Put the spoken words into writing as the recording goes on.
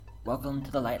Welcome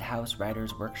to the Lighthouse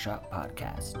Writers Workshop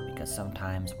podcast, because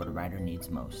sometimes what a writer needs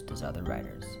most is other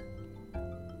writers.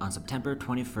 On September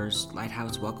 21st,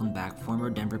 Lighthouse welcomed back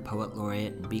former Denver Poet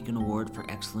Laureate and Beacon Award for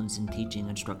Excellence in Teaching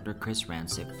instructor Chris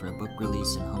Rancic for a book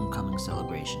release and homecoming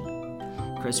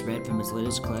celebration. Chris read from his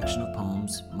latest collection of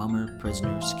poems, Mummer,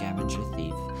 Prisoner, Scavenger,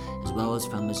 Thief, as well as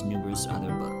from his numerous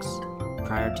other books.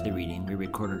 Prior to the reading, we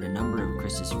recorded a number of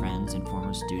Chris's friends and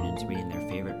former students reading their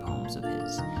favorite poems of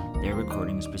his. Their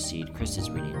recordings precede Chris's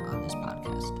reading on this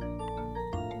podcast.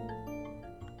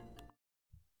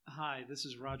 Hi, this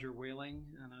is Roger Whaling,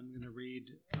 and I'm going to read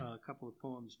a couple of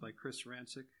poems by Chris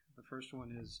Rancic. The first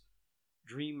one is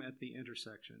Dream at the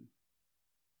Intersection.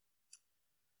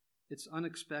 It's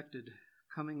unexpected,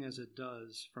 coming as it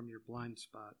does from your blind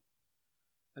spot.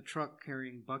 A truck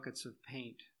carrying buckets of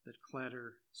paint that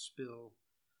clatter, spill,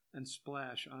 and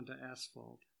splash onto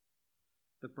asphalt.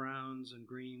 The browns and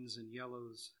greens and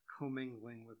yellows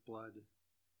commingling with blood.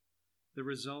 The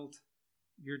result,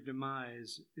 your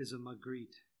demise, is a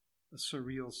Magritte, a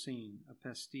surreal scene, a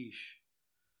pastiche.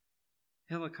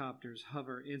 Helicopters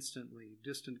hover instantly,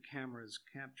 distant cameras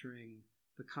capturing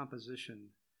the composition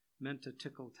meant to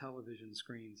tickle television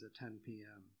screens at 10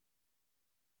 p.m.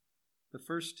 The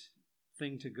first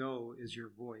thing to go is your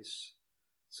voice,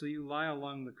 so you lie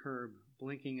along the curb,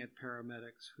 blinking at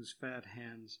paramedics whose fat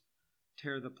hands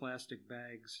tear the plastic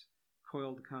bags,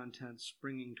 coiled contents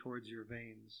springing towards your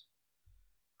veins.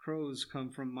 Crows come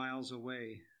from miles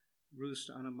away, roost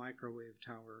on a microwave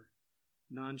tower,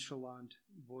 nonchalant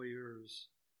voyeurs.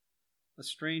 A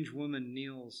strange woman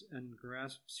kneels and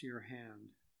grasps your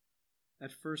hand.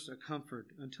 At first a comfort,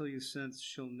 until you sense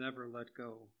she'll never let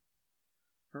go.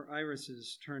 Her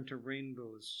irises turn to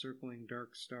rainbows circling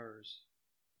dark stars.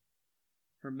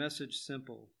 Her message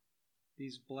simple: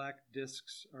 these black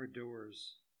discs are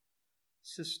doors.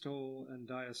 Systole and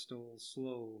diastole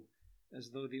slow,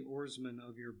 as though the oarsmen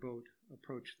of your boat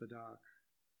approach the dock.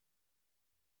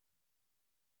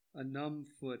 A numb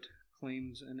foot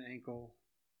claims an ankle,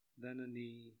 then a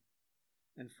knee,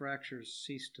 and fractures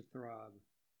cease to throb.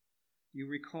 You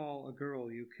recall a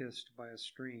girl you kissed by a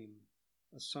stream,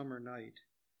 a summer night,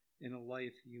 in a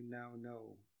life you now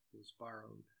know was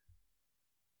borrowed.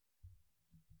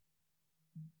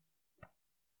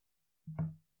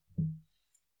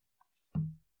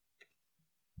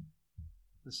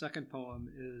 The second poem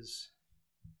is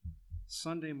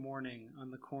Sunday Morning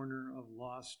on the Corner of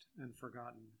Lost and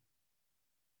Forgotten.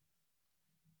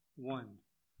 1.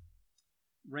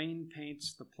 Rain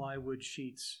paints the plywood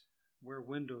sheets where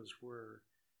windows were,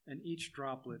 and each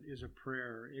droplet is a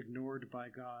prayer ignored by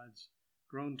gods,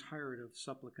 grown tired of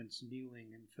supplicants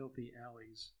kneeling in filthy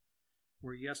alleys,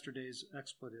 where yesterday's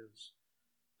expletives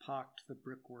pocked the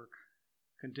brickwork,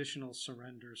 conditional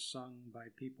surrender sung by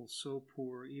people so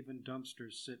poor even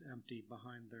dumpsters sit empty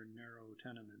behind their narrow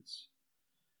tenements.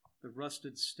 The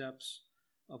rusted steps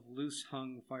of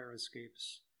loose-hung fire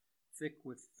escapes, thick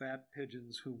with fat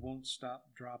pigeons who won't stop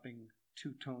dropping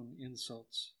two-tone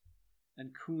insults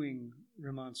and cooing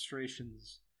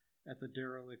remonstrations at the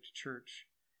derelict church,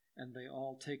 and they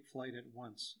all take flight at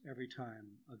once every time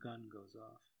a gun goes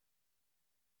off.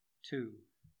 2.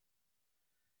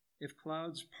 If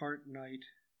clouds part night,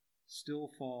 still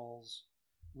falls,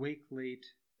 wake late,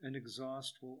 and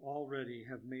exhaust will already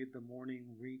have made the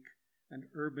morning reek an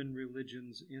urban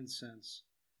religion's incense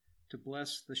to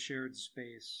bless the shared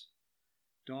space,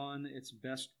 dawn its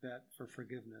best bet for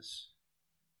forgiveness.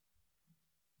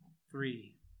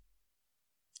 3.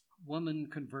 Woman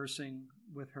conversing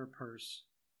with her purse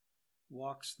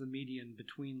walks the median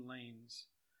between lanes,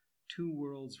 two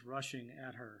worlds rushing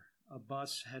at her, a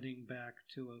bus heading back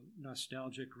to a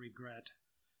nostalgic regret,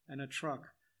 and a truck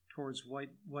towards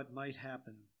what might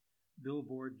happen.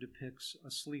 Billboard depicts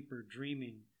a sleeper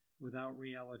dreaming without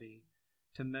reality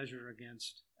to measure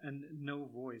against, and no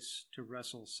voice to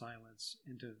wrestle silence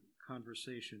into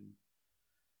conversation,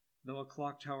 though a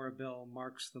clock tower bell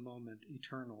marks the moment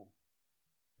eternal,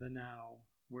 the now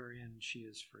wherein she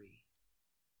is free.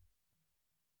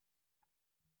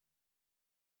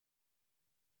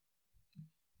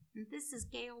 This is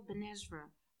Gail Ben-Ezra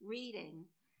reading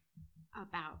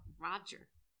about Roger.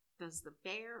 Does the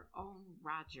bear own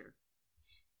Roger?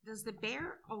 Does the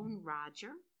bear own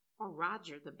Roger, or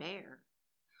Roger the bear?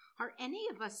 Are any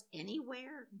of us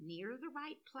anywhere near the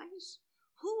right place?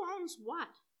 Who owns what?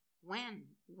 When?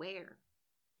 Where?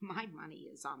 My money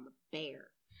is on the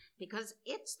bear, because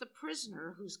it's the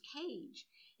prisoner whose cage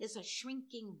is a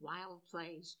shrinking wild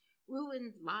place,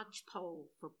 ruined lodgepole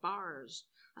for bars,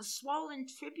 a swollen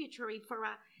tributary for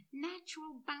a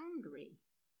natural boundary.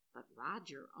 But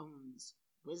Roger owns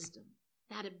wisdom,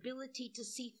 that ability to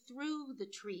see through the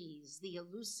trees, the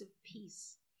elusive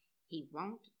peace. He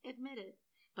won't admit it,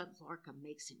 but Lorca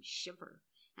makes him shiver,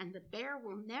 and the bear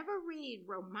will never read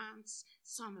Romance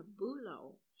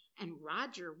Somnambulo, and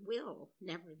Roger will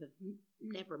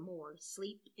never more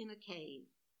sleep in a cave.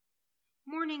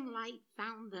 Morning light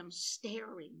found them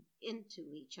staring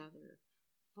into each other,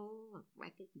 full of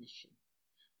recognition.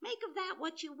 Make of that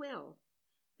what you will.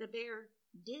 The bear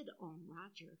did own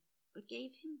Roger, but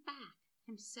gave him back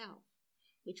himself,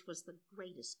 which was the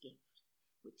greatest gift,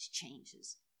 which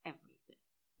changes everything.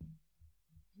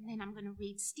 And then I'm going to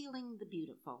read Stealing the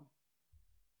Beautiful.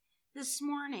 This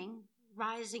morning,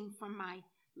 rising from my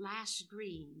last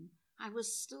dream, I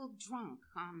was still drunk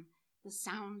on the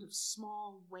sound of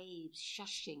small waves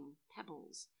shushing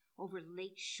pebbles over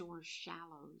lakeshore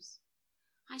shallows.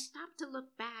 I stopped to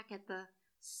look back at the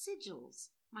sigils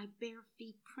my bare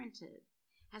feet printed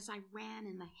as I ran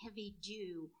in the heavy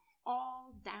dew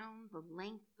all down the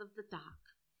length of the dock.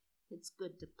 It's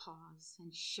good to pause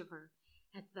and shiver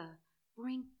at the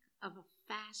brink of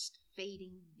a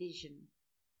fast-fading vision.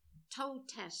 Toe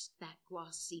test that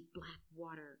glossy black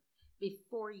water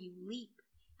before you leap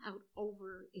out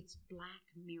over its black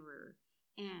mirror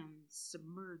and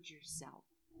submerge yourself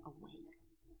awake.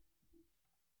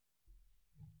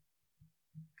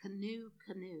 Canoe,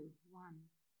 Canoe, 1.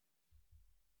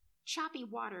 Choppy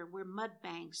water where mud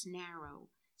banks narrow,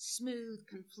 smooth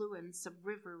confluence of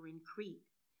river and creek,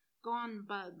 gone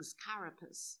bugs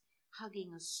carapace,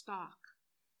 hugging a stalk.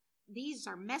 These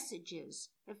are messages,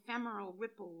 ephemeral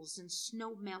ripples in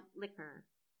snow melt liquor,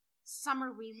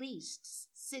 summer released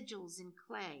sigils in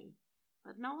clay,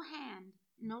 but no hand,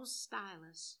 no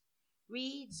stylus.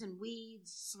 Reeds and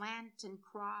weeds slant and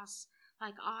cross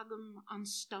like ogam on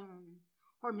stone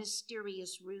or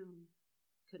mysterious rune.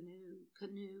 Canoe,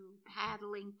 canoe,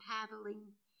 paddling, paddling,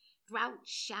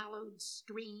 drought-shallowed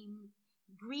stream,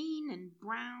 green and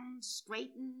brown,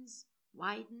 straightens,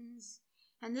 widens,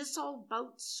 and this old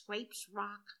boat scrapes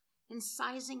rock,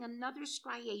 incising another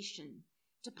striation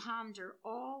to ponder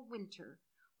all winter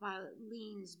while it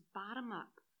leans bottom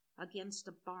up against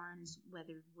a barn's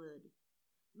weathered wood.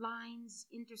 Lines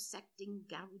intersecting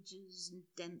gouges and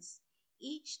dents,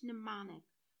 each mnemonic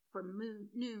for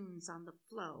noons on the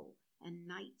flow and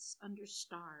nights under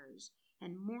stars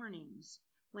and mornings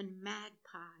when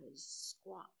magpies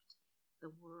squawked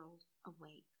the world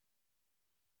awake.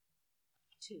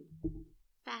 2.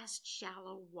 Fast,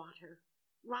 shallow water,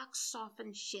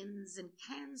 rock-softened shins and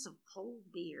cans of cold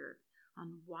beer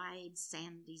on wide,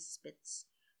 sandy spits,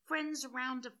 friends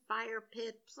around a fire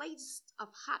pit, plates of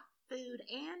hot food,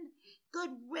 and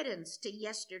good riddance to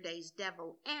yesterday's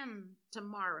devil and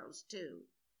tomorrow's too.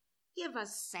 Give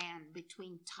us sand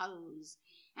between toes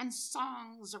and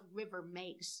songs a river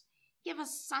makes. Give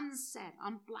us sunset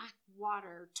on black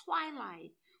water,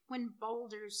 twilight when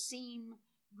boulders seem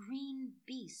green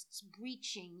beasts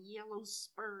breaching yellow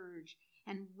spurge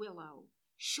and willow,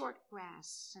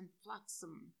 shortgrass and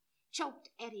flotsam, choked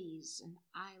eddies and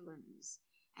islands,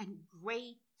 and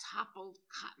great toppled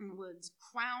cottonwoods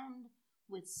crowned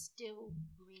with still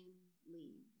green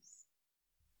leaves.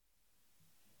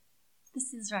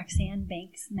 This is Roxanne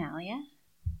Banks Malia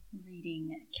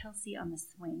reading Kelsey on the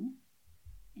Swing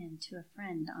and To a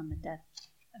Friend on the Death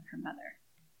of Her Mother.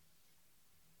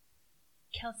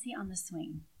 Kelsey on the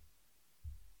Swing.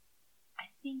 I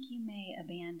think you may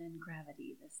abandon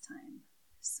gravity this time,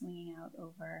 swinging out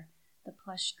over the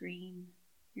plush green,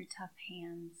 your tough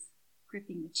hands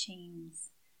gripping the chains,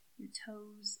 your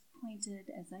toes pointed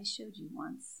as I showed you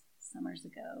once, summers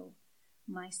ago,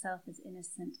 myself as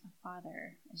innocent a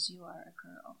father as you are a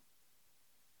girl.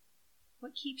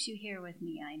 What keeps you here with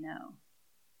me, I know.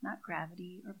 Not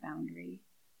gravity or boundary,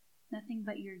 nothing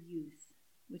but your youth,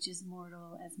 which is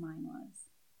mortal as mine was.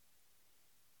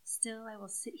 Still, I will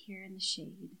sit here in the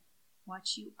shade,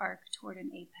 watch you arc toward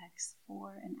an apex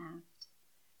fore and aft,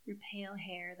 your pale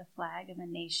hair the flag of a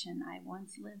nation I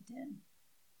once lived in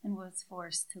and was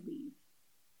forced to leave.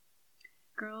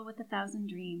 Girl with 1,000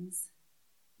 dreams,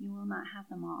 you will not have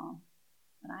them all,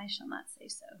 but I shall not say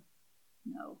so.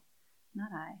 No, not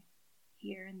I,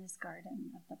 here in this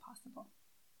garden of the possible.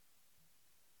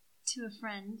 To a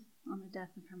Friend on the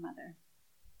Death of Her Mother.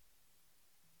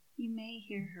 You may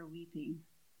hear her weeping,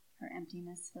 her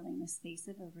emptiness filling the space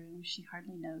of a room she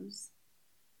hardly knows,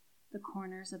 the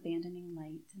corners abandoning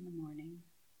light in the morning.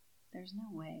 There's no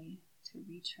way to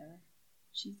reach her.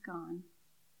 She's gone,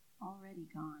 already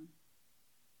gone.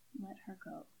 Let her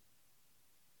go.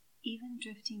 Even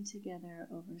drifting together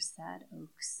over sad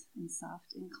oaks and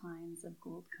soft inclines of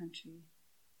gold country,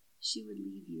 she would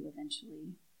leave you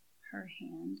eventually, her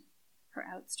hand her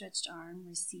outstretched arm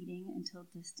receding until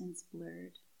distance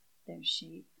blurred their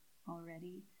shape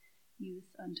already.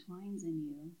 Youth untwines in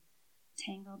you,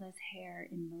 tangled as hair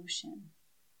in motion,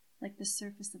 like the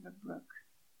surface of a brook.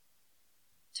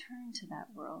 Turn to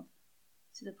that world,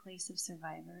 to the place of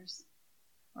survivors,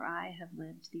 where I have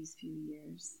lived these few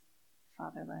years,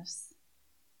 fatherless,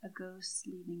 a ghost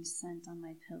leaving scent on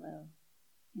my pillow,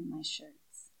 in my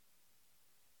shirts.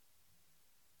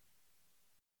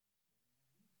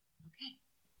 Okay.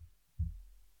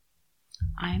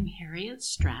 I'm Harriet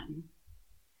Stratton,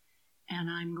 and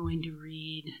I'm going to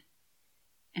read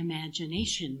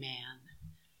Imagination Man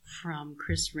from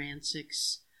Chris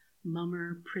Rancick's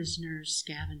Mummer, Prisoner,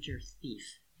 Scavenger,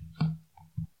 Thief.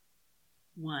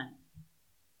 1.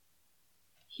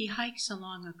 He hikes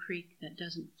along a creek that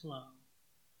doesn't flow,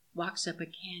 walks up a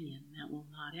canyon that will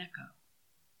not echo,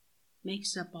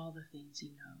 makes up all the things he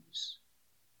knows.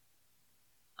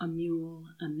 A mule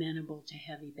amenable to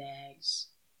heavy bags,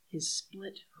 his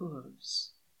split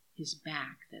hooves, his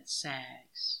back that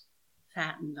sags,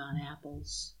 fattened on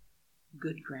apples,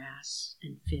 good grass,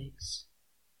 and figs.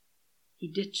 He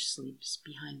ditch sleeps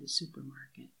behind the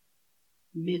supermarket.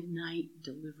 Midnight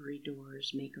delivery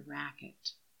doors make a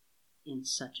racket. In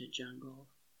such a jungle,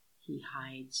 he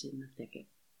hides in the thicket.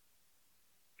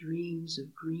 Dreams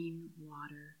of green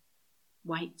water,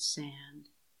 white sand,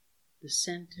 the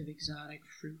scent of exotic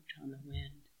fruit on the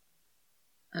wind,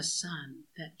 a sun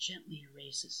that gently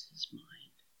erases his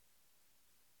mind.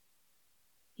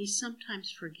 He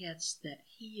sometimes forgets that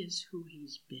he is who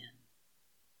he's been.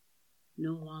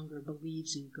 No longer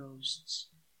believes in ghosts,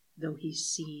 though he's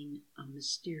seen a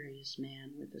mysterious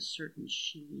man with a certain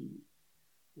sheen,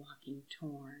 walking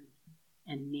torn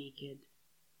and naked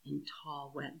in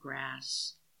tall, wet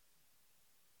grass.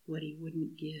 What he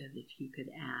wouldn't give if he could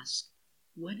ask,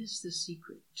 what is the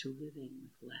secret to living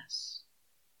with less?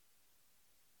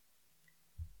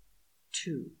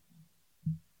 2.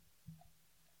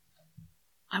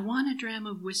 I want a dram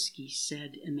of whiskey,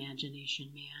 said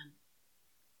Imagination Man,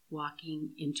 walking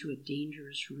into a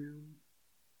dangerous room,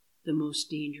 the most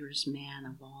dangerous man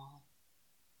of all.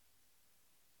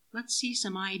 Let's see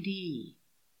some ID,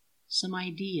 some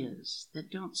ideas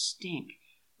that don't stink.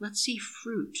 Let's see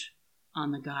fruit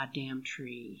on the goddamn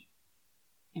tree.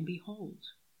 And behold,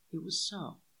 it was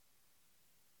so.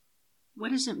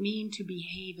 What does it mean to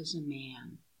behave as a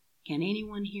man? Can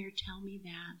anyone here tell me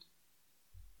that?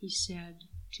 He said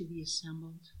to the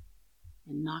assembled,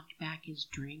 and knocked back his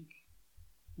drink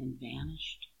and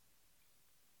vanished.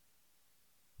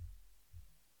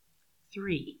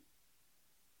 3.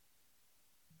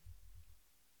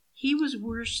 He was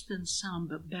worse than some,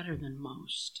 but better than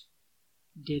most.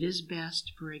 Did his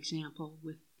best, for example,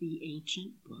 with the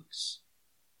ancient books.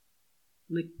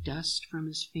 Licked dust from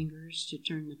his fingers to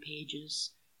turn the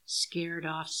pages, scared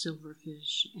off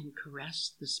silverfish and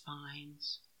caressed the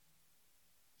spines.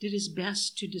 Did his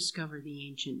best to discover the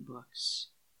ancient books,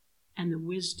 and the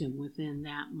wisdom within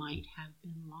that might have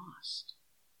been lost.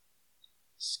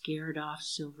 Scared off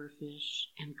silverfish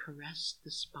and caressed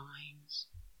the spines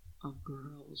of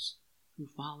girls who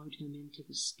followed him into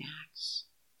the stacks.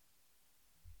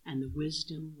 And the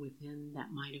wisdom within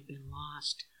that might have been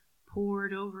lost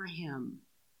poured over him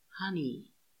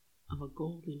honey of a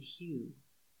golden hue.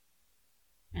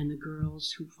 And the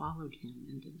girls who followed him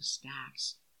into the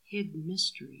stacks hid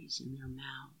mysteries in their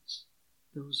mouths,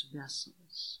 those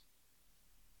vessels.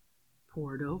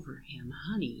 Poured over him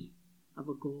honey of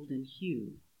a golden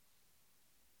hue.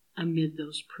 Amid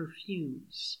those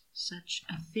perfumes, such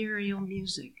ethereal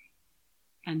music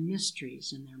and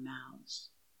mysteries in their mouths,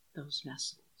 those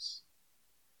vessels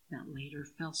that later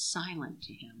fell silent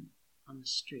to him on the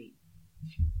street.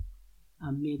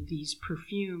 Amid these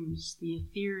perfumes, the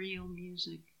ethereal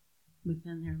music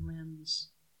within their limbs,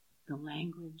 the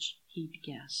language he'd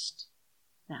guessed,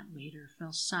 that later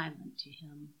fell silent to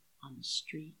him on the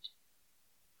street.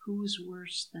 Who was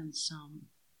worse than some,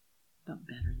 but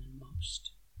better than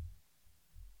most?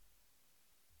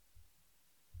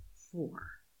 4.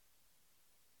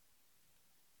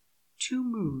 2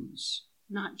 moons,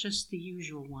 not just the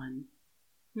usual one,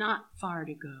 not far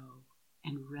to go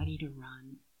and ready to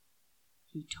run.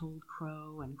 He told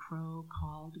Crow, and Crow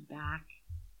called back.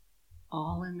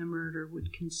 All in the murder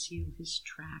would conceal his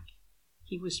track.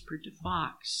 He whispered to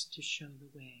Fox to show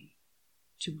the way,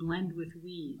 to blend with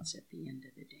weeds at the end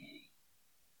of the day.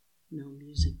 No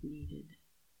music needed,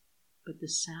 but the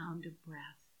sound of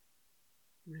breath,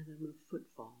 rhythm of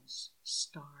footfalls,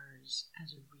 stars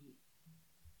as a wreath.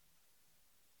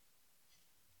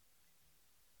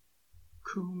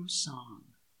 Coombe Song.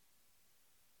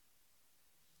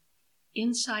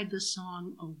 Inside the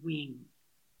song, a wing,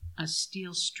 a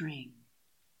steel string,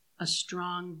 a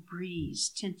strong breeze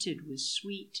tinted with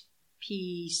sweet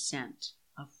pea scent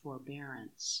of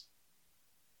forbearance.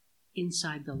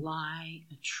 Inside the lie,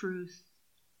 a truth,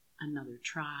 another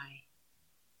try,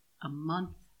 a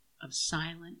month of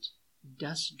silent,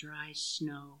 dust-dry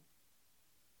snow,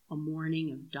 a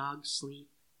morning of dog sleep,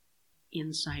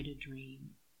 inside a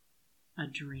dream,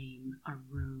 a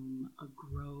room, a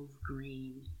grove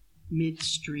green,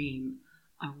 midstream,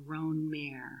 a roan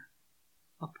mare,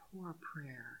 a poor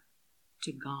prayer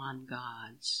to gone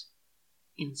gods,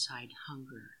 inside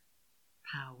hunger,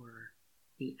 power,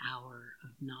 the hour of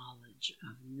knowledge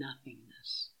of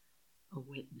nothingness, a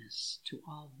witness to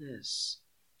all this,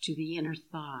 to the inner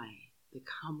thigh, the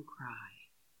come cry,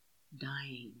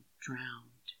 dying,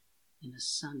 drowned in a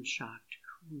sun-shocked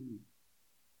croon.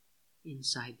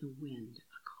 Inside the wind,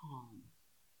 a calm,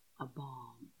 a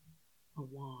balm, a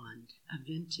wand, a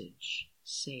vintage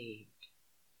saved,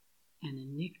 and a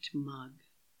nicked mug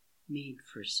made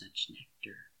for such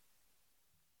nectar.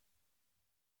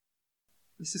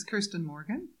 This is Kirsten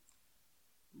Morgan.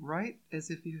 Write as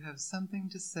if you have something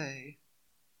to say.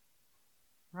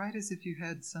 Write as if you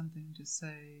had something to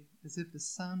say, as if the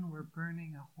sun were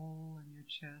burning a hole in your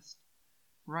chest,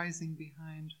 rising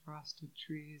behind frosted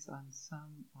trees on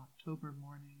some October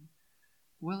morning,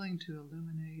 willing to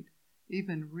illuminate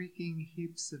even reeking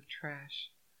heaps of trash,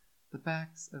 the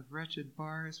backs of wretched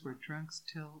bars where drunks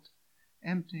tilt,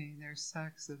 emptying their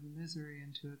sacks of misery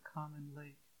into a common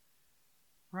lake.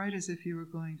 Write as if you were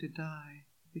going to die,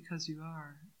 because you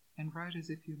are, and write as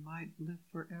if you might live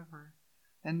forever,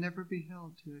 and never be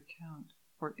held to account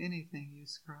for anything you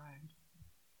scribed.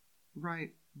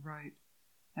 Write, write,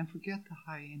 and forget the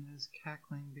hyenas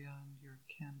cackling beyond your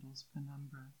candle's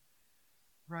penumbra.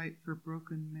 Write for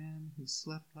broken men who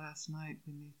slept last night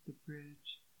beneath the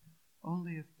bridge,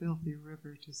 only a filthy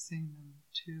river to sing them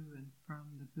to and from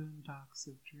the boondocks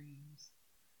of dreams.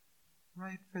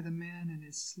 Write for the man in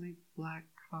his sleek black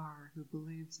car who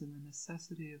believes in the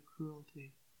necessity of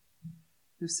cruelty,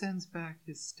 who sends back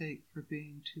his steak for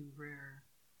being too rare,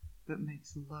 but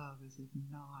makes love as if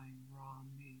gnawing raw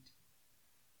meat.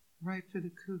 Write for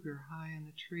the cougar high in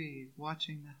the tree,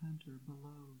 watching the hunter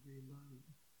below reload.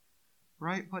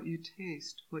 Write what you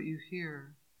taste, what you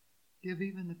hear. Give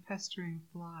even the pestering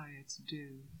fly its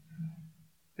due.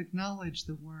 Acknowledge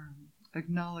the worm.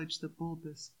 Acknowledge the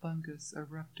bulbous fungus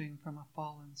erupting from a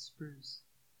fallen spruce.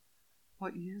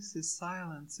 What use is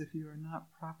silence if you are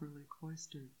not properly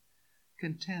cloistered,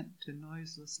 content to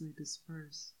noiselessly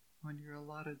disperse when your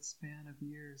allotted span of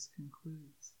years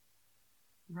concludes?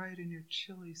 Write in your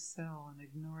chilly cell and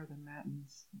ignore the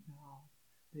matin's bell,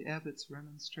 the abbot's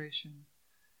remonstration,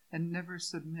 and never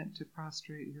submit to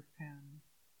prostrate your pen.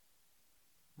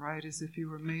 Write as if you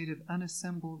were made of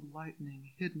unassembled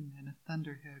lightning hidden in a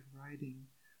thunderhead riding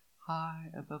high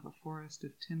above a forest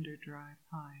of tinder dry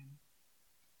pine.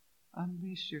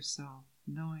 Unleash yourself,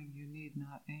 knowing you need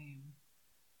not aim.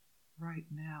 Write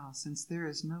now, since there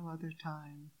is no other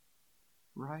time.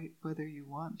 Write whether you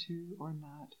want to or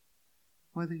not,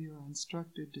 whether you are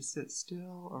instructed to sit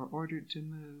still or ordered to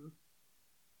move.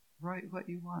 Write what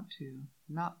you want to,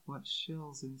 not what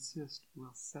shills insist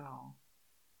will sell.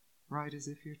 Write as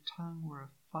if your tongue were a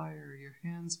fire, your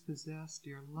hands possessed,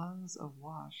 your lungs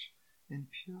awash in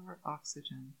pure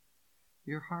oxygen,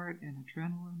 your heart in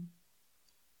adrenaline.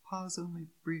 Pause only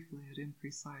briefly at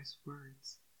imprecise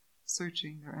words,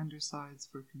 searching their undersides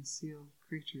for concealed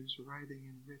creatures writhing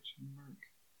in rich murk.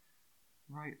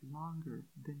 Write longer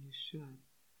than you should,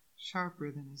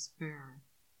 sharper than is fair.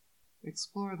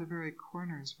 Explore the very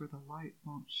corners where the light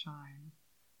won't shine.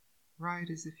 Write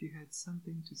as if you had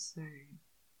something to say,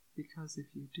 because if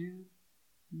you do,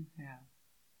 you have.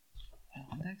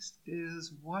 And next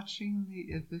is Watching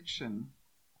the Eviction.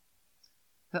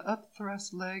 The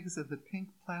upthrust legs of the pink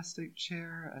plastic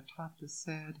chair atop the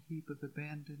sad heap of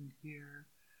abandoned gear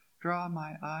draw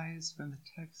my eyes from the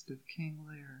text of King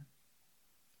Lear.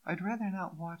 I'd rather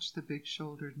not watch the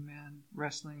big-shouldered men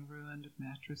wrestling ruined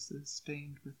mattresses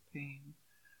stained with pain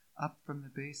up from the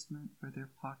basement for their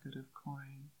pocket of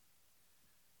coin.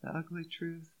 The ugly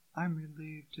truth, I'm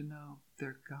relieved to know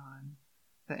they're gone.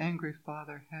 The angry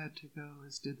father had to go,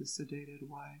 as did the sedated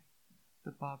wife.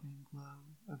 The bobbing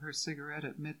glow of her cigarette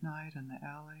at midnight in the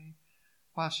alley,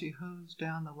 while she hosed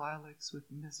down the lilacs with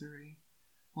misery,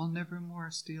 will never more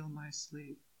steal my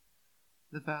sleep.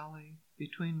 The valley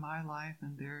between my life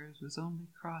and theirs was only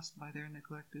crossed by their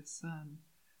neglected son,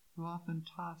 who often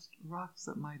tossed rocks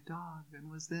at my dog and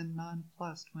was then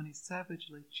nonplussed when he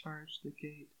savagely charged the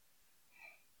gate.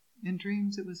 In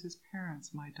dreams it was his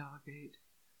parents my dog ate,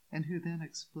 and who then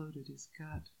exploded his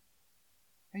gut.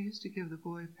 I used to give the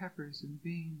boy peppers and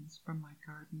beans from my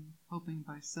garden, hoping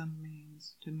by some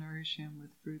means to nourish him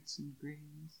with fruits and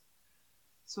greens.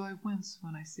 So I wince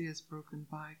when I see his broken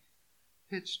bike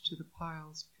pitched to the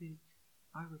pile's peak.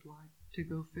 I would like to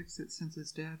go fix it since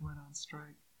his dad went on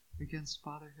strike against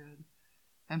fatherhood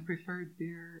and preferred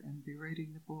beer and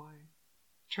berating the boy,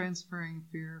 transferring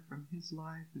fear from his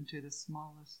life into the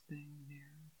smallest thing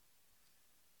near.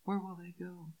 Where will they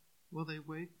go? Will they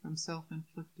wake from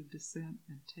self-inflicted descent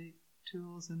and take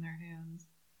tools in their hands,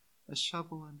 a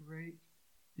shovel and rake,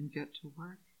 and get to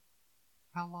work?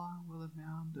 How long will a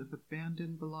mound of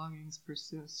abandoned belongings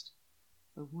persist?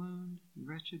 A wound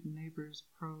wretched neighbors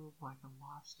probe like a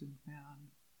lost and found.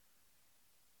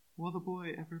 Will the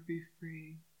boy ever be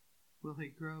free? Will he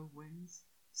grow wings?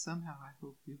 Somehow I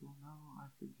hope he will know I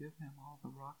forgive him all the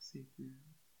rocks he threw.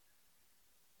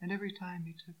 And every time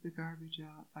he took the garbage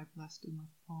out, I blessed him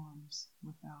with poems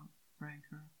without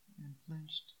rancor and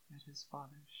flinched at his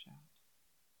father's shout.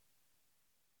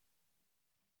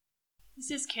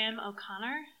 This is Kim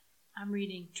O'Connor. I'm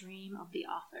reading Dream of the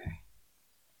Author.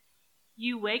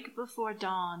 You wake before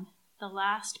dawn, the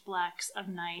last blacks of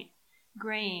night,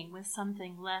 graying with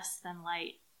something less than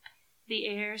light. The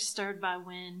air stirred by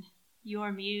wind,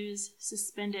 your muse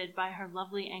suspended by her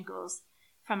lovely ankles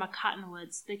from a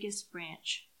cottonwood's thickest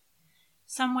branch.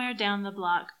 Somewhere down the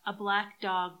block, a black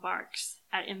dog barks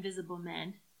at invisible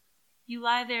men. You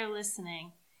lie there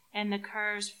listening, and the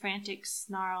cur's frantic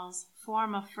snarls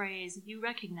form a phrase you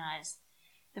recognize,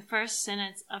 the first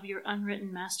sentence of your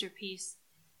unwritten masterpiece,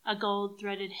 a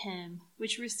gold-threaded hymn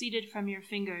which receded from your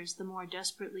fingers the more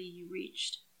desperately you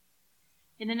reached.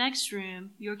 In the next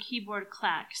room, your keyboard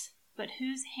clacks, but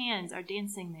whose hands are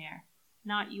dancing there?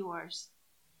 Not yours.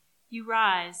 You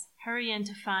rise, hurry in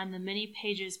to find the many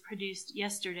pages produced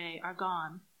yesterday are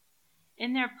gone.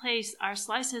 In their place are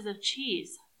slices of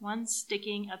cheese, one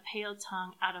sticking a pale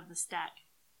tongue out of the stack.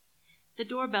 The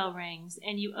doorbell rings,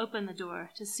 and you open the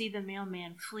door to see the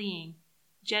mailman fleeing,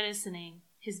 jettisoning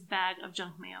his bag of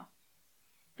junk mail.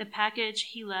 The package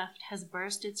he left has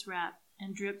burst its wrap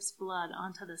and drips blood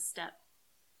onto the step.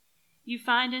 You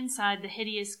find inside the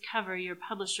hideous cover your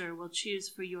publisher will choose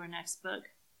for your next book.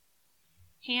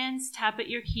 Hands tap at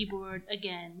your keyboard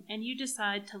again, and you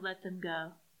decide to let them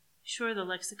go. Sure, the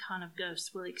lexicon of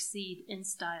ghosts will exceed in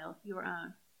style your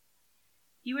own.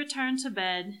 You return to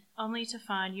bed, only to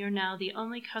find you're now the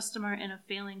only customer in a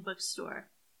failing bookstore.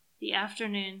 The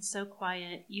afternoon so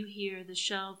quiet, you hear the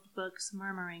shelved books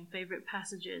murmuring favorite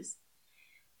passages,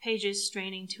 pages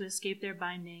straining to escape their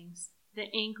bindings, the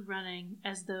ink running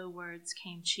as though words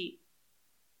came cheap.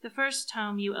 The first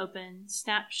tome you open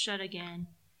snaps shut again,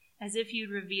 as if you'd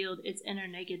revealed its inner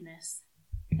nakedness.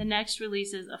 The next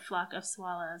releases a flock of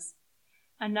swallows.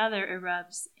 Another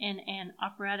erupts in an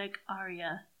operatic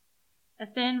aria. A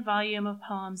thin volume of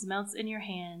poems melts in your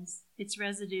hands, its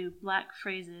residue black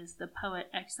phrases the poet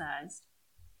excised.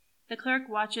 The clerk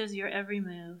watches your every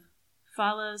move,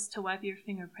 follows to wipe your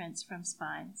fingerprints from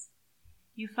spines.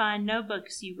 You find no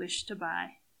books you wish to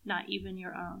buy, not even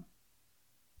your own.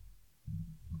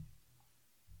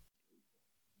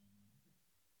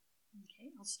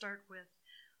 Okay, I'll start with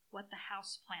What the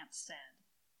Houseplant Said,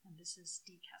 and this is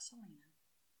D. Castellina.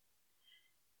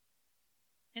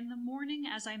 In the morning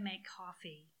as I make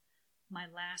coffee, my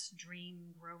last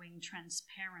dream growing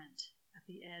transparent at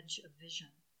the edge of vision,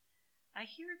 I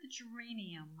hear the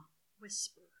geranium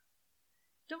whisper,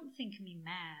 "Don't think me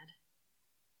mad."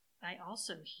 I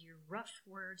also hear rough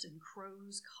words in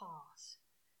crows' caws,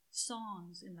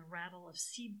 songs in the rattle of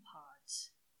seed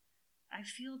pods. I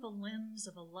feel the limbs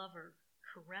of a lover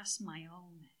caress my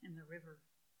own in the river.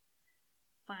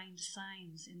 Find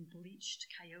signs in bleached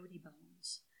coyote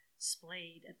bones,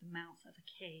 splayed at the mouth of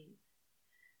a cave.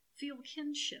 Feel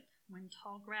kinship when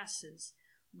tall grasses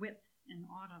whip in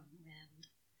autumn wind.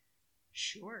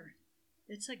 Sure,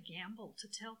 it's a gamble to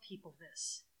tell people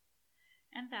this.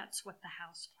 And that's what the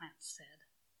houseplant said.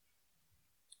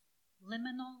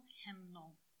 Liminal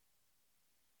Hymnal.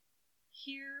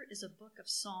 Here is a book of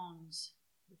songs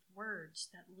with words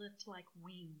that lift like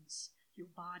wings your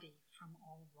body from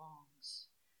all wrongs,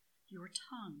 your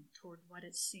tongue toward what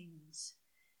it sings.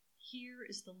 Here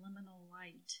is the liminal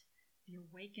light, the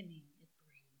awakening it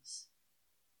brings.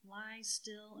 Lie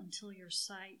still until your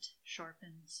sight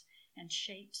sharpens and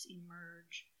shapes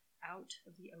emerge out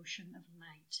of the ocean of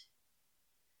night.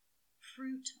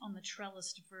 Fruit on the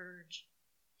trellised verge,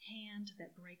 hand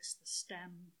that breaks the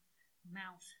stem,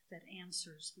 mouth that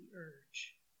answers the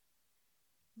urge.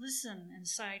 Listen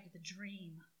inside the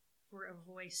dream for a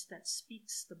voice that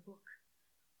speaks the book,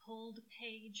 pulled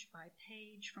page by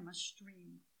page from a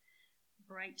stream,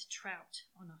 bright trout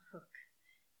on a hook,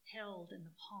 held in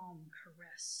the palm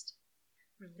caressed,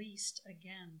 released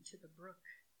again to the brook,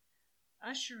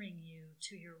 ushering you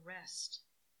to your rest,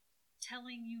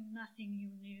 telling you nothing you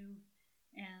knew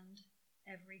and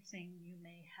everything you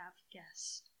may have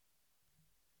guessed.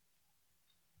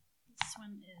 This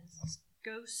one is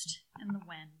Ghost in the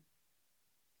Wen.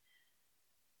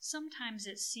 Sometimes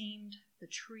it seemed the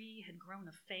tree had grown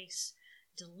a face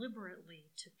deliberately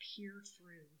to peer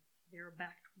through their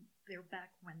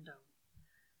back window.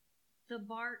 The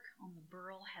bark on the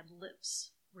burl had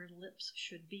lips where lips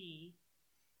should be,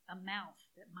 a mouth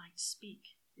that might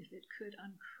speak if it could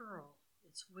uncurl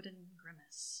its wooden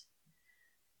grimace.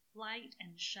 Light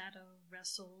and shadow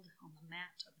wrestled on the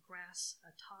mat of grass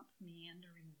atop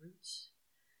meandering roots.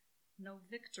 No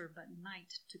victor but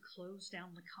night to close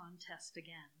down the contest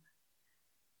again.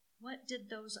 What did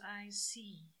those eyes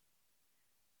see?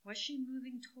 Was she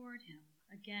moving toward him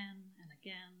again and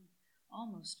again,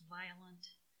 almost violent?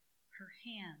 Her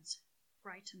hands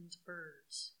frightened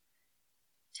birds,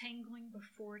 tangling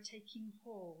before taking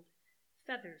hold,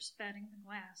 feathers batting the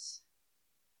glass.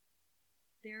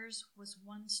 Theirs was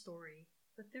one story,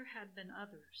 but there had been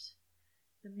others.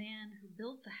 The man who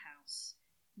built the house,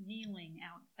 kneeling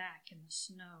out back in the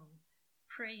snow,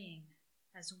 praying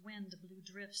as wind blew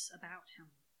drifts about him.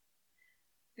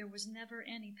 There was never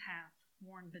any path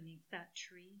worn beneath that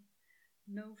tree.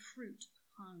 No fruit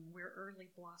hung where early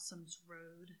blossoms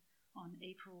rode on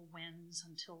April winds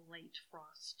until late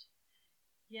frost.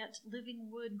 Yet living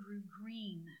wood grew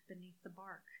green beneath the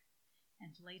bark,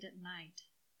 and late at night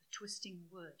the twisting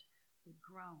wood would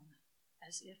groan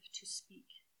as if to speak.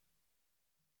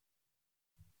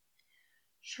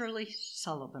 Shirley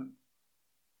Sullivan.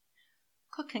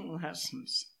 Cooking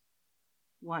lessons.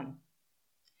 1.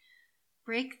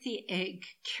 Break the egg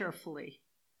carefully,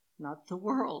 not the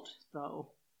world, though.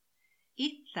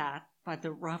 Eat that by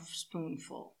the rough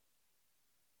spoonful.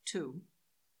 2.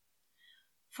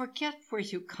 Forget where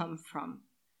you come from,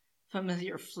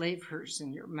 familiar flavors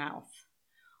in your mouth.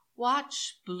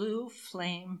 Watch blue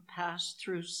flame pass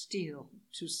through steel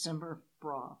to simmer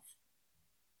broth.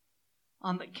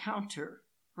 On the counter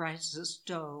rises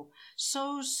dough,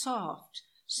 so soft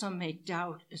some may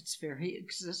doubt its very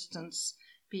existence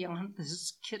beyond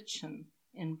this kitchen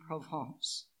in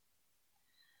Provence.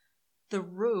 The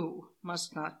roux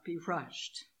must not be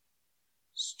rushed.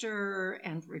 Stir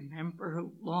and remember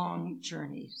long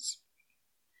journeys,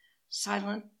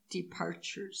 silent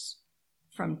departures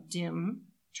from dim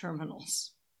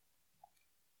terminals.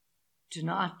 Do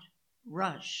not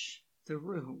rush the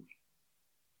roux.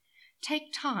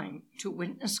 Take time to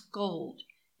witness gold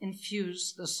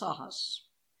infuse the sauce.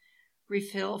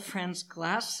 Refill friends'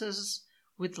 glasses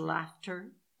with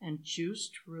laughter and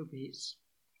juiced rubies.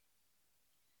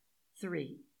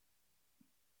 3.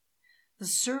 The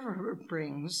server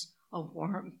brings a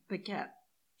warm baguette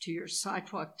to your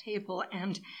sidewalk table,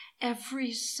 and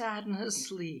every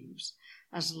sadness leaves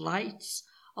as lights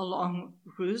along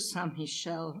Rue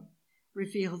Saint-Michel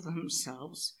reveal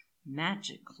themselves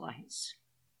magic lights.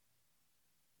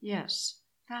 Yes,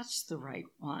 that's the right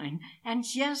wine, and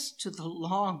yes to the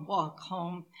long walk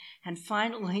home, and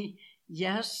finally,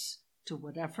 yes to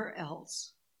whatever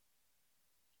else.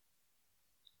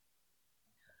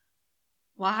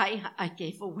 Why I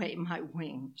Gave Away My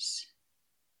Wings,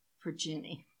 for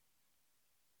Ginny.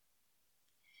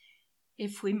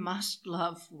 If we must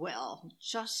love well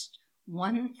just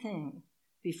one thing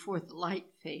before the light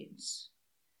fades,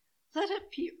 let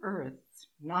it be earth,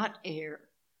 not air,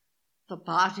 the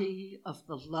body of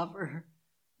the lover,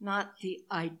 not the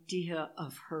idea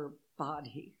of her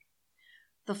body,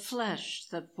 the flesh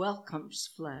that welcomes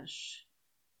flesh,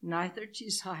 neither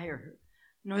desire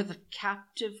nor the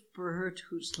captive bird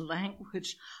whose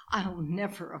language I'll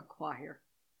never acquire.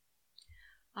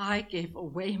 I gave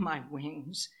away my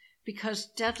wings because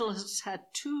Daedalus had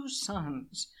 2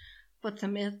 sons, but the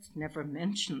myth never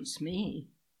mentions me.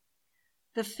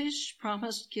 The fish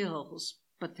promised gills,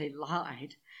 but they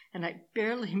lied, and I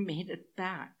barely made it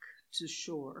back to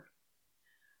shore.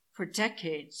 For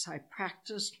decades I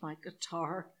practiced my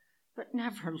guitar, but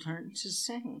never learned to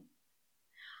sing.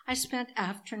 I spent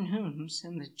afternoons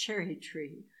in the cherry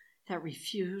tree that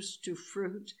refused to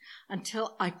fruit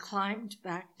until I climbed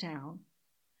back down.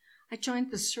 I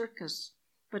joined the circus,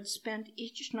 but spent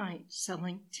each night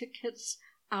selling tickets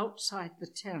outside the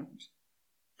tent,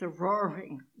 the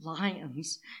roaring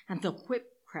lions and the whip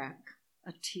crack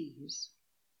a tease.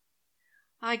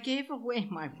 I gave away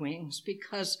my wings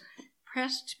because,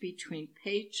 pressed between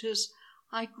pages,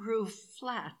 I grew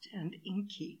flat and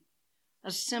inky,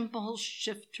 a simple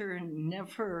shifter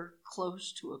never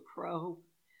close to a crow,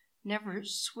 never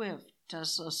swift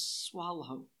as a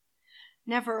swallow,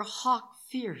 never hawk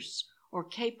fierce or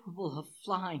capable of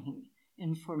flying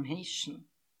in formation.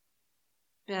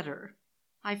 Better,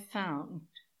 I found,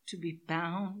 to be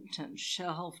bound and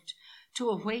shelved, to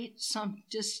await some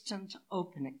distant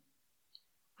opening.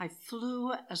 I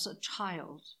flew as a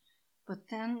child, but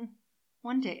then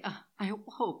one day I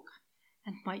awoke,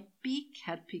 and my beak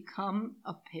had become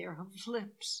a pair of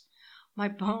lips. My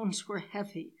bones were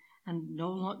heavy and no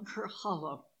longer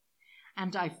hollow,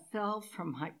 and I fell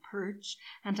from my perch,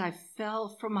 and I fell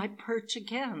from my perch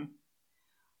again.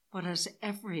 But as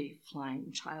every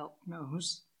flying child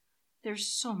knows, there's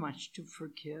so much to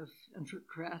forgive and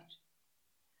regret.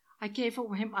 I gave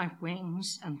away my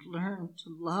wings and learned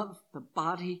to love the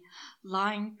body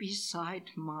lying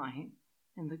beside mine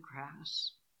in the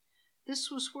grass.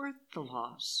 This was worth the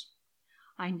loss.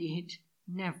 I need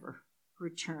never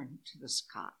return to the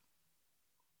sky.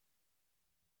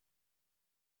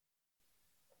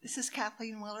 This is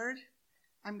Kathleen Willard.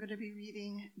 I'm going to be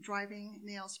reading Driving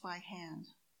Nails by Hand.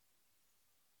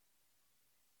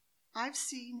 I've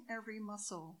seen every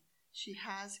muscle she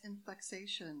has in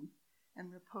flexation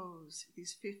and repose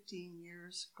these 15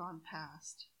 years gone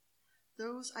past.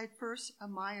 Those I'd first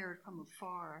admired from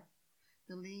afar,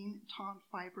 the lean, taut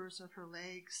fibers of her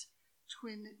legs,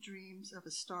 twin dreams of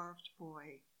a starved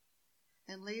boy.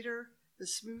 And later, the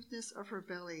smoothness of her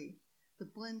belly, the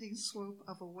blending slope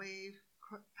of a wave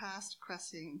past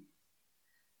cresting.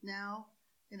 Now,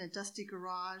 in a dusty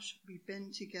garage, we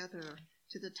bend together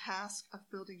to the task of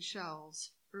building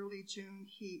shelves, early June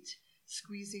heat,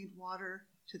 squeezing water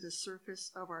to the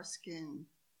surface of our skin.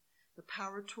 The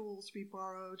power tools we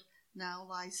borrowed now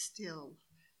lie still.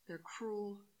 Their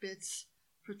cruel bits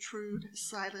protrude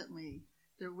silently,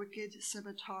 their wicked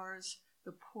scimitars,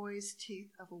 the poised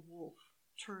teeth of a wolf,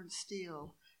 turn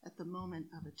steel at the moment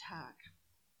of attack.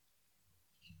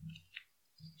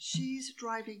 She's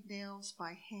driving nails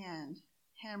by hand,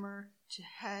 hammer to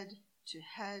head, to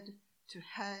head, to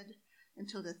head,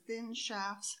 until the thin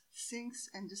shaft sinks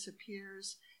and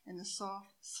disappears in the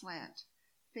soft slant,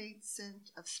 faint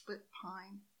scent of split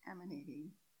pine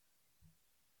emanating.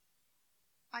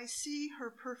 I see her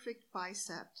perfect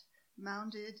bicep,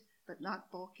 mounded but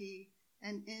not bulky,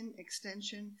 and in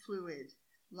extension fluid,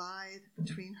 lithe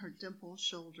between her dimpled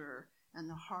shoulder and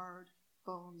the hard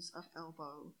bones of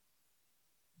elbow.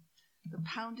 The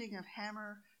pounding of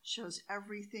hammer shows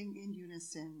everything in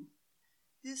unison.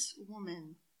 This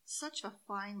woman, such a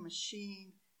fine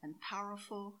machine and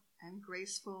powerful and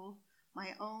graceful,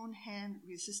 my own hand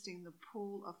resisting the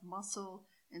pull of muscle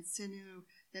and sinew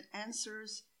that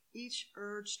answers each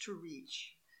urge to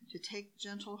reach, to take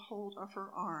gentle hold of her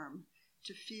arm,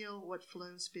 to feel what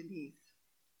flows beneath.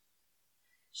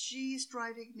 She's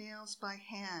driving nails by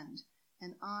hand,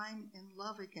 and I'm in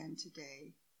love again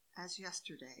today, as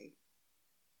yesterday.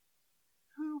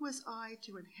 Who was I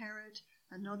to inherit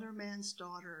another man's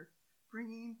daughter,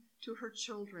 bringing to her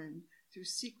children through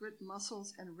secret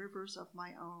muscles and rivers of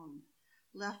my own,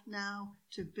 left now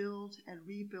to build and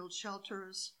rebuild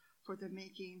shelters for the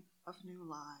making of new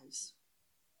lives?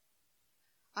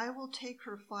 I will take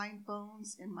her fine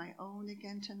bones in my own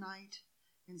again tonight,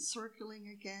 encircling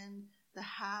again the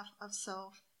half of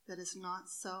self that is not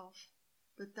self,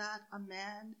 but that a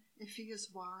man, if he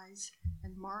is wise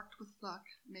and marked with luck,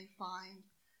 may find,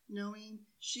 knowing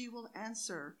she will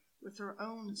answer with her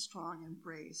own strong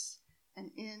embrace,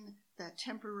 and in that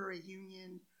temporary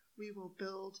union we will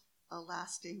build a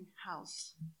lasting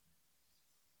house.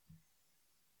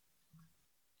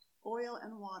 Oil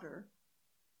and water.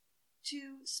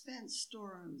 Two spent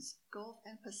storms, Gulf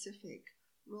and Pacific,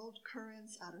 rolled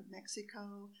currents out of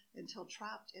Mexico until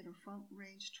trapped in a front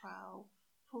range trough,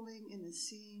 pulling in the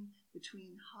seam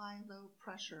between high-low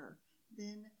pressure,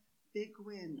 then big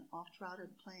wind off droughted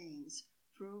plains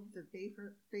drove the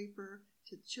vapor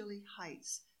to chilly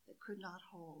heights that could not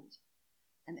hold.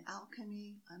 And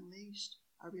alchemy unleashed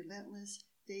a relentless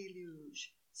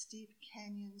deluge. Steep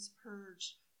canyons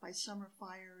purged by summer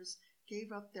fires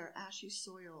gave up their ashy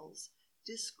soils,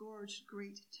 disgorged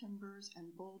great timbers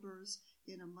and boulders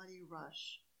in a muddy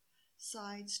rush.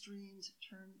 Side streams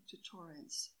turned to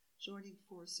torrents, joining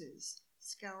forces,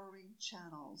 scouring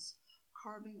channels,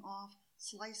 carving off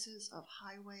slices of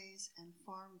highways and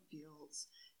farm fields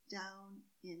down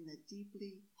in the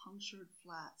deeply punctured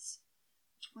flats.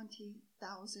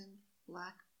 20,000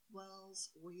 black wells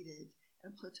waited,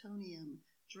 and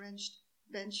plutonium-drenched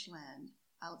benchland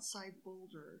outside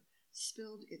Boulder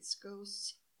spilled its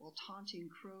ghosts while taunting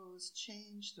crows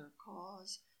changed their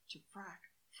cause to frack,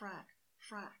 frack,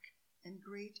 frack, and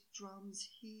great drums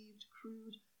heaved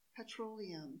crude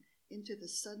petroleum into the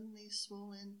suddenly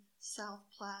swollen South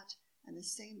Platte and the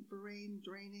St. Vrain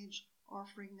drainage,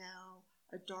 offering now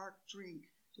a dark drink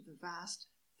to the vast,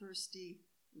 thirsty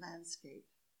landscape.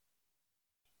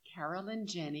 Carolyn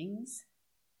Jennings,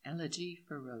 Elegy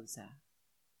for Rosa.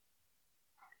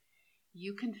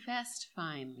 You confessed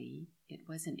finally it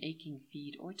was an aching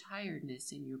feet or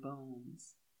tiredness in your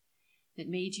bones that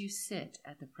made you sit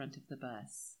at the front of the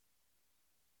bus.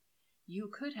 You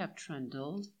could have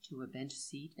trundled to a bench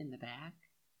seat in the back.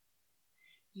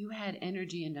 You had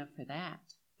energy enough for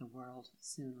that, the world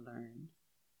soon learned.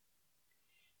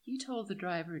 You told the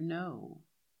driver no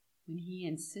when he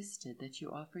insisted that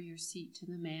you offer your seat to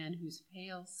the man whose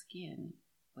pale skin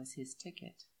was his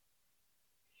ticket.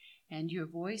 And your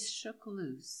voice shook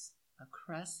loose a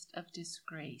crust of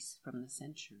disgrace from the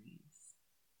centuries,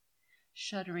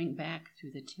 shuddering back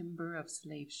through the timber of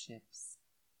slave ships,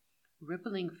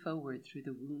 rippling forward through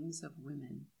the wombs of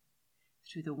women,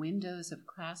 through the windows of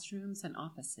classrooms and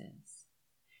offices,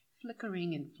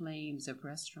 flickering in flames of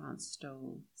restaurant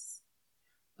stoves,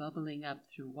 bubbling up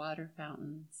through water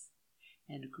fountains,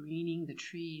 and greening the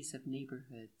trees of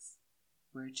neighborhoods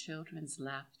where children's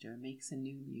laughter makes a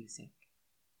new music.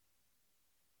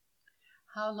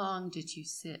 How long did you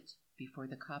sit before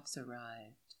the cops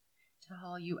arrived to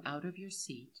haul you out of your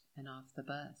seat and off the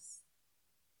bus?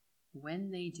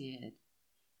 When they did,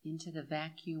 into the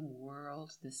vacuum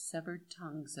whirled the severed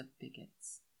tongues of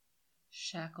bigots,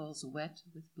 shackles wet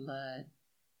with blood,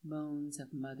 moans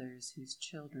of mothers whose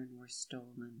children were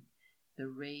stolen, the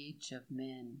rage of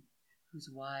men whose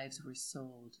wives were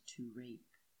sold to rape.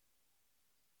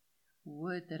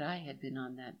 Would that I had been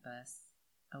on that bus,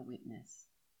 a witness.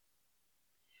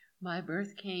 My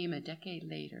birth came a decade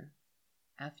later,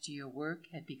 after your work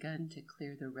had begun to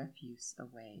clear the refuse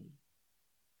away.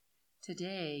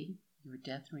 Today, your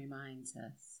death reminds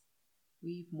us,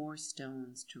 we've more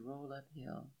stones to roll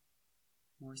uphill,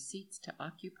 more seats to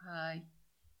occupy,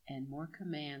 and more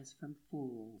commands from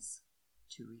fools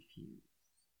to refuse.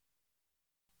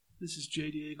 This is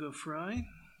J. Diego Fry.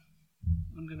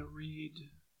 I'm going to read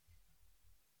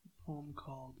a poem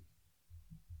called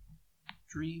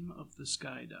Dream of the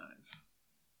Skydive.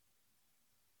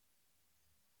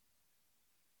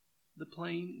 The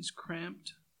plane is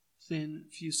cramped, thin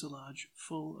fuselage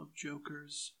full of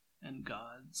jokers and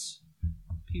gods,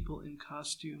 people in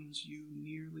costumes you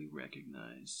nearly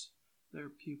recognize, their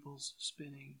pupils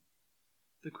spinning.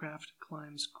 The craft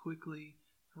climbs quickly,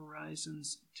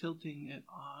 horizons tilting at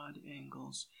odd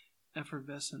angles,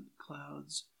 effervescent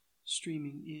clouds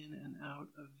streaming in and out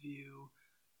of view.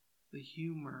 The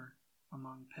humor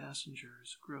among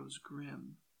passengers grows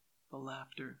grim, the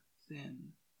laughter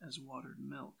thin as watered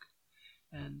milk,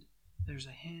 and there's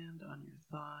a hand on your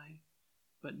thigh,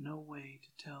 but no way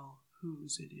to tell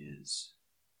whose it is.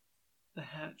 The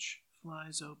hatch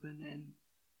flies open, and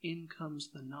in comes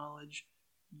the knowledge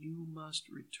you must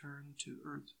return to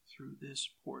Earth through this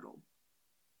portal.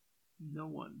 No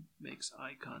one makes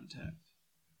eye contact.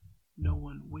 No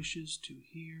one wishes to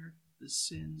hear the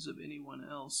sins of anyone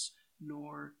else,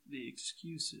 nor the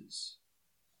excuses.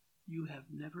 You have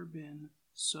never been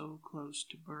so close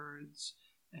to birds,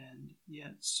 and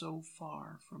yet so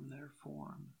far from their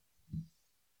form.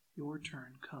 Your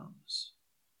turn comes.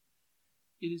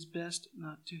 It is best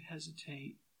not to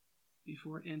hesitate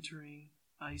before entering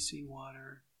icy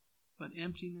water, but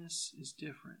emptiness is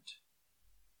different.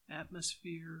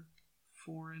 Atmosphere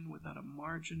foreign without a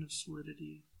margin of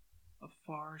solidity, a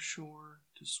far shore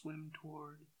to swim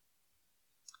toward.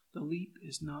 The leap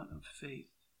is not of faith.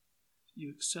 You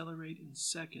accelerate in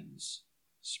seconds,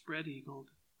 spread-eagled,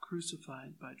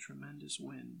 crucified by tremendous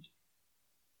wind.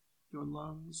 Your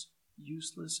lungs,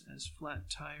 useless as flat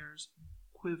tires,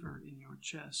 quiver in your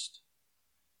chest.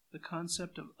 The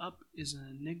concept of up is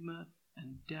an enigma,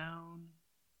 and down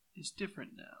is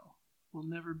different now, will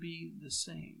never be the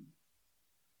same.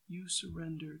 You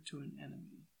surrender to an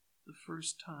enemy, the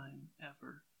first time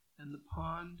ever, and the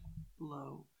pond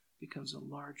below becomes a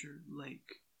larger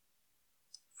lake.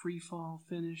 Free fall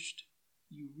finished,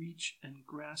 you reach and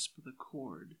grasp the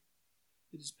cord.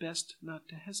 It is best not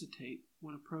to hesitate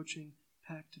when approaching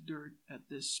packed dirt at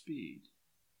this speed.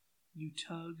 You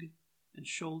tug, and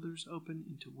shoulders open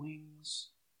into wings,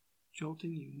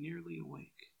 jolting you nearly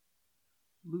awake.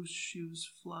 Loose shoes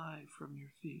fly from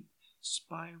your feet,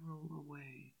 spiral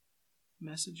away.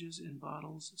 Messages in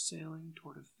bottles sailing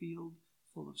toward a field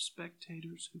full of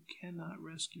spectators who cannot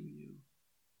rescue you.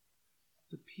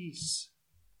 The peace,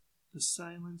 the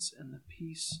silence and the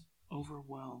peace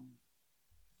overwhelm.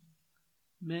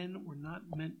 Men were not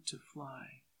meant to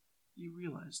fly. You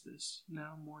realize this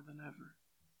now more than ever.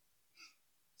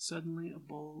 Suddenly a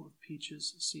bowl of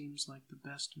peaches seems like the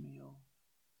best meal.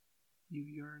 You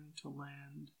yearn to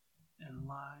land and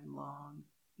lie long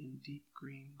in deep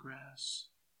green grass.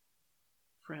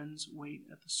 Friends wait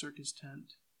at the circus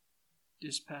tent,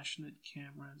 dispassionate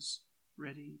cameras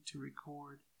ready to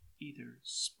record either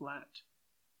splat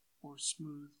or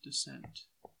smooth descent.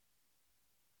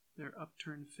 Their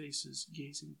upturned faces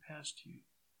gazing past you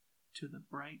to the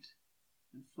bright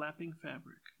and flapping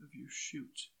fabric of your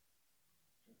chute.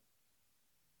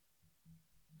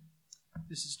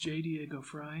 This is J. Diego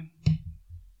Fry.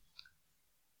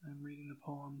 I'm reading the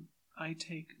poem, I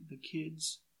Take the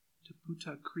Kids to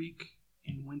Puta Creek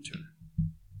in Winter.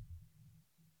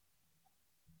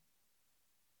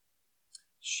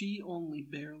 She only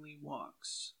barely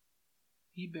walks.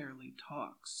 He barely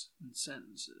talks in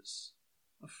sentences.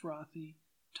 A frothy,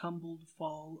 tumbled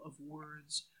fall of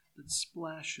words that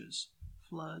splashes,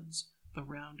 floods the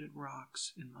rounded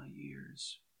rocks in my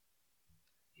ears.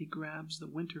 He grabs the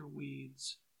winter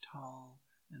weeds, tall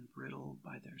and brittle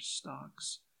by their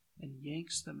stalks, and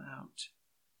yanks them out,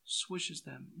 swishes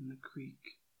them in the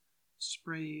creek,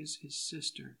 sprays his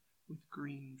sister with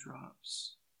green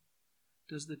drops.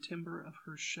 Does the timbre of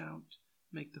her shout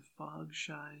make the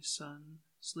fog-shy sun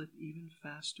slip even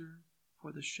faster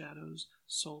for the shadow's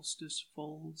solstice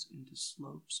folds into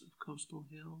slopes of coastal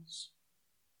hills?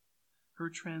 Her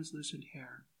translucent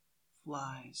hair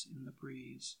flies in the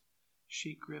breeze.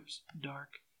 She grips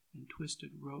dark and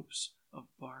twisted ropes of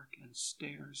bark and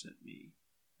stares at me,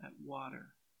 at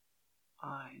water,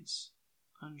 eyes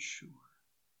unsure.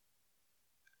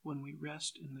 When we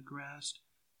rest in the grass,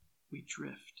 we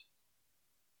drift.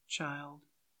 Child,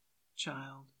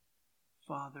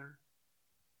 father,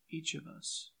 each of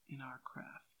us in our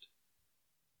craft.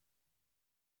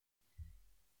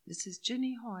 This is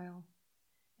Ginny Hoyle,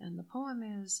 and the poem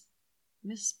is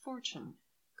Misfortune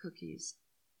Cookies.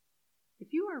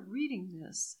 If you are reading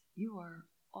this, you are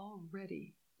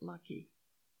already lucky.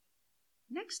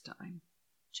 Next time,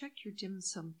 check your dim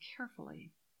sum carefully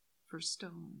for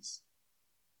stones.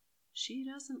 She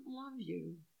doesn't love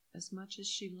you as much as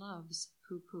she loves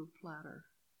poo-poo platter.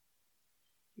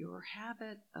 Your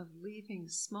habit of leaving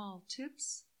small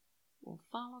tips will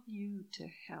follow you to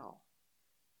hell.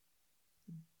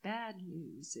 The bad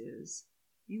news is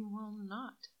you will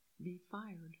not be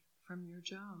fired from your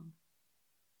job.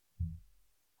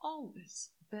 Always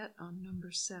bet on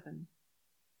number 7.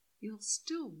 You'll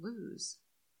still lose,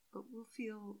 but will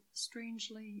feel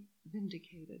strangely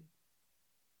vindicated.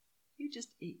 You just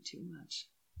ate too much,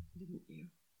 didn't you?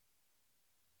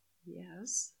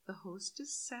 Yes, the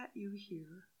hostess sat you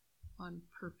here on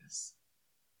purpose.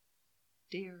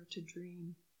 Dare to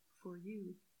dream, for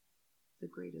you, the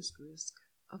greatest risk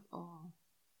of all.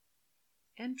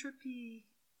 Entropy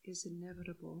is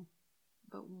inevitable,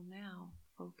 but will now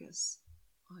focus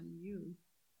on you.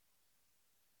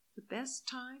 The best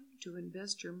time to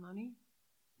invest your money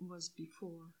was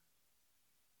before.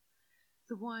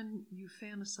 The one you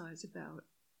fantasize about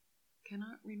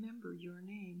cannot remember your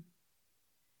name.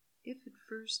 If at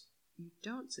first you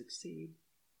don't succeed,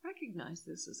 recognize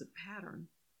this as a pattern.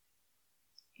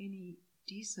 Any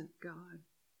decent God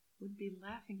would be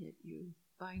laughing at you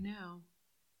by now.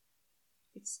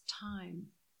 It's time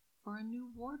for a new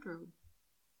wardrobe.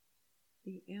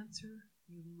 The answer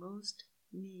you most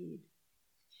need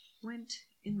went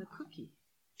in the cookie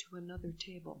to another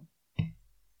table.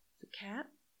 The cat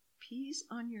pees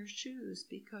on your shoes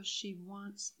because she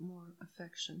wants more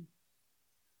affection.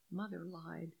 Mother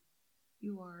lied.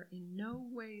 You are in no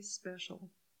way special.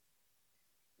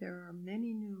 There are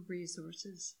many new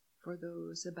resources for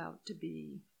those about to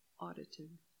be audited.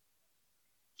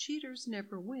 Cheaters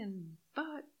never win,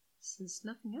 but since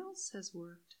nothing else has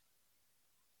worked.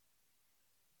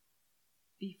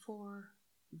 Before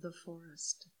the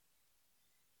forest.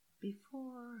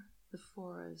 Before the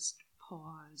forest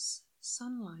pause,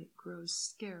 sunlight grows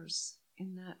scarce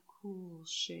in that cool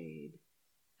shade,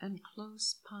 and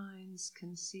close pines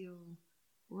conceal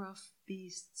rough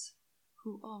beasts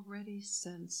who already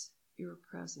sense your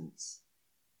presence.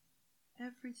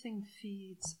 Everything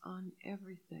feeds on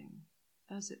everything,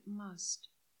 as it must.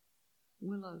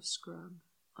 Willow scrub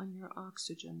on your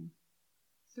oxygen,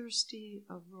 thirsty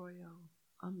arroyo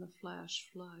on the flash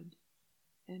flood,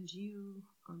 and you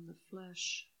on the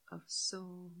flesh of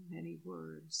so many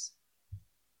words.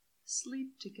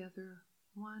 Sleep together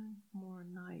one more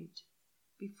night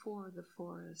before the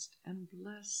forest, and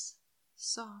bless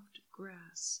soft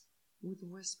grass with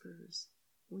whispers,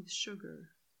 with sugar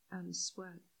and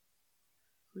sweat.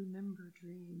 Remember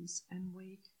dreams and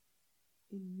wake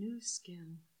in new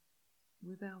skin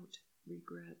without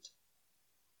regret.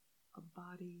 A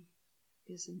body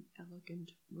is an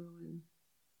elegant ruin.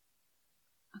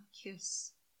 A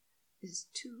kiss is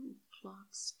 2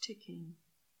 clocks ticking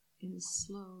in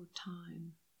slow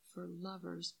time for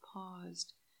lovers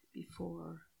paused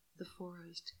before the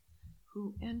forest,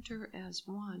 who enter as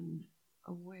one,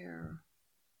 aware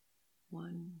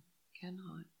one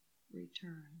cannot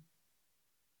return.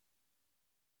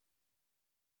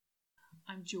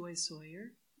 I'm Joy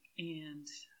Sawyer, and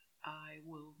I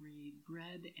will read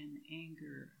Bread and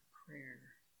Anger, a Prayer.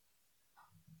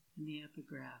 In the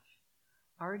epigraph,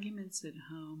 arguments at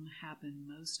home happen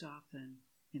most often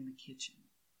in the kitchen.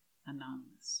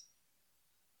 Anonymous.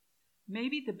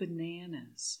 Maybe the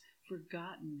bananas,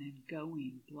 forgotten and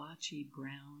going blotchy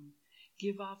brown,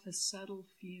 give off a subtle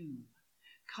fume,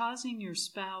 causing your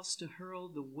spouse to hurl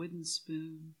the wooden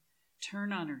spoon,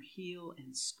 turn on her heel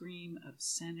and scream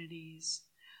obscenities,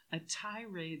 a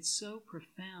tirade so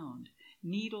profound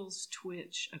needles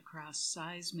twitch across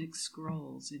seismic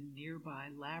scrolls in nearby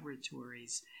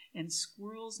laboratories, and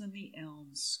squirrels in the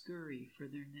elms scurry for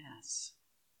their nests.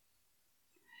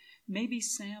 Maybe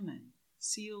salmon,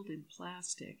 sealed in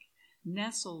plastic,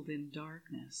 nestled in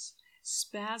darkness,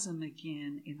 spasm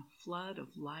again in a flood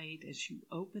of light as you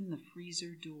open the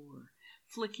freezer door,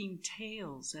 flicking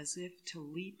tails as if to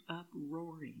leap up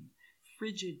roaring,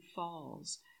 frigid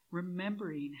falls,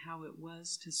 remembering how it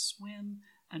was to swim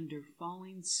under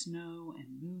falling snow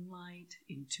and moonlight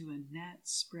into a net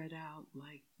spread out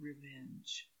like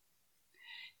revenge.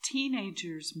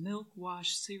 Teenagers'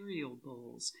 milk-washed cereal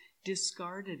bowls,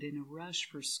 discarded in a rush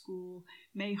for school,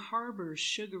 may harbor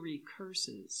sugary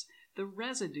curses, the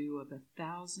residue of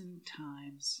 1,000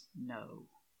 times no.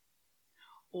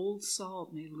 Old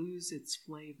salt may lose its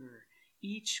flavor,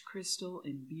 each crystal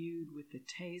imbued with the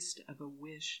taste of a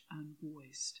wish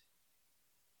unvoiced.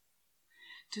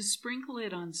 To sprinkle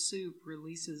it on soup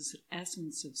releases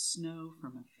essence of snow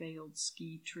from a failed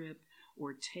ski trip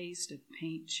or taste of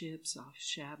paint chips off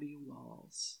shabby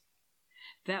walls.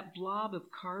 That blob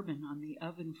of carbon on the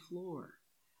oven floor,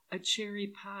 a cherry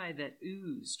pie that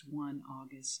oozed one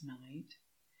August night,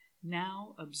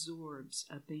 now absorbs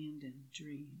abandoned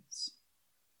dreams.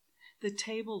 The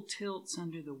table tilts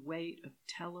under the weight of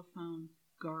telephone,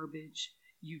 garbage,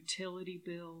 utility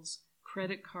bills,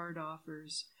 credit card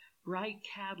offers, bright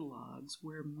catalogs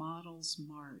where models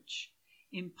march,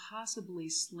 impossibly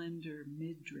slender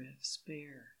midriffs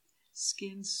bare,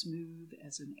 skin smooth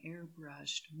as an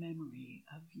airbrushed memory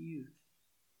of youth.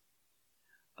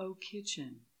 O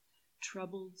kitchen,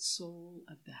 troubled soul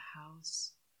of the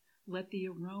house, let the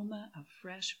aroma of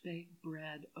fresh-baked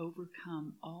bread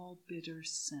overcome all bitter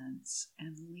scents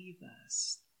and leave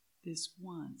us, this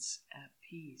once at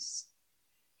peace,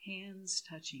 hands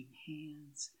touching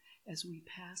hands as we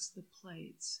pass the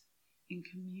plates in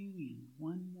communion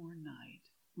one more night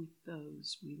with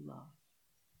those we love.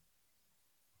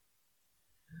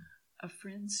 A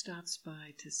friend stops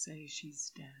by to say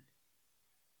she's dead.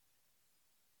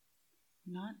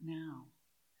 Not now,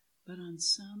 but on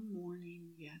some morning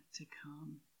yet to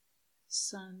come,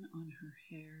 sun on her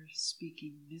hair,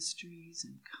 speaking mysteries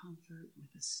and comfort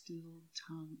with a stilled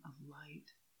tongue of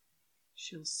light,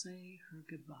 she'll say her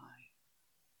goodbye.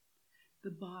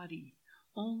 The body,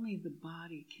 only the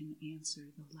body can answer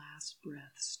the last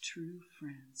breaths true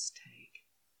friends take.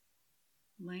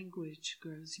 Language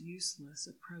grows useless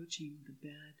approaching the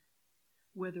bed,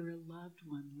 whether a loved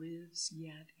one lives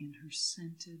yet in her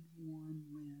scented, warm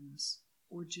limbs,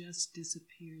 or just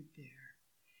disappeared there,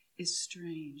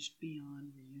 estranged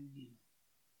beyond reunion.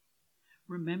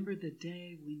 Remember the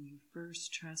day when you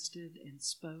first trusted and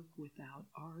spoke without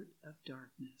art of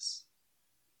darkness.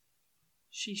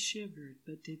 She shivered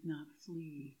but did not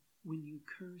flee when you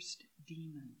cursed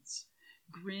demons,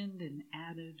 grinned and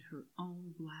added her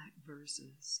own black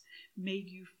verses, made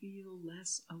you feel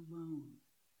less alone,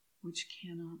 which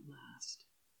cannot last,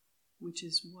 which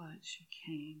is what she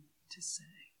came to say.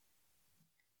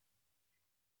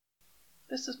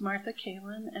 This is Martha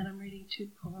Kalin, and I'm reading 2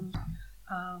 poems,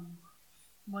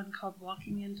 one called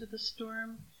Walking into the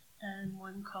Storm and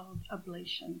one called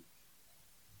Ablation.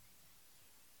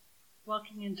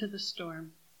 Walking into the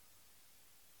storm.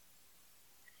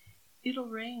 It'll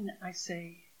rain, I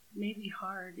say, maybe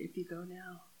hard if you go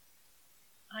now.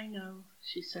 I know,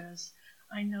 she says,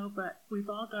 I know, but we've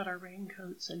all got our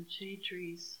raincoats and shade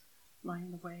trees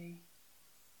lying the way.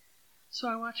 So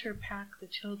I watch her pack the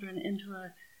children into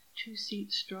a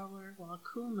 2-seat stroller while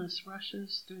coolness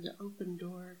rushes through the open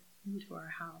door into our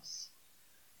house,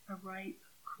 a ripe,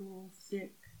 cool,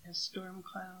 thick as storm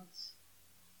clouds.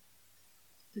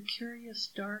 The curious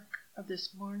dark of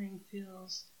this morning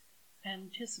feels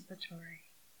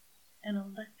anticipatory, an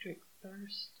electric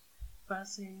thirst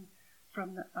buzzing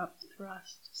from the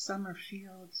upthrust summer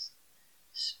fields,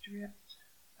 stripped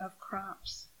of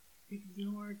crops,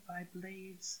 ignored by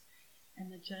blades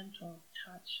and the gentle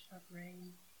touch of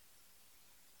rain.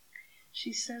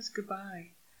 She says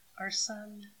goodbye. Our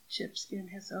son chips in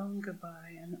his own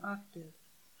goodbye an octave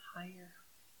higher.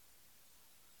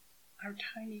 Our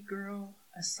tiny girl,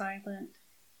 a silent,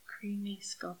 creamy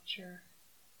sculpture,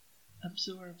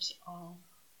 absorbs all.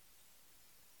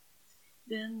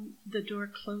 Then the door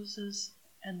closes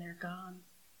and they're gone.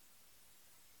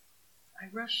 I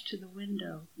rush to the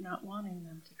window, not wanting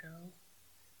them to go.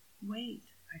 Wait,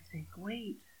 I think,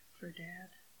 wait for Dad.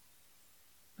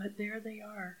 But there they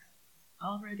are,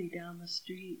 already down the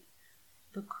street.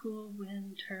 The cool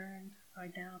wind turned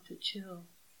by now to chill,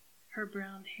 her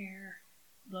brown hair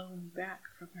blown back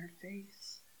from her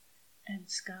face, and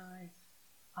sky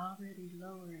already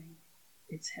lowering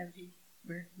its heavy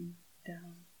burden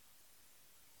down.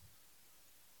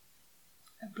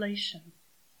 Ablation.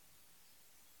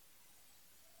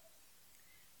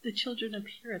 The children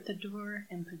appear at the door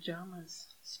in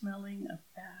pajamas, smelling of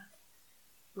bath,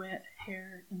 wet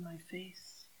hair in my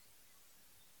face.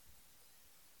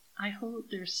 I hold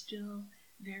their still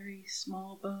very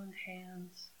small-boned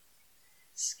hands,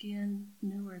 skin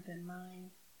newer than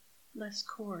mine, less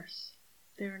coarse,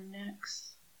 their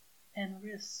necks and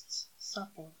wrists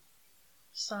supple,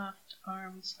 soft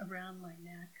arms around my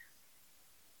neck.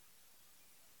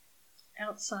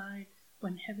 Outside,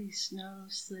 when heavy snow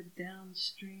slid down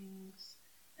streams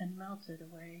and melted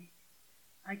away,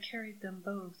 I carried them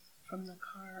both from the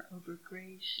car over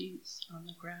gray sheets on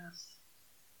the grass,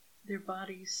 their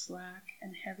bodies slack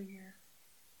and heavier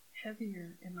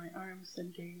in my arms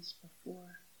than days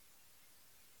before.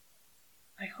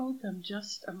 I hold them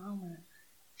just a moment,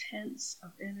 tense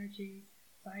of energy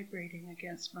vibrating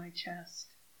against my chest,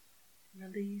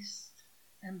 released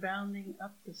and bounding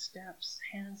up the steps,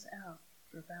 hands out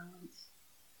for balance.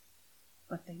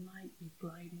 But they might be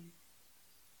gliding.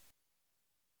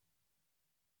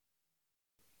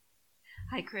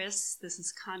 Hi, Chris. This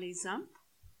is Connie Zump.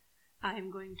 I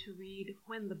am going to read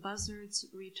When the Buzzards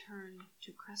Return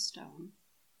to Crestone,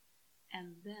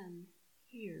 and then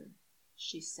Here,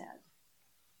 she said.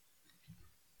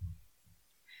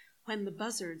 When the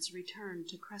buzzards returned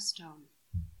to Crestone.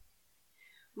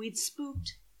 We'd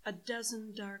spooked a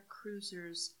dozen dark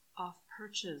cruisers off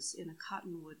perches in a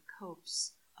cottonwood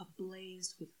copse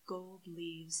ablaze with gold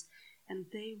leaves, and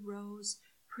they rose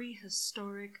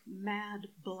prehistoric, mad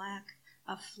black,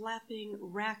 a flapping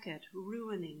racket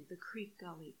ruining the creek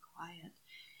gully quiet.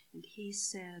 And he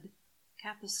said,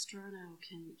 Capistrano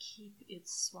can keep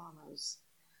its swallows.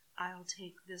 I'll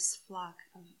take this flock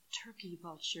of turkey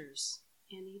vultures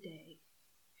any day.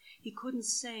 He couldn't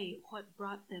say what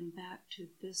brought them back to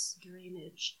this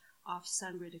drainage off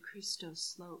Sangre de Cristo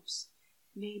slopes.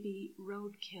 Maybe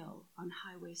roadkill on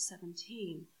Highway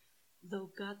 17, though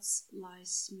guts lie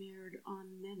smeared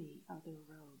on many other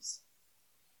roads.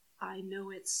 I know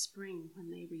it's spring when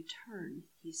they return,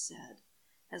 he said,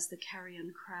 as the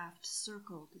carrion craft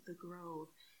circled the grove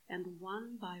and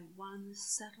one by one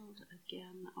settled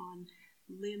again on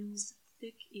limbs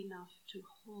thick enough to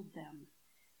hold them,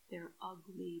 their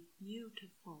ugly,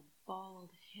 beautiful,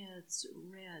 bald heads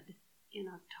red in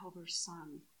October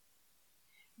sun.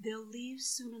 They'll leave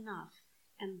soon enough,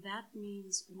 and that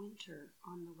means winter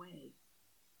on the way.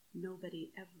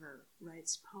 Nobody ever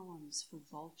writes poems for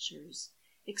vultures,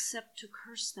 except to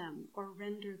curse them or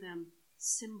render them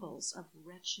symbols of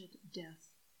wretched death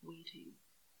waiting.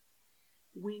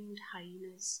 Winged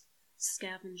hyenas,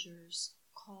 scavengers,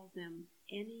 call them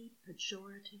any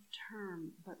pejorative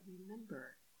term, but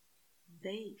remember,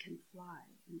 they can fly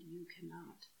and you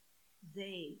cannot.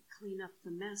 They clean up the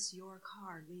mess your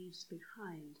car leaves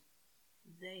behind.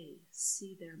 They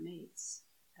see their mates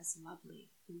as lovely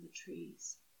in the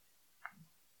trees.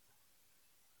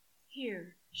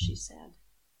 Here, she said.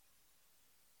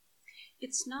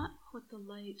 It's not what the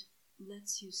light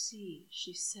lets you see,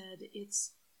 she said.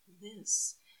 It's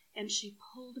this. And she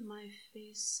pulled my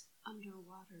face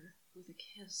underwater with a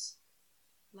kiss.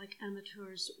 Like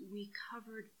amateurs, we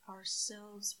covered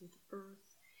ourselves with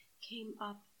earth, came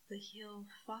up the hill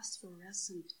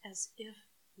phosphorescent as if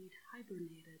we'd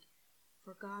hibernated,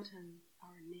 forgotten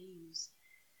our names.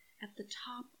 At the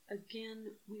top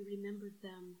again we remembered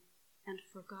them and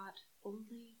forgot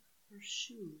only her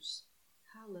shoes.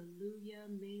 Hallelujah,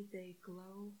 may they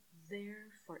glow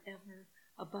there forever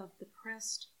above the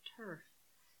pressed turf,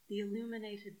 the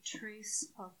illuminated trace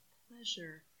of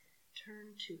pleasure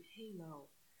turned to halo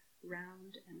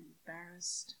round an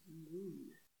embarrassed moon.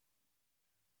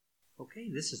 Okay,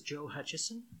 this is Joe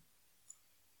Hutchison,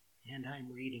 and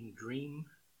I'm reading Dream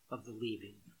of the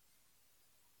leaving.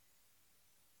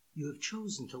 You have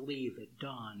chosen to leave at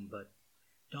dawn, but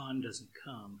dawn doesn't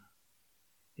come.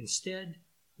 Instead,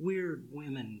 weird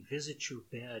women visit your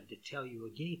bed to tell you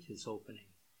a gate is opening,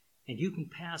 and you can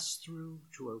pass through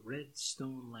to a red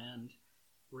stone land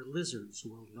where lizards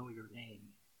will know your name.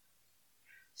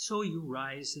 So you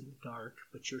rise in the dark,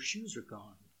 but your shoes are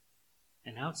gone,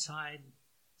 and outside,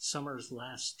 summer's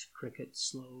last cricket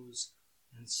slows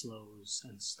and slows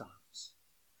and stops.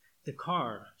 The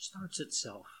car starts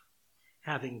itself,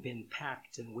 having been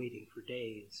packed and waiting for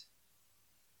days.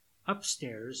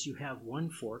 Upstairs, you have one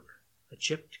fork, a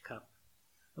chipped cup,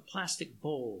 a plastic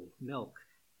bowl, milk,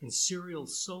 and cereal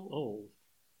so old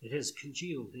it has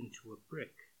congealed into a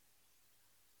brick.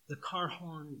 The car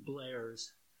horn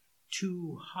blares.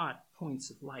 2 hot points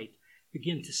of light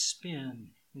begin to spin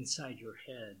inside your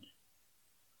head.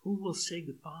 Who will say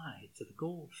goodbye to the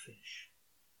goldfish?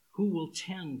 Who will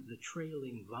tend the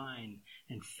trailing vine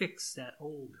and fix that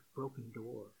old broken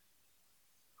door?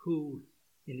 Who,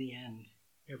 in the end,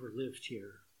 ever lived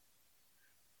here?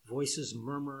 Voices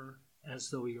murmur as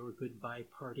though your goodbye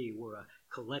party were a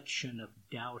collection of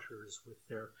doubters with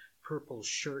their purple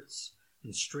shirts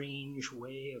and strange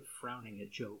way of frowning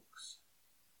at jokes.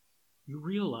 You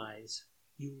realize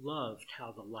you loved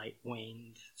how the light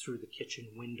waned through the kitchen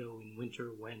window in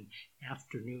winter when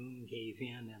afternoon gave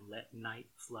in and let night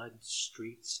flood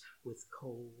streets with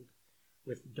cold,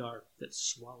 with dark that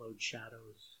swallowed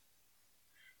shadows.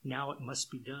 Now it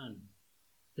must be done.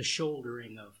 The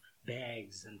shouldering of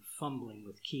bags and fumbling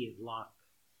with key and lock,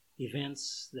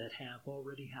 events that have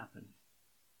already happened.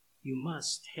 You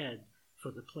must head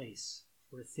for the place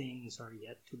where things are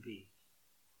yet to be.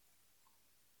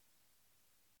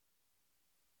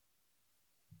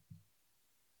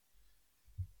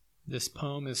 This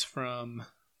poem is from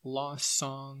Lost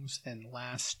Songs and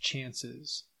Last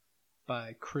Chances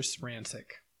by Chris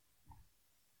Ransick.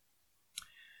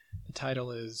 The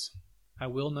title is I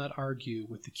Will Not Argue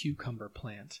with the Cucumber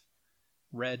Plant,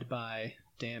 read by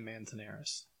Dan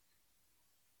Manzanares.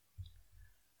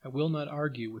 I will not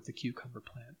argue with the cucumber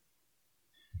plant.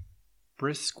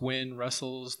 Brisk wind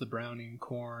rustles the browning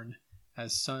corn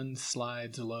as sun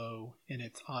slides low in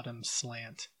its autumn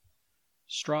slant.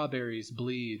 Strawberries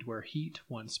bleed where heat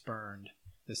once burned,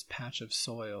 this patch of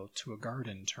soil to a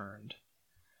garden turned.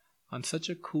 On such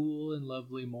a cool and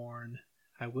lovely morn,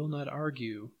 I will not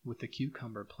argue with the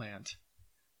cucumber plant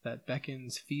that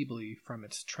beckons feebly from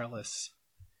its trellis,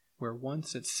 where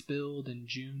once it spilled in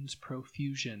June's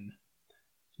profusion,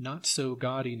 not so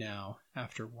gaudy now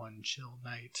after one chill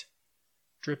night,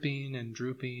 dripping and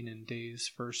drooping in day's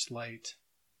first light.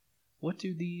 What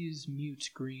do these mute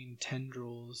green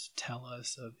tendrils tell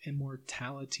us of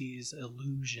immortality's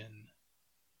illusion?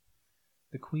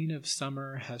 The queen of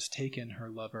summer has taken her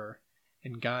lover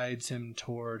and guides him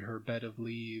toward her bed of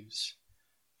leaves.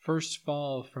 First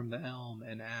fall from the elm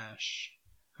and ash,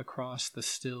 across the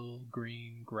still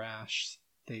green grass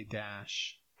they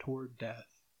dash toward death.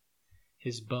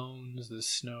 His bones the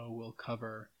snow will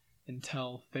cover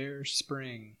until fair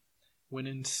spring, when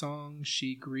in song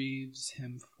she grieves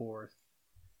him forth,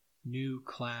 new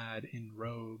clad in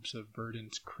robes of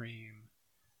verdant cream,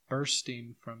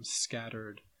 bursting from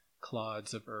scattered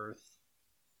clods of earth.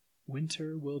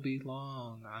 Winter will be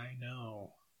long, I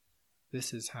know.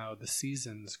 This is how the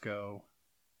seasons go,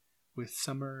 with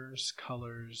summer's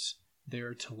colors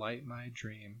there to light my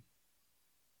dream.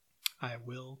 I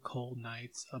will cold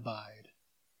nights abide,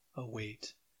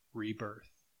 await rebirth.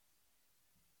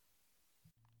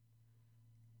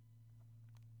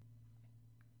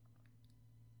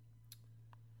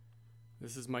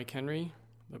 This is Mike Henry.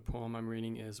 The poem I'm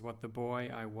reading is What the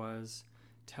Boy I Was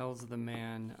Tells the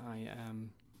Man I Am.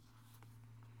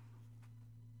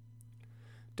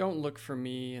 Don't look for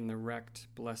me in the wrecked,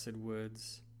 blessed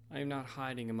woods. I am not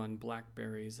hiding among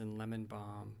blackberries and lemon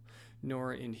balm,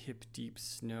 nor in hip-deep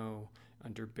snow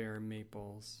under bare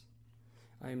maples.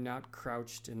 I am not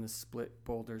crouched in the split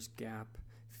boulder's gap,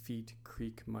 feet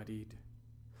creek-muddied.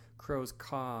 Crows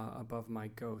caw above my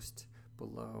ghost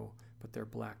below, but their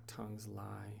black tongues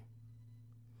lie.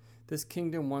 This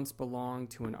kingdom once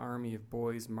belonged to an army of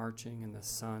boys marching in the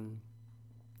sun.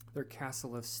 Their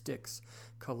castle of sticks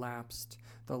collapsed,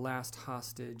 the last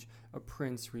hostage a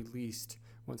prince released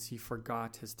once he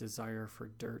forgot his desire for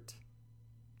dirt.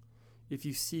 If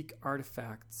you seek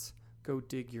artifacts, go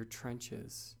dig your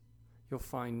trenches. You'll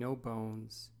find no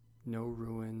bones, no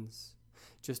ruins,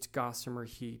 just gossamer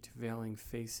heat veiling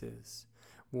faces,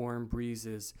 warm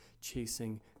breezes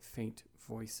chasing faint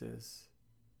voices.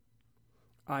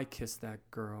 I kissed that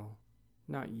girl,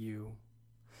 not you.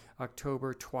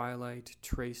 October twilight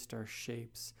traced our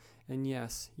shapes And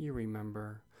yes, you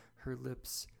remember, her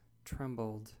lips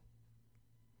trembled.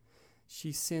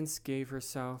 She since gave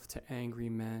herself to angry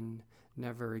men,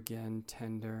 never again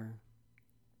tender.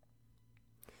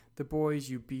 The boys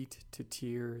you beat to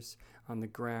tears on the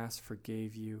grass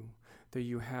forgave you, though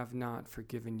you have not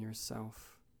forgiven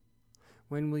yourself.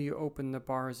 When will you open the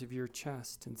bars of your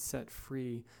chest and set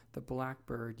free the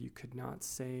blackbird you could not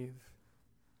save?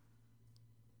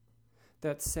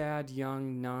 That sad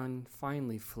young nun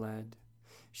finally fled,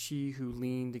 she who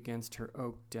leaned against her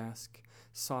oak desk,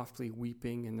 softly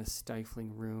weeping in the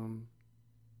stifling room.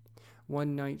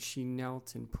 One night she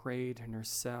knelt and prayed in her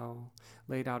cell,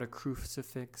 laid out a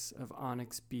crucifix of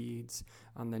onyx beads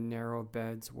on the narrow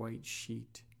bed's white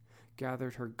sheet,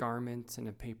 gathered her garments in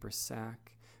a paper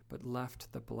sack, but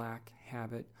left the black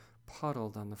habit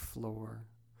puddled on the floor,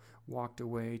 walked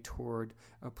away toward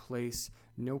a place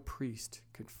no priest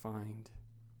could find.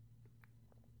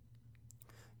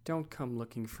 Don't come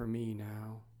looking for me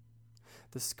now.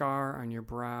 The scar on your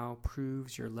brow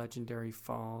proves your legendary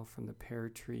fall from the pear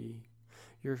tree.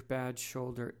 Your bad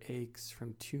shoulder aches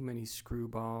from too many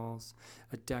screwballs,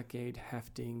 a decade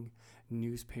hefting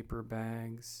newspaper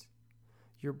bags.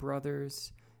 Your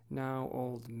brothers, now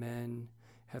old men,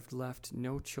 have left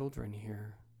no children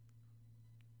here.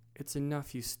 It's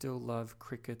enough you still love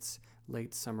crickets'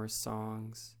 late summer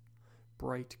songs,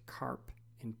 bright carp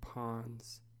in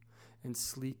ponds, and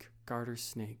sleek garter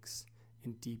snakes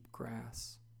in deep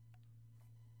grass.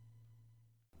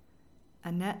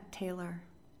 Annette Taylor,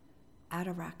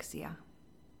 Ataraxia.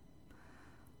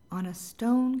 On a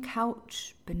stone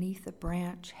couch beneath a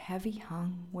branch heavy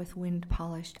hung with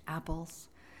wind-polished apples,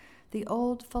 the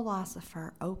old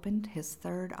philosopher opened his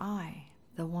third eye,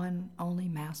 the one only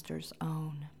masters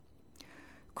own.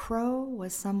 Crow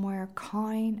was somewhere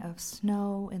cawing of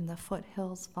snow in the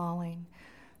foothills falling,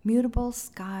 mutable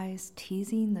skies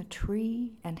teasing the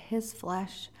tree and his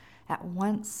flesh at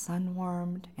once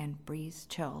sun-warmed and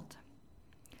breeze-chilled.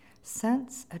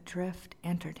 Scents adrift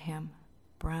entered him,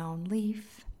 brown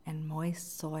leaf and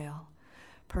moist soil,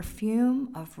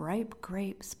 perfume of ripe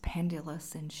grapes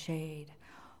pendulous in shade,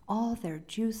 all their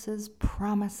juices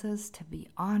promises to be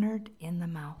honored in the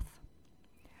mouth.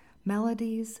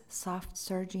 Melodies soft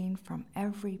surging from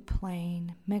every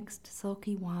plain mixed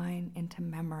silky wine into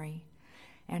memory,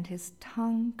 and his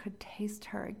tongue could taste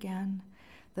her again,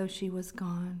 though she was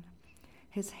gone.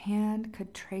 His hand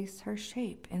could trace her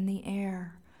shape in the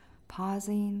air,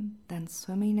 pausing, then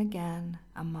swimming again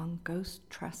among ghost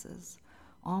tresses,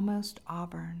 almost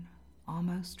auburn,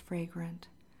 almost fragrant,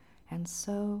 and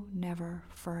so never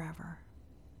forever.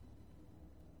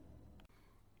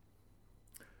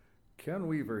 Ken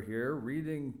Weaver here,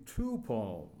 reading two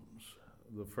poems.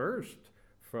 The first,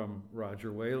 from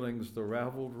Roger Whaling's The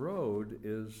Raveled Road,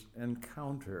 is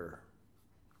Encounter.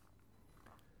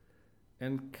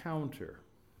 Encounter.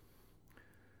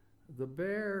 The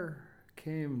bear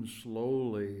came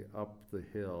slowly up the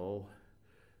hill,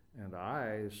 and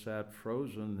I sat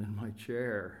frozen in my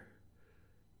chair.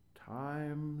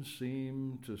 Time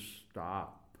seemed to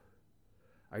stop.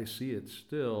 I see it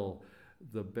still.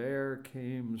 The bear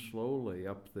came slowly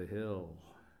up the hill.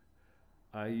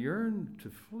 I yearned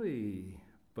to flee,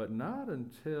 but not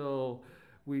until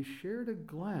we shared a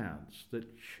glance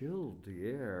that chilled the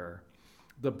air.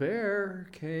 The bear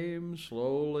came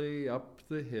slowly up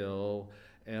the hill,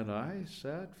 and I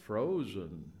sat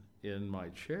frozen in my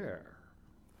chair.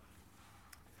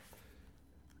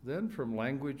 Then from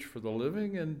Language for the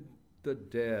Living and the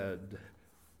Dead,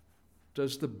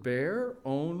 does the bear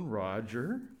own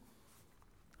Roger?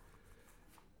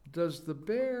 Does the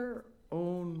bear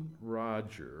own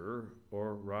Roger,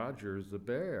 or Roger the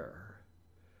bear?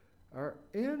 Are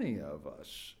any of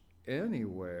us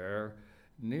anywhere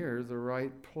near the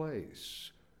right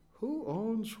place? Who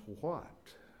owns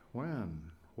what, when,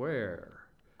 where?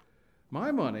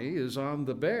 My money is on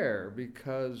the bear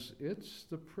because it's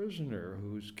the prisoner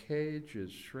whose cage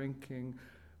is shrinking,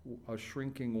 a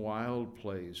shrinking wild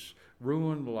place,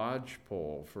 ruined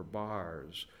lodgepole for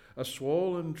bars, a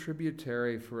swollen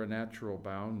tributary for a natural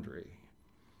boundary.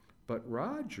 But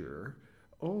Roger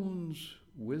owns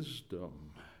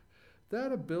wisdom,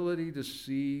 that ability to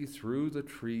see through the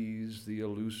trees the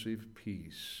elusive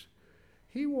peace.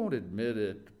 He won't admit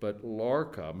it, but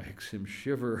Lorca makes him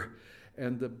shiver,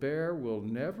 and the bear will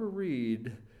never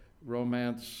read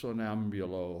Romance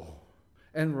Somnambulo,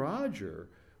 and Roger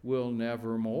will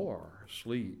never more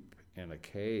sleep in a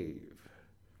cave.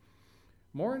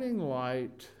 Morning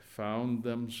light found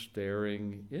them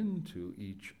staring into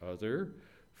each other,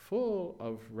 full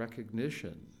of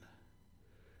recognition.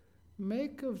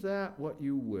 Make of that what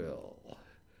you will.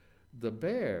 The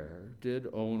bear did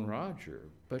own Roger,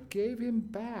 but gave him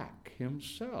back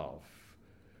himself,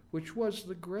 which was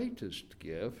the greatest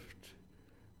gift,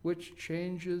 which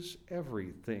changes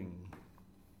everything.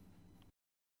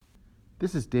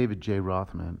 This is David J.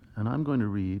 Rothman, and I'm going to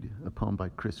read a poem by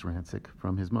Chris Rancic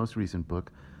from his most recent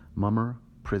book, Mummer,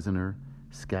 Prisoner,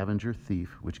 Scavenger,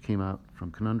 Thief, which came out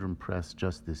from Conundrum Press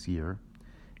just this year.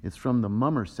 It's from the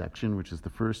Mummer section, which is the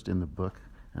first in the book,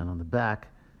 and on the back,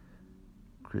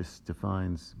 Chris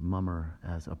defines mummer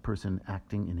as a person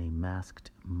acting in a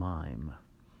masked mime.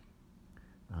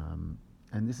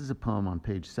 And this is a poem on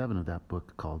page 7 of that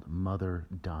book called Mother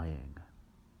Dying.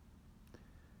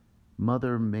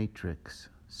 Mother matrix,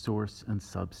 source and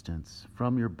substance,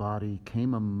 from your body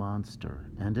came a monster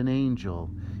and an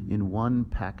angel in one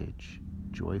package,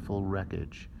 joyful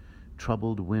wreckage,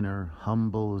 troubled winner,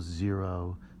 humble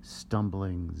zero,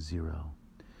 stumbling zero.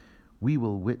 We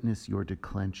will witness your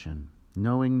declension,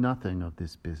 knowing nothing of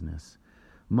this business.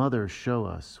 Mother, show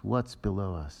us what's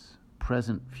below us,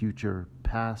 present, future,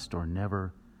 past, or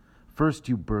never. First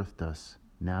you birthed us,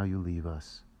 now you leave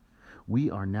us. We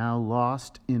are now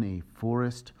lost in a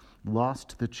forest,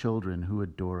 lost the children who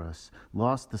adore us,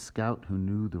 lost the scout who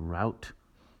knew the route,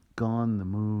 gone the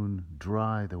moon,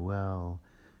 dry the well,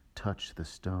 touch the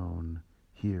stone,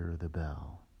 hear the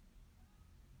bell.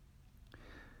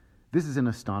 This is an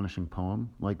astonishing poem.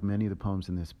 Like many of the poems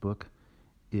in this book,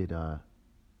 it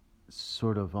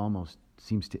sort of almost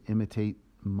seems to imitate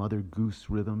Mother Goose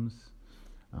rhythms,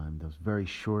 those very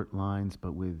short lines,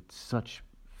 but with such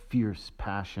fierce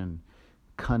passion,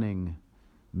 cunning,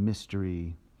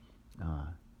 mystery,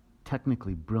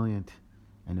 technically brilliant,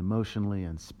 and emotionally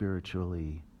and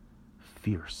spiritually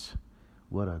fierce.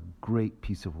 What a great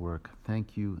piece of work.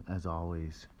 Thank you, as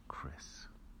always, Chris.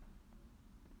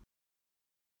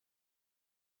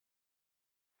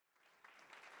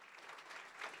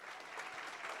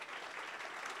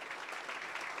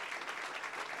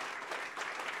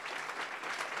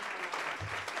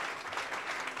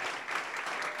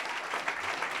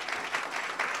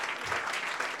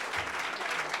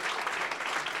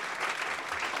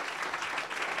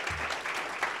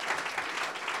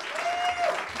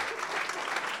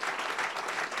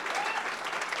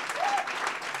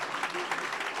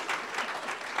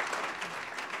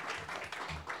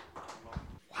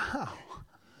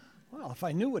 If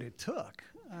I knew what it took,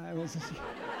 I was.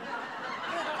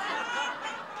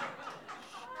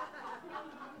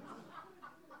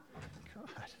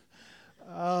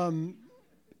 God.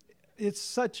 It's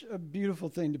such a beautiful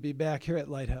thing to be back here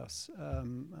at Lighthouse.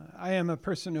 I am a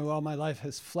person who all my life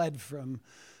has fled from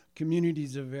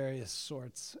communities of various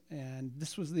sorts, and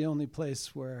this was the only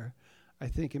place where I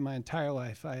think in my entire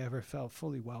life I ever felt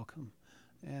fully welcome.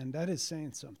 And that is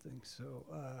saying something. So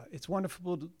it's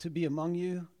wonderful to be among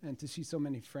you and to see so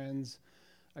many friends.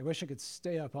 I wish I could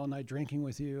stay up all night drinking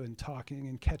with you and talking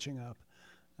and catching up.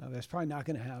 That's probably not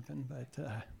going to happen,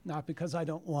 but not because I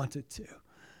don't want it to.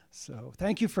 So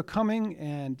thank you for coming.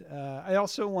 And I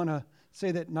also want to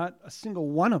say that not a single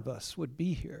one of us would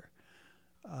be here.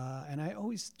 And I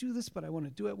always do this, but I want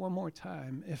to do it one more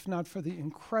time, if not for the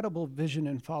incredible vision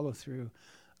and follow-through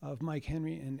of Mike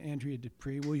Henry and Andrea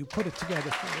Dupree. Will you put it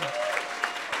together for them?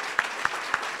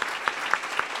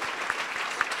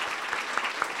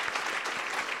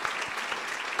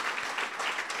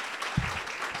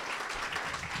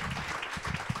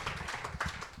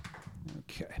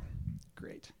 Okay,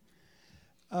 great.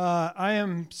 I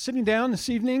am sitting down this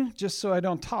evening just so I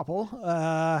don't topple.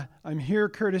 I'm here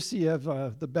courtesy of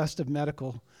the best of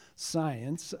medical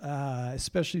science,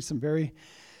 especially some very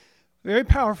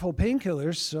powerful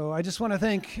painkillers, so I just want to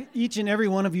thank each and every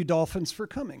one of you dolphins for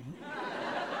coming.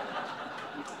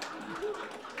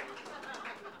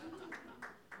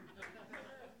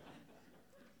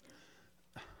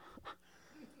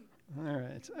 All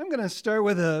right, I'm going to start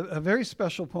with a very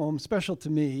special poem, special to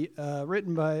me,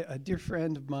 written by a dear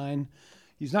friend of mine.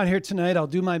 He's not here tonight. I'll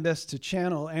do my best to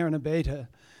channel Aaron Abeyta,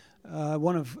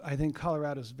 one of, I think,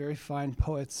 Colorado's very fine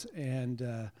poets and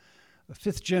a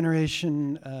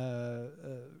fifth-generation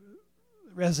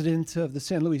resident of the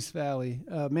San Luis Valley,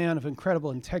 a man of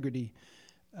incredible integrity.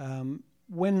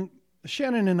 When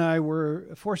Shannon and I were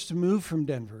forced to move from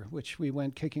Denver, which we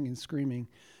went kicking and screaming,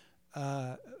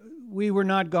 we were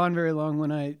not gone very long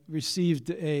when I received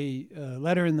a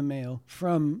letter in the mail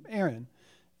from Aaron.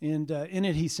 And in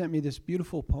it, he sent me this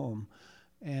beautiful poem.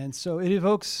 And so it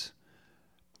evokes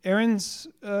Aaron's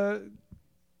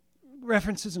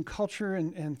references and culture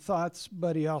and thoughts,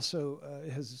 but he also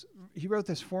he wrote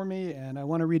this for me, and I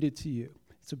want to read it to you.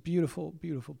 It's a beautiful,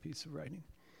 beautiful piece of writing.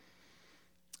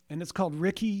 And it's called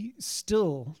Ricky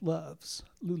Still Loves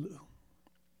Lulu.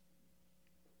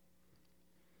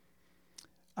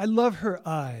 I love her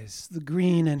eyes, the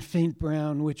green and faint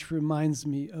brown, which reminds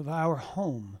me of our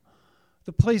home,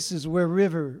 the places where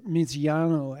river meets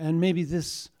llano, and maybe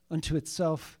this unto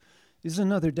itself is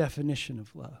another definition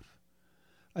of love.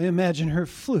 I imagine her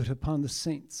flute upon the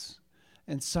saints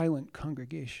and silent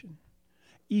congregation,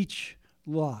 each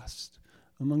lost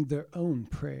among their own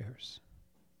prayers.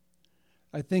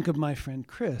 I think of my friend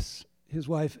Chris, his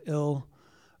wife ill,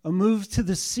 a move to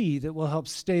the sea that will help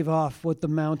stave off what the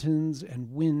mountains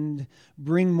and wind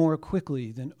bring more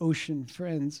quickly than ocean.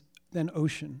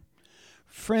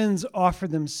 Friends offer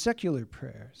them secular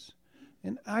prayers,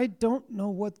 and I don't know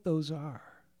what those are.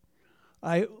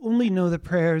 I only know the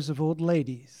prayers of old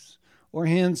ladies, or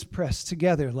hands pressed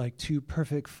together like two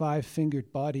perfect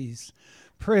five-fingered bodies,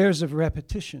 prayers of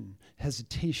repetition,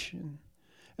 hesitation,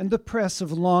 and the press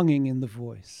of longing in the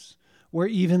voice, where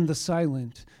even the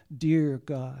silent, dear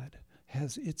God,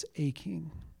 has its aching.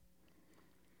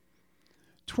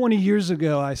 20 years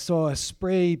ago, I saw a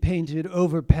spray-painted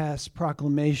overpass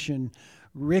proclamation,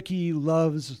 "Ricky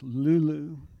loves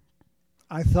Lulu."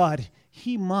 I thought,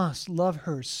 he must love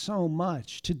her so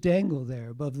much to dangle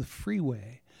there above the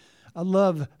freeway, a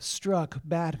love-struck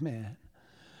Batman.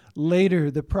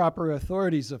 Later, the proper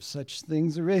authorities of such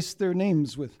things erased their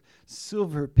names with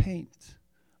silver paint.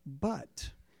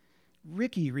 But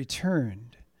Ricky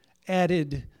returned,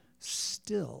 added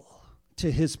still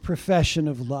to his profession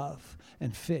of love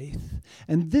and faith.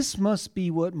 And this must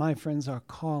be what my friends are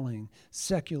calling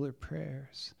secular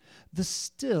prayers. The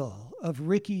still of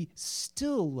Ricky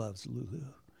still loves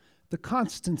Lulu. The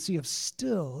constancy of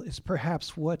still is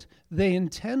perhaps what they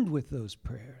intend with those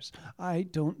prayers. I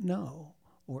don't know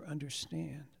or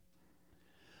understand.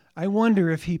 I wonder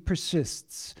if he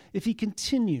persists, if he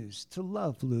continues to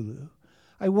love Lulu.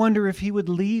 I wonder if he would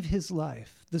leave his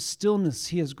life, the stillness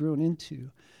he has grown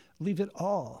into, leave it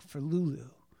all for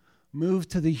Lulu, move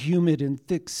to the humid and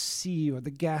thick sea or the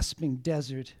gasping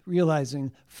desert,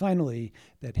 realizing finally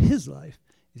that his life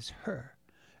is her.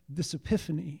 This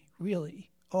epiphany,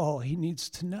 really, all he needs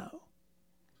to know.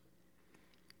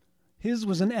 His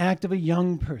was an act of a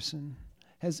young person.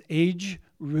 Has age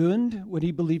ruined what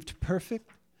he believed perfect?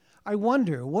 I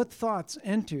wonder what thoughts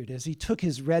entered as he took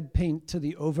his red paint to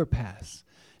the overpass.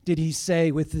 Did he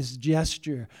say with this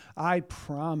gesture, "I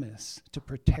promise to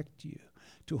protect you,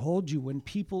 to hold you when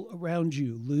people around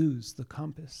you lose the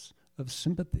compass of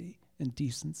sympathy and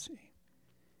decency"?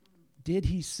 Did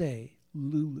he say,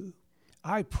 "Lulu,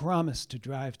 I promise to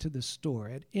drive to the store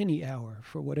at any hour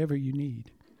for whatever you need.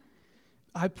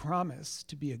 I promise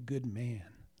to be a good man,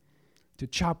 to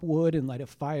chop wood and light a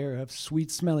fire of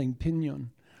sweet-smelling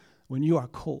pinon when you are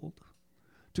cold,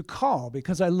 to call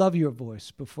because I love your voice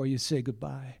before you say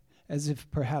goodbye, as if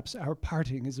perhaps our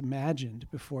parting is imagined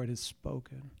before it is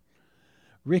spoken"?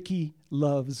 Ricky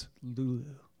loves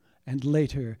Lulu, and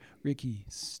later, Ricky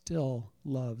still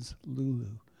loves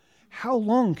Lulu. How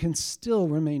long can still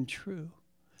remain true?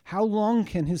 How long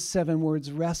can his 7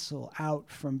 words wrestle out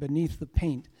from beneath the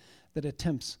paint that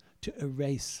attempts to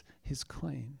erase his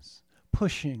claims,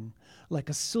 pushing like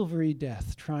a silvery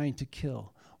death, trying to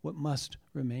kill what must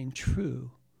remain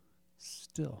true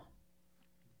still?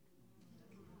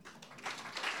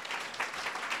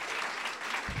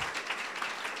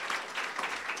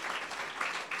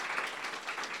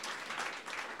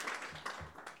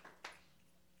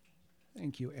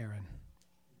 Thank you, Aaron.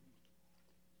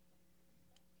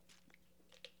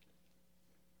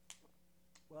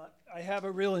 Well, I have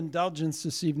a real indulgence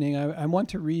this evening. I want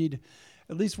to read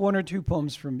at least 1 or 2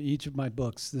 poems from each of my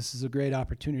books. This is a great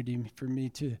opportunity for me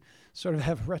to sort of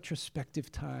have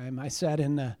retrospective time. I sat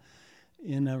in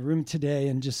a room today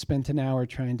and just spent an hour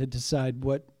trying to decide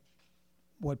what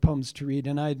poems to read,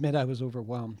 and I admit I was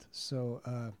overwhelmed. So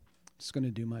I'm just going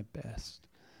to do my best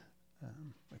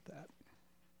with that.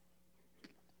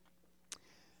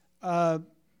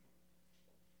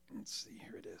 Let's see,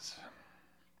 here it is.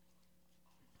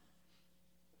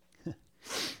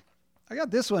 I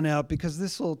got this one out because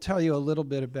this will tell you a little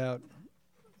bit about,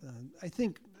 I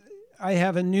think I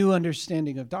have a new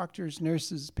understanding of doctors,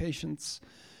 nurses, patients,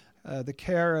 the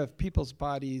care of people's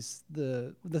bodies,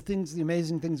 the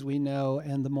amazing things we know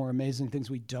and the more amazing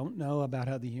things we don't know about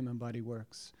how the human body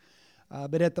works.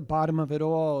 But at the bottom of it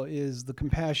all is the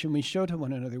compassion we show to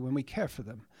one another when we care for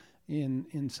them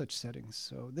in such settings.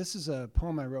 So this is a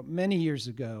poem I wrote many years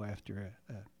ago after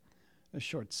a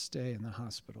short stay in the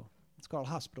hospital. It's called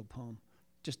Hospital Poem,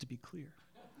 just to be clear.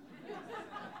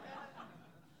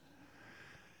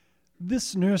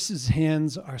 This nurse's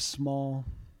hands are small.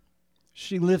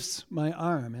 She lifts my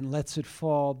arm and lets it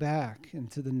fall back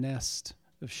into the nest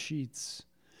of sheets.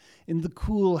 In the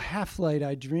cool half-light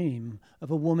I dream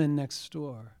of a woman next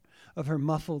door, of her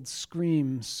muffled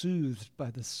scream soothed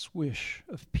by the swish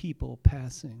of people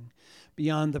passing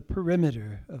beyond the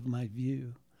perimeter of my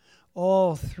view,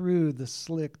 all through the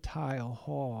slick tile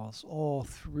halls, all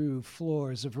through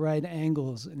floors of right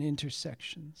angles and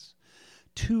intersections,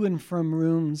 to and from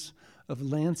rooms of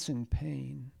lancing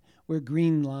pain, where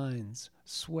green lines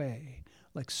sway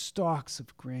like stalks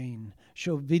of grain,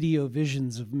 show video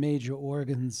visions of major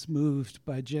organs moved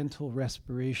by gentle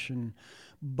respiration,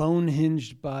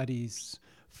 bone-hinged bodies,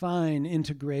 fine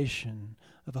integration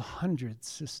of 100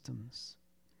 systems.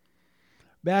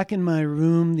 Back in my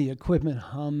room, the equipment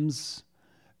hums,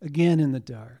 again in the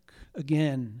dark.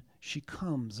 Again, she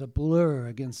comes, a blur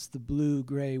against the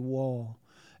blue-gray wall.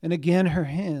 And again, her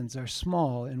hands are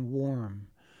small and warm.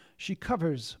 She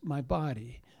covers my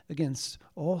body against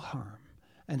all harm,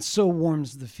 and so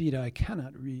warms the feet I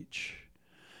cannot reach.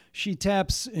 She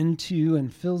taps into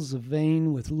and fills a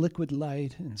vein with liquid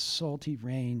light and salty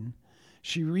rain.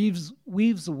 She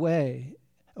weaves away,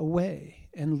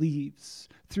 and leaves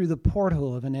through the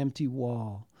portal of an empty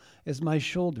wall as my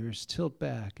shoulders tilt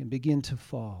back and begin to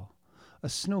fall, a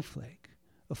snowflake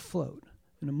afloat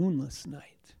in a moonless night.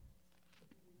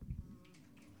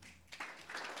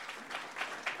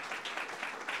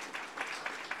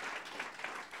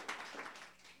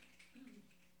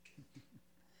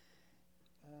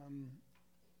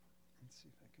 Let's see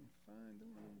if I can find the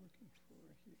one I'm looking for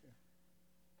here.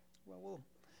 Well,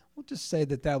 we'll just say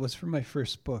that was from my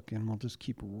first book, and we'll just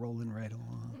keep rolling right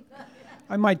along.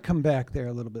 I might come back there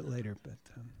a little bit later, but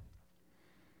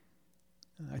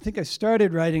I think I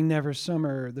started writing Never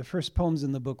Summer. The first poems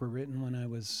in the book were written when I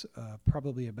was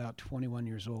probably about 21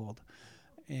 years old,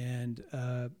 and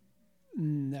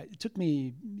it took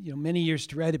me many years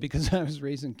to write it because I was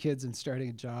raising kids and starting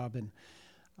a job. And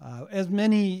as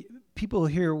many people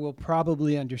here will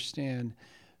probably understand,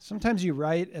 sometimes you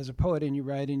write as a poet and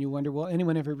you wonder, will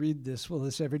anyone ever read this? Will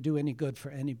this ever do any good for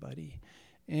anybody?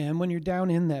 And when you're down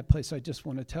in that place, I just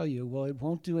want to tell you, well, it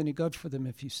won't do any good for them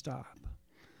if you stop.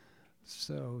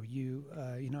 So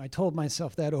I told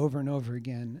myself that over and over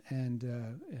again, and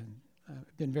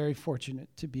I've been very fortunate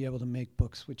to be able to make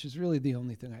books, which is really the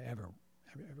only thing I ever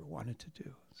wanted to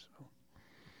do.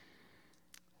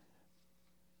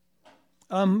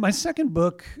 So, my second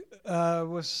book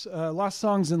was Lost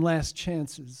Songs and Last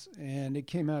Chances, and it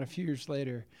came out a few years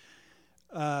later.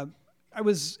 At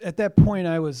that point,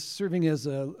 I was serving as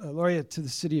a laureate to the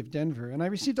city of Denver, and I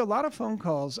received a lot of phone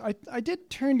calls. I did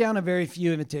turn down a very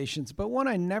few invitations, but one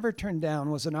I never turned down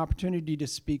was an opportunity to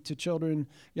speak to children,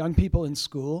 young people in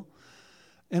school.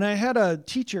 And I had a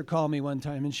teacher call me one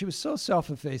time, and she was so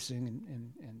self-effacing,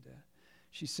 and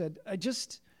she said,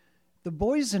 the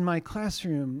boys in my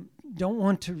classroom don't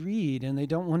want to read, and they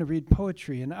don't want to read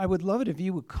poetry, and I would love it if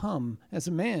you would come as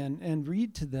a man and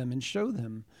read to them and show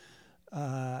them.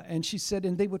 And she said,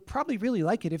 and they would probably really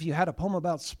like it if you had a poem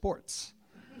about sports.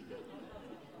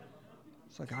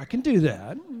 It's like, I can do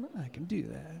that.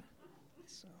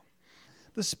 So,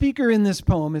 the speaker in this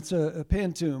poem, it's a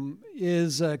pantoum,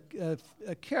 is a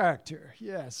character,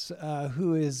 yes,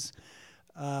 who is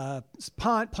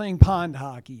playing pond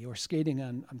hockey or skating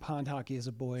on pond hockey as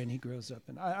a boy, and he grows up.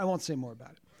 And I won't say more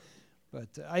about it, but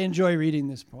I enjoy reading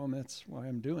this poem. That's why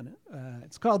I'm doing it.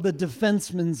 It's called The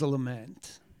Defenseman's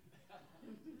Lament.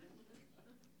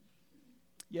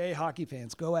 Yay, hockey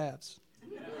fans, go Avs.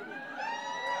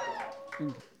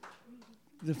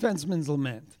 Defenseman's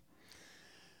Lament.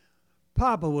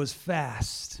 Papa was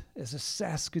fast as a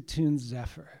Saskatoon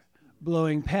zephyr,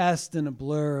 blowing past in a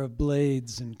blur of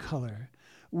blades and color,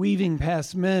 weaving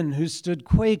past men who stood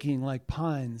quaking like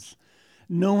pines.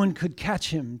 No one could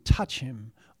catch him, touch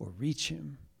him, or reach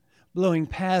him, blowing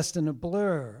past in a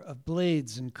blur of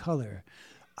blades and color.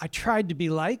 I tried to be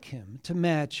like him, to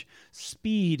match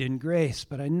speed and grace,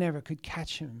 but I never could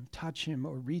catch him, touch him,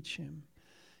 or reach him.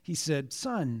 He said,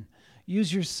 son,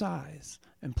 use your size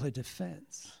and play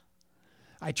defense.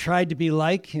 I tried to be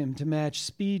like him, to match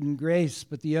speed and grace,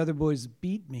 but the other boys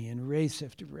beat me in race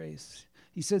after race.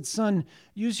 He said, son,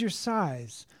 use your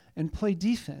size and play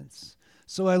defense.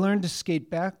 So I learned to skate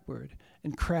backward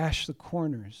and crash the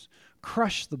corners,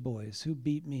 crush the boys who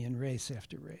beat me in race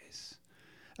after race.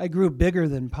 I grew bigger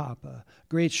than Papa,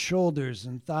 great shoulders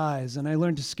and thighs, and I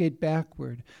learned to skate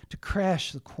backward, to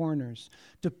crash the corners,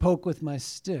 to poke with my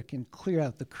stick and clear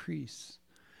out the crease.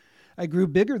 I grew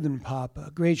bigger than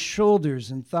Papa, great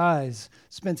shoulders and thighs,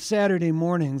 spent Saturday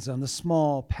mornings on the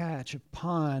small patch of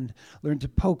pond, learned to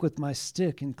poke with my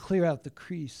stick and clear out the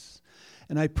crease.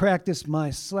 And I practiced my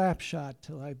slap shot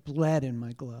till I bled in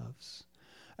my gloves.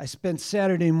 I spent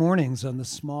Saturday mornings on the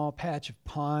small patch of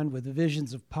pond with the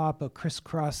visions of Papa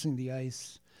crisscrossing the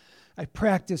ice. I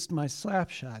practiced my slap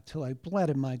shot till I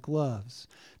bled in my gloves,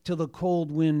 till the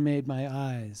cold wind made my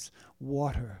eyes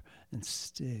water and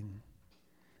sting.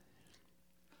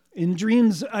 In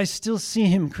dreams, I still see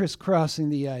him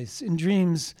crisscrossing the ice. In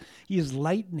dreams, he is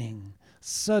lightning,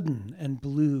 sudden and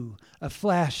blue, a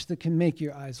flash that can make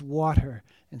your eyes water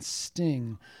and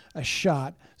sting, a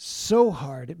shot so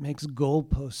hard it makes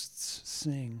goalposts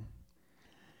sing.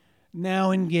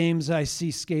 Now in games I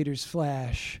see skaters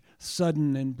flash,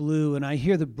 sudden and blue, and I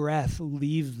hear the breath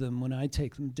leave them when I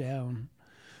take them down.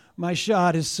 My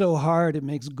shot is so hard it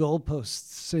makes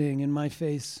goalposts sing, and my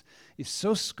face is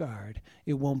so scarred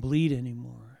it won't bleed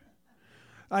anymore.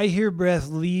 I hear breath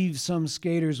leave some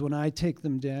skaters when I take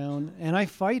them down, and I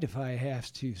fight if I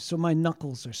have to, so my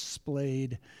knuckles are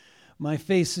splayed. My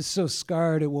face is so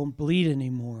scarred it won't bleed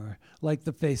anymore, like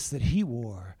the face that he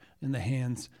wore and the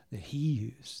hands that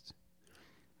he used.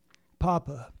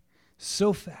 Papa,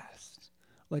 so fast,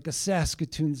 like a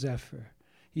Saskatoon zephyr,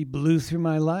 he blew through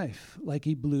my life like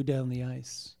he blew down the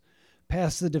ice,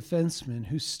 past the defensemen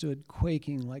who stood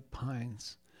quaking like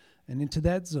pines, and into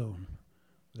that zone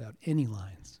without any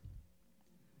lines.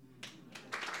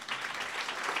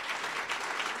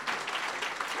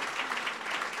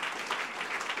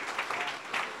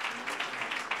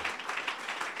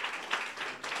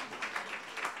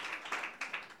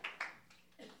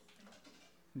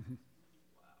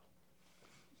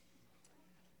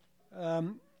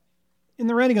 In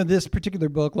the writing of this particular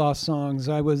book, Lost Songs,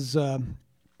 I was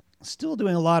still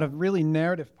doing a lot of really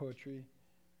narrative poetry.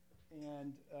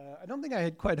 And I don't think I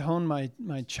had quite honed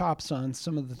my chops on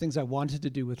some of the things I wanted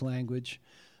to do with language.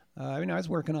 I was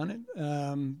working on it.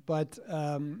 But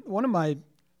one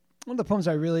of the poems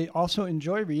I really also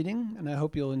enjoy reading, and I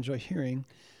hope you'll enjoy hearing,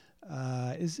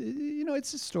 is,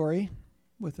 it's a story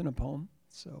within a poem.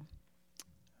 So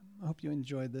I hope you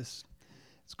enjoyed this.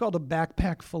 It's called A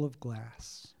Backpack Full of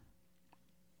Glass.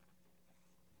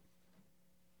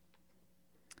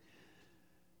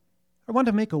 I want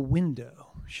to make a window,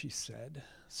 she said,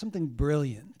 something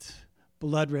brilliant,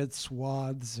 blood-red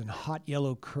swaths and hot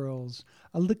yellow curls,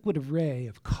 a liquid array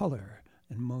of color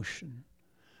and motion.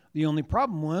 The only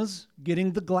problem was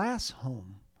getting the glass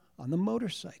home on the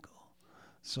motorcycle.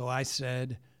 So I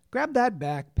said, grab that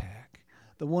backpack,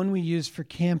 the one we used for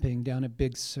camping down at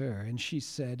Big Sur. And she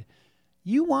said,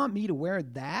 you want me to wear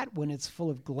that when it's full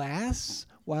of glass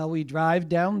while we drive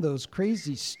down those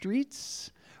crazy streets?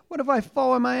 What if I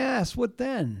fall on my ass? What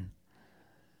then?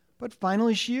 But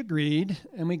finally she agreed,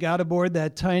 and we got aboard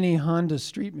that tiny Honda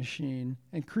street machine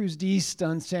and cruised east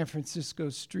on San Francisco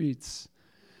streets.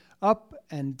 Up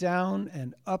and down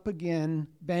and up again,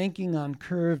 banking on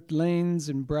curved lanes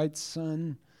and bright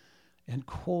sun and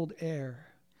cold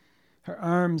air. Her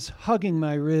arms hugging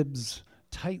my ribs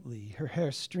tightly, her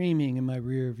hair streaming in my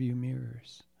rear-view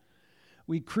mirrors.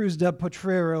 We cruised up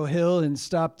Potrero Hill and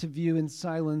stopped to view in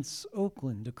silence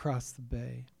Oakland across the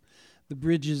bay. The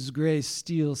bridge's gray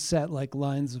steel set like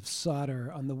lines of solder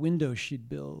on the window she'd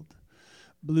build.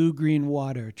 Blue-green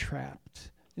water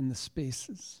trapped in the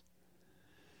spaces.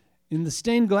 In the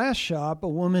stained glass shop, a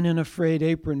woman in a frayed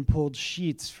apron pulled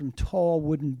sheets from tall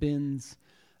wooden bins.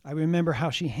 I remember how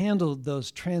she handled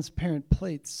those transparent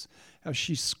plates, how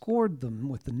she scored them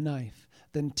with a knife,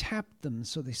 then tapped them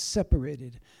so they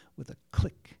separated with a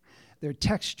click, their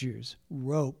textures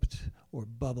roped or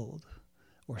bubbled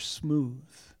or smooth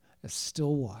as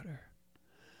still water.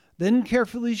 Then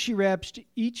carefully she wrapped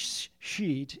each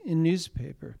sheet in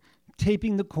newspaper,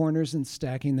 taping the corners and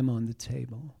stacking them on the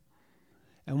table.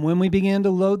 And when we began to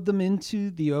load them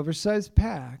into the oversized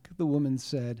pack, the woman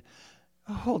said,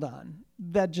 hold on,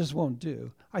 that just won't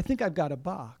do. I think I've got a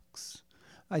box.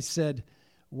 I said,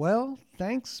 well,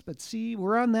 thanks, but see,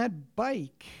 we're on that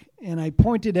bike. And I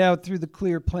pointed out through the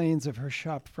clear planes of her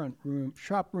shop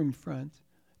room front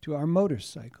to our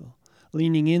motorcycle,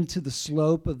 leaning into the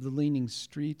slope of the leaning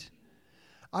street.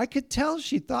 I could tell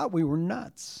she thought we were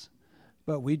nuts,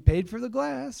 but we'd paid for the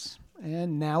glass,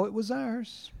 and now it was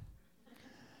ours.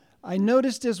 I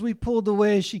noticed as we pulled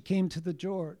away, she came to the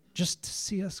door just to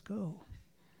see us go.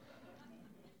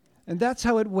 And that's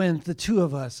how it went, the two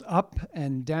of us, up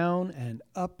and down and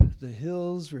up the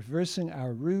hills, reversing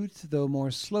our route, though more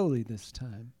slowly this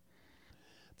time.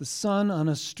 The sun on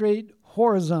a straight,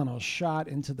 horizontal shot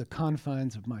into the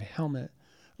confines of my helmet,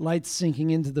 light sinking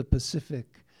into the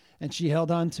Pacific, and she held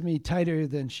on to me tighter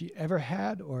than she ever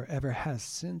had or ever has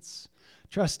since,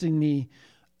 trusting me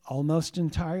almost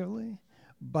entirely,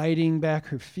 biting back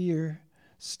her fear,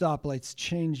 stoplights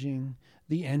changing,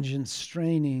 the engine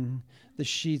straining, the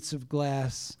sheets of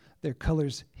glass their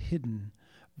colors hidden,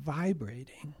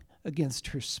 vibrating against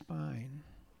her spine.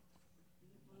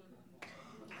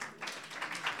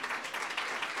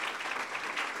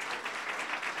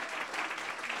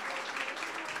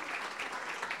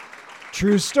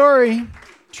 True story.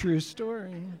 True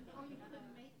story.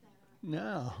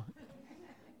 No.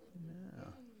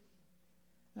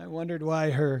 I wondered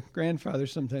why her grandfather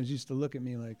sometimes used to look at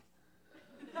me like.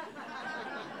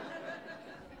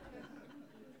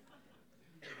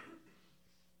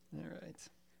 All right.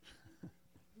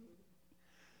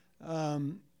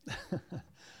 I'm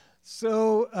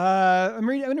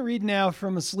going to read now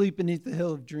from Asleep Beneath the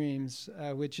Hill of Dreams,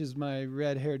 which is my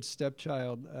red-haired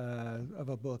stepchild of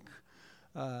a book,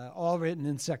 all written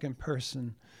in second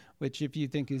person, which if you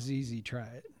think is easy, try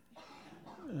it.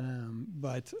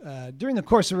 But during the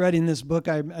course of writing this book,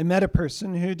 I met a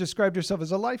person who described herself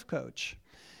as a life coach.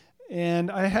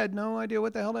 And I had no idea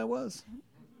what the hell that was.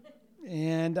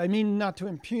 And I mean not to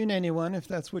impugn anyone if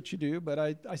that's what you do, but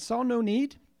I saw no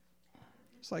need.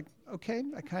 It's like, okay,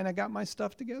 I kind of got my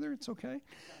stuff together. It's okay.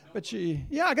 But I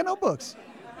got notebooks.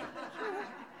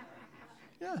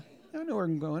 Yeah, I know where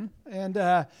I'm going.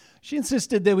 And she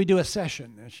insisted that we do a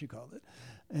session, as she called it.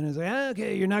 And I was like,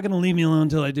 okay, you're not going to leave me alone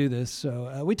until I do this.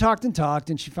 So we talked,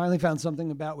 and she finally found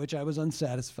something about which I was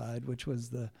unsatisfied, which was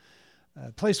the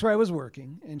place where I was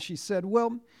working. And she said,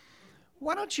 well,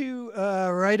 why don't you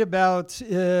write about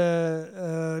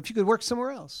if you could work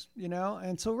somewhere else, you know?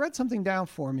 And so write something down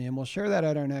for me, and we'll share that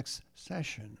at our next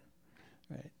session,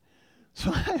 right?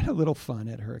 So I had a little fun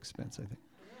at her expense, I think.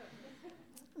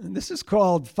 And this is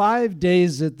called 5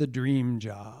 Days at the Dream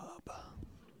Job.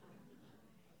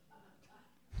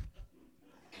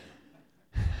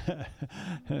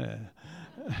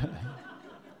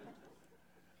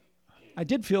 I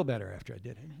did feel better after I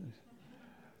did it.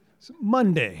 So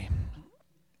Monday,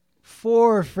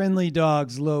 4 friendly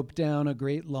dogs lope down a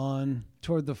great lawn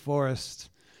toward the forest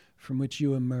from which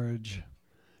you emerge,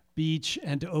 beech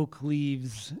and oak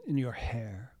leaves in your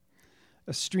hair.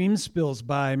 A stream spills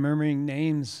by, murmuring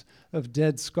names of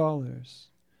dead scholars.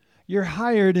 You're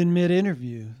hired in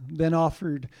mid-interview, then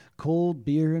offered cold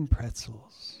beer and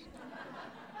pretzels.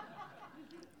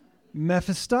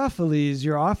 Mephistopheles,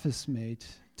 your office mate,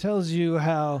 tells you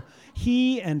how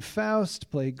he and Faust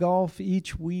play golf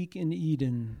each week in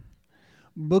Eden.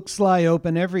 Books lie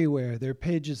open everywhere, their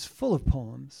pages full of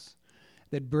poems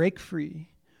that break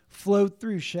free, float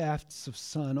through shafts of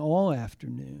sun all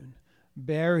afternoon,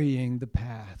 burying the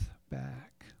path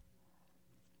back.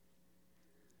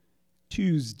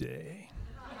 Tuesday.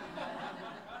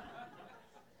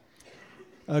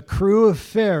 A crew of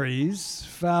fairies,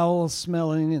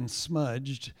 foul-smelling and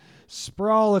smudged,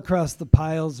 sprawl across the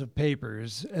piles of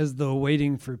papers as though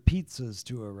waiting for pizzas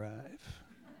to arrive.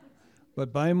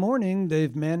 But by morning,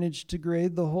 they've managed to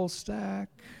grade the whole stack.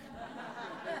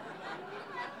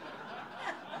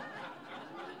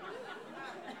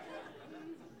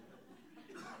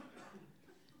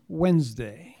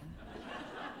 Wednesday.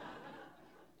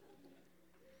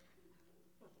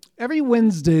 Every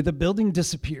Wednesday, the building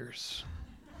disappears.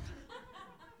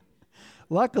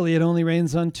 Luckily, it only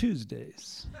rains on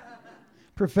Tuesdays.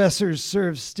 Professors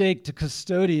serve steak to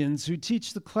custodians who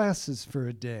teach the classes for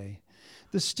a day.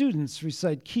 The students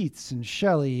recite Keats and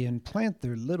Shelley and plant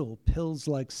their little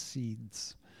pills-like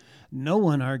seeds. No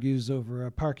one argues over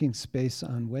a parking space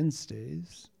on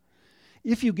Wednesdays.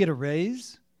 If you get a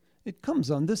raise, it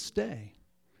comes on this day.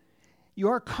 You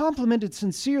are complimented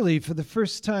sincerely for the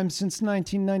first time since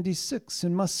 1996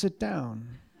 and must sit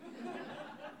down.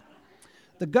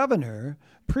 The governor,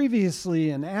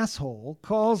 previously an asshole,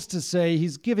 calls to say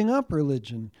he's giving up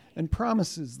religion and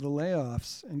promises the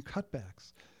layoffs and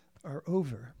cutbacks are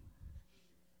over.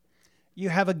 You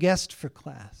have a guest for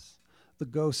class, the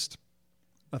ghost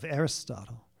of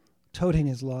Aristotle, toting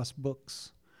his lost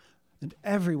books, and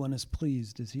everyone is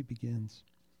pleased as he begins.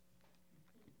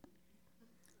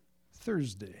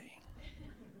 Thursday.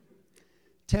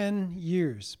 10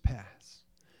 years pass.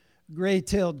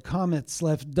 Gray-tailed comets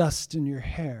left dust in your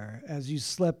hair as you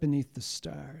slept beneath the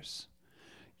stars.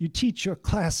 You teach your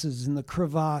classes in the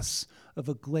crevasse of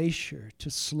a glacier to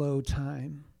slow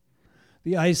time.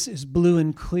 The ice is blue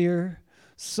and clear,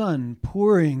 sun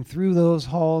pouring through those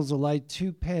halls, a light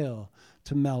too pale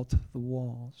to melt the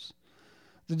walls.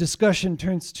 The discussion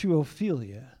turns to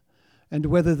Ophelia and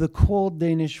whether the cold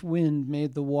Danish wind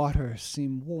made the water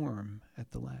seem warm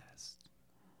at the last.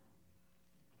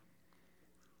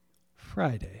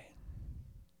 Friday.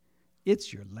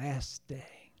 It's your last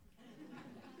day.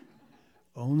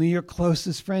 Only your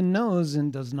closest friend knows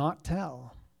and does not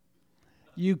tell.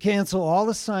 You cancel all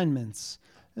assignments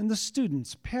and the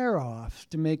students pair off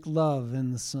to make love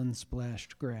in the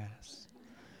sun-splashed grass.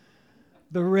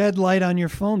 The red light on your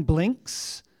phone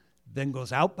blinks, then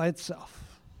goes out by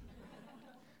itself.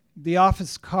 The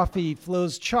office coffee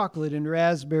flows chocolate and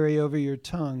raspberry over your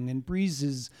tongue, and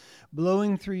breezes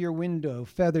blowing through your window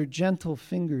feather gentle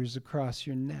fingers across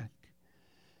your neck.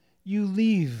 You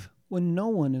leave when no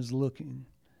one is looking,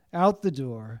 out the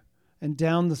door and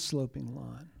down the sloping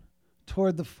lawn,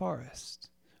 toward the forest,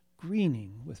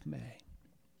 greening with May.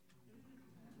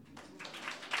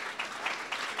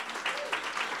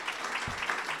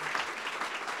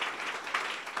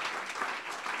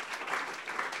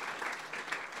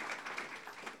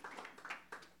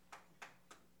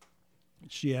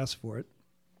 She asked for it.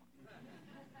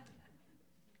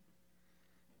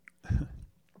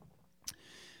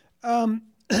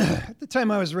 At the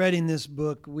time I was writing this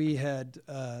book, we had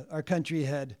our country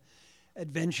had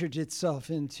adventured itself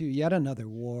into yet another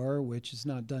war, which is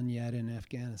not done yet in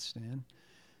Afghanistan.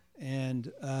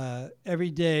 And every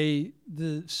day,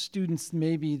 the students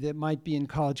maybe that might be in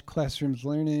college classrooms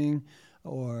learning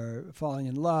or falling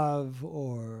in love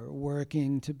or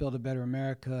working to build a better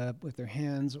America with their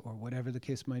hands or whatever the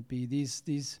case might be,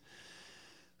 these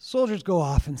soldiers go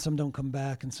off and some don't come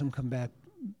back and some come back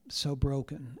so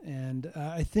broken. And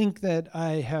I think that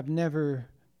I have never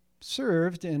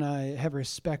served, and I have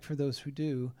respect for those who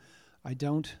do. I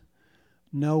don't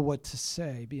know what to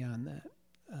say beyond that.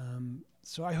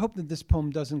 So I hope that this poem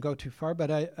doesn't go too far,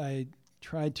 but I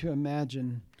tried to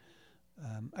imagine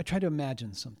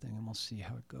something, and we'll see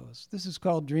how it goes. This is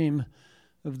called Dream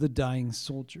of the Dying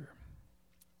Soldier.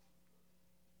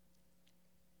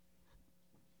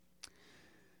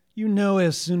 You know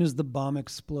as soon as the bomb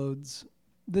explodes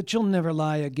that you'll never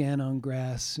lie again on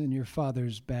grass in your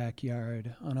father's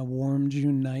backyard on a warm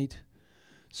June night,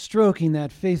 stroking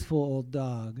that faithful old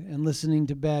dog and listening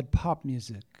to bad pop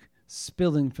music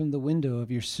spilling from the window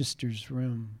of your sister's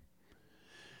room.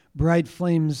 Bright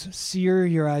flames sear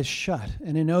your eyes shut,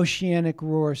 and an oceanic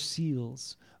roar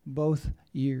seals both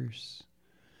ears.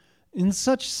 In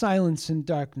such silence and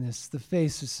darkness, the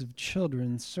faces of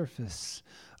children surface.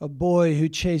 A boy who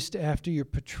chased after your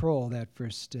patrol that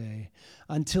first day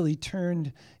until he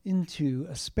turned into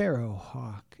a sparrow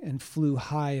hawk and flew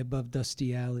high above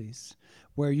dusty alleys,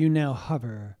 where you now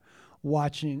hover,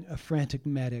 watching a frantic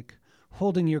medic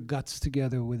holding your guts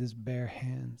together with his bare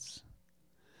hands.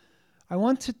 You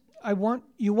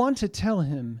want to tell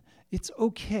him it's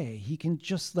okay, he can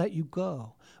just let you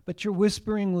go, but your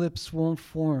whispering lips won't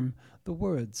form the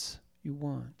words you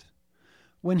want.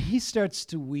 When he starts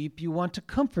to weep, you want to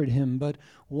comfort him, but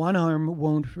one arm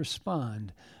won't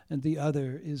respond, and the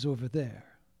other is over there.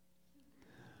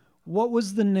 What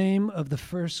was the name of the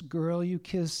first girl you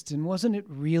kissed, and wasn't it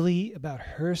really about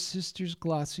her sister's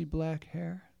glossy black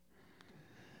hair?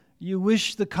 You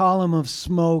wish the column of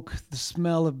smoke, the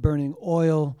smell of burning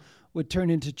oil, would turn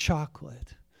into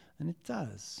chocolate, and it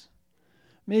does.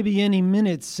 Maybe any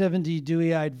minute 70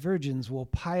 dewy-eyed virgins will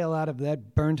pile out of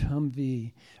that burnt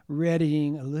Humvee,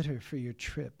 readying a litter for your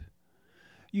trip.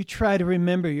 You try to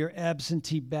remember your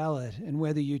absentee ballot and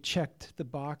whether you checked the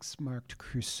box marked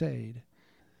Crusade.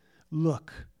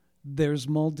 Look, there's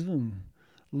Muldoon,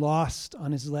 lost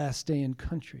on his last day in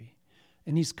country,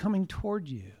 and he's coming toward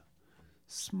you,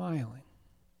 smiling.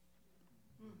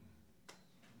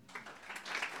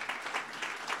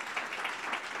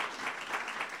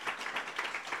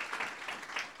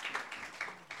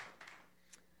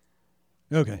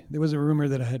 Okay, there was a rumor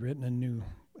that I had written a new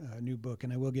book,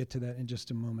 and I will get to that in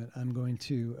just a moment. I'm going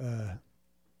to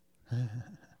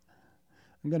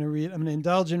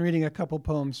indulge in reading a couple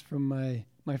poems from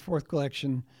my fourth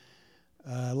collection,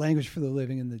 Language for the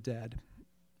Living and the Dead.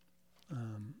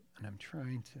 And I'm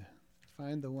trying to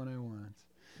find the one I want.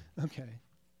 Okay.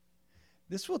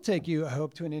 This will take you, I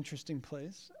hope, to an interesting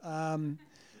place.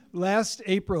 Last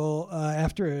April,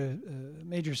 after a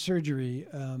major surgery,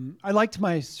 I liked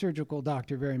my surgical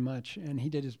doctor very much, and he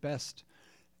did his best.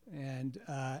 And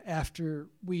after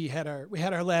we had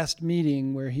our last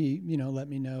meeting, where he, let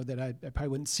me know that I probably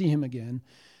wouldn't see him again,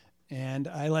 and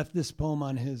I left this poem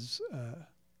on his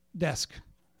desk,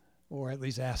 or at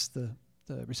least asked the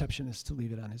receptionist to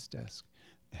leave it on his desk.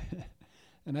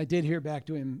 And I did hear back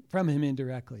from him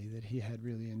indirectly that he had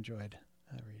really enjoyed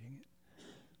reading it.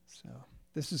 So.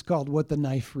 This is called What the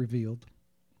Knife Revealed.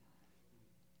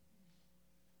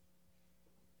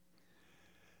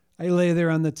 I lay there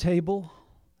on the table,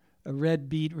 a red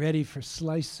beet ready for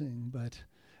slicing, but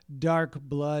dark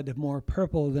blood, more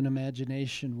purple than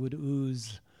imagination, would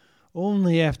ooze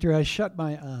only after I shut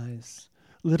my eyes,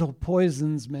 little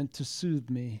poisons meant to soothe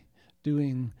me,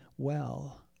 doing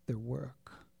well their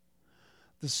work.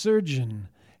 The surgeon,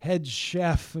 head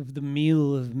chef of the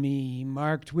meal of me,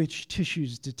 marked which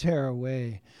tissues to tear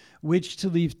away, which to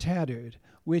leave tattered,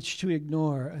 which to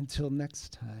ignore until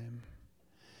next time.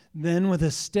 Then with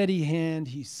a steady hand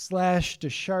he slashed a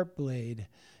sharp blade,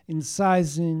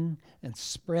 incising and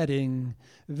spreading,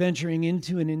 venturing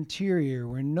into an interior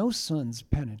where no suns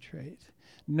penetrate,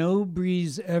 no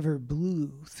breeze ever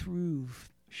blew through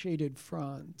shaded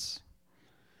fronds.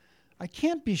 I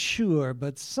can't be sure,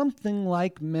 but something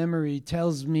like memory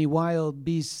tells me wild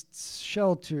beasts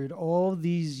sheltered all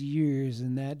these years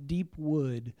in that deep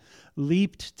wood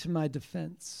leaped to my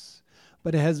defense,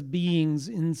 but as beings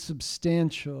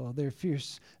insubstantial, their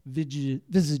fierce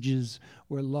visages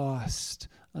were lost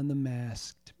on the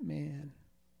masked man.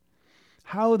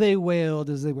 How they wailed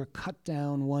as they were cut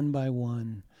down one by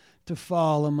one to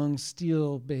fall among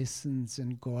steel basins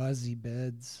and gauzy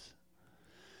beds.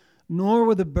 Nor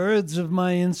were the birds of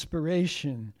my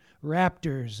inspiration,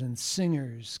 raptors and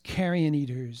singers, carrion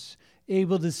eaters,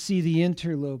 able to see the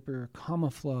interloper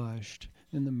camouflaged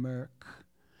in the murk.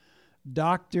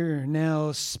 Doctor,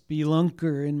 now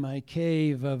spelunker in my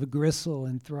cave of gristle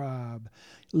and throb,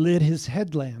 lit his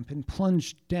headlamp and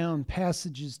plunged down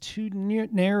passages too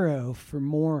narrow for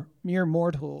mere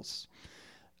mortals,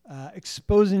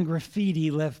 exposing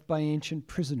graffiti left by ancient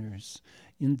prisoners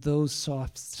in those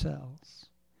soft cells.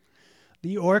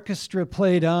 The orchestra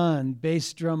played on,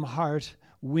 bass drum heart,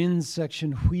 wind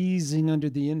section wheezing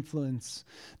under the influence,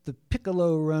 the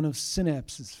piccolo run of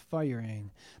synapses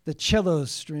firing, the cello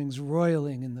strings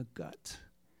roiling in the gut.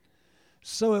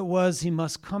 So it was he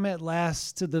must come at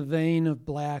last to the vein of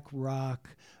black rock,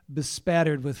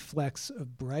 bespattered with flecks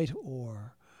of bright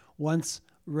ore, once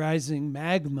rising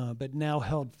magma, but now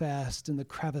held fast in the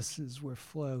crevices where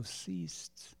flow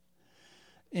ceased.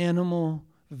 Animal,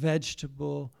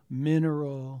 vegetable,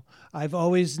 mineral, I've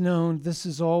always known this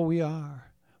is all we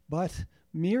are. But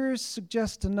mirrors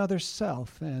suggest another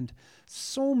self, and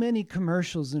so many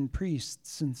commercials and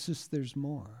priests insist there's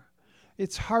more.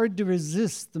 It's hard to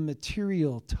resist the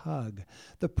material tug,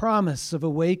 the promise of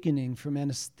awakening from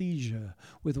anesthesia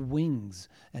with wings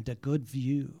and a good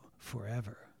view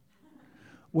forever.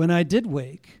 When I did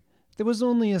wake, there was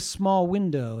only a small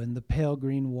window in the pale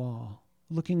green wall,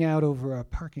 looking out over a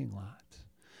parking lot.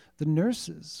 The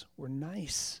nurses were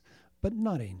nice, but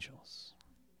not angels.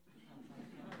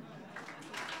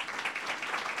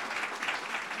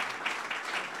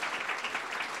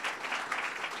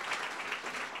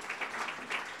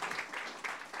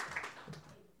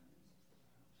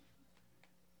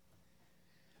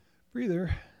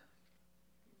 Breather.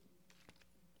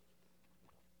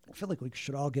 I feel like we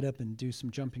should all get up and do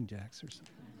some jumping jacks or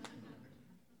something.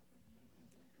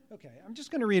 Okay, I'm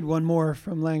just going to read one more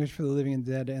from Language for the Living and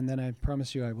Dead, and then I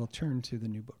promise you I will turn to the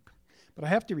new book. But I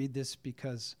have to read this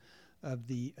because of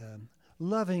the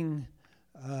loving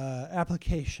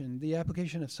application, the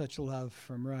application of such love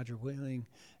from Roger Whaling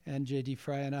and J.D.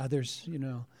 Fry and others, you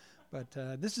know. But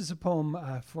this is a poem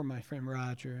for my friend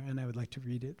Roger, and I would like to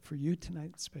read it for you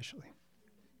tonight especially.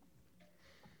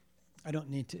 I don't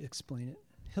need to explain it.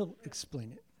 He'll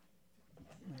explain it.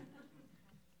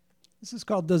 This is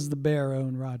called Does the Bear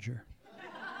Own Roger?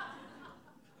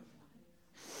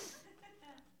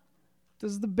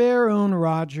 Does the bear own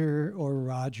Roger or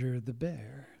Roger the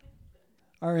bear?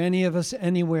 Are any of us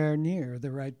anywhere near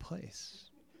the right place?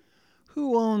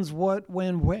 Who owns what,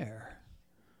 when, where?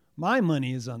 My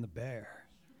money is on the bear,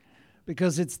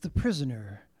 because it's the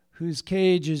prisoner whose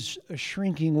cage is a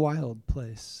shrinking wild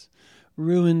place,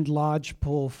 ruined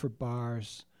lodgepole for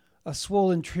bars, a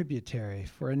swollen tributary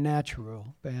for a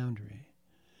natural boundary.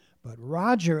 But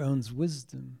Roger owns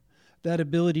wisdom, that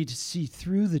ability to see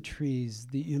through the trees,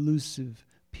 the elusive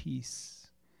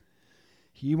peace.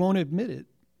 He won't admit it,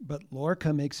 but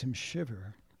Lorca makes him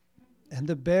shiver, and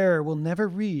the bear will never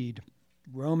read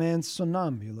Romance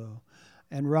Somnambulo,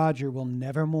 and Roger will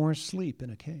never more sleep in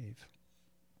a cave.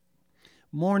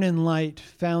 Morning light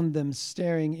found them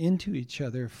staring into each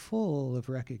other, full of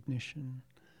recognition.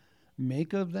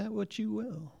 Make of that what you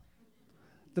will.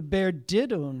 The bear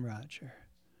did own Roger,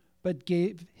 but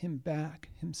gave him back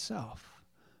himself,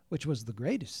 which was the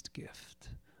greatest gift,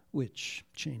 which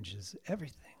changes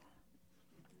everything.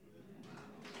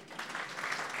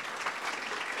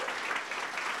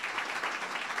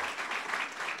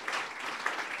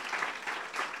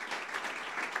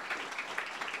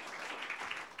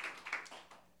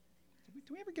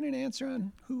 Do we ever get an answer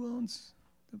on who owns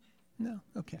the... No?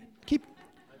 Okay. Keep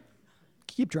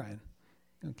trying.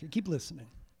 Okay, keep listening.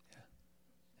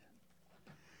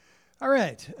 All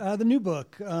right, the new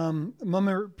book,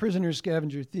 Mama Prisoner,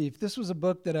 Scavenger, Thief. This was a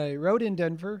book that I wrote in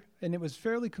Denver, and it was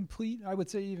fairly complete, I would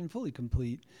say even fully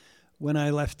complete, when I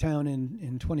left town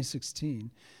in 2016.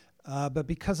 But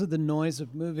because of the noise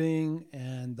of moving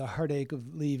and the heartache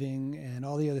of leaving and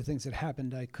all the other things that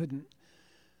happened, I couldn't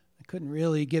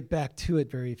really get back to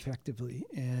it very effectively.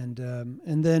 And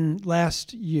then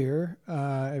last year,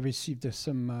 I received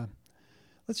some...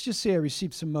 let's just say I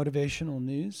received some motivational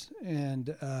news,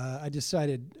 and I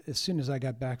decided as soon as I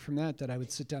got back from that I would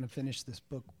sit down and finish this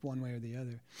book one way or the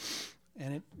other.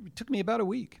 And it took me about a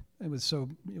week. It was so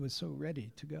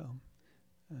ready to go.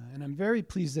 And I'm very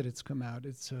pleased that it's come out.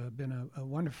 It's been a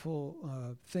wonderful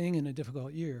thing in a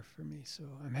difficult year for me, so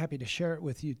I'm happy to share it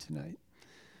with you tonight.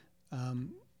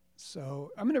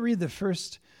 So I'm going to read the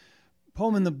first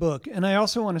poem in the book, and I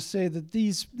also want to say that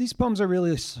these poems are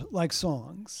really like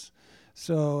songs.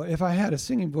 So if I had a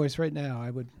singing voice right now,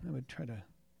 I would try to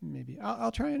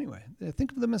I'll try anyway.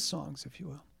 Think of them as songs, if you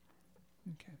will.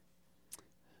 Okay.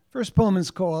 First poem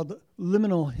is called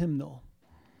Liminal Hymnal.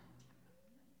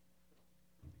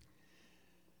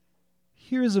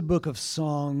 Here is a book of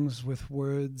songs with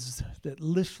words that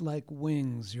lift like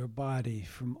wings your body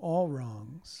from all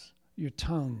wrongs, your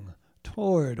tongue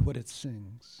toward what it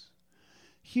sings.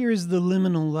 Here is the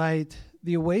liminal light,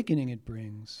 the awakening it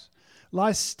brings.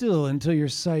 Lie still until your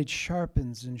sight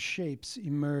sharpens and shapes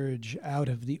emerge out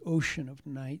of the ocean of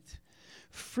night.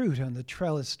 Fruit on the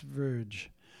trellised verge,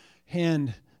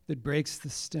 hand that breaks the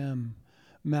stem,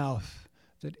 mouth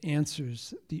that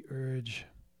answers the urge.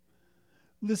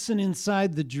 Listen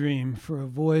inside the dream for a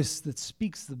voice that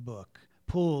speaks the book,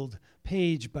 pulled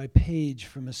page by page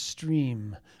from a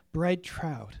stream, bright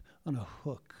trout on a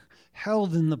hook,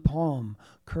 held in the palm,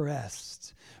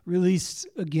 caressed, released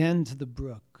again to the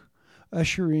brook.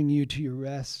 Ushering you to your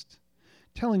rest,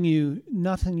 telling you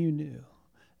nothing you knew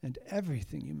and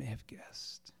everything you may have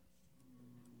guessed.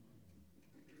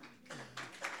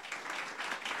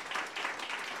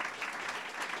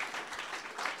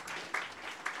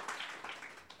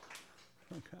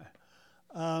 Okay.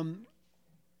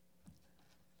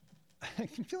 I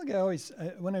can feel like I always,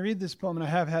 when I read this poem, and I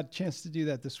have had a chance to do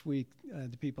that this week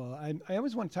to people, I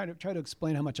always want to try to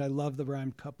explain how much I love the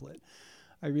rhymed couplet.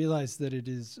 I realize that it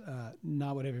is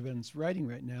not what everyone's writing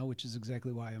right now, which is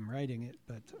exactly why I'm writing it.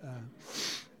 But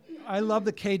I love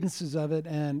the cadences of it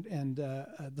and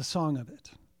the song of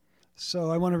it. So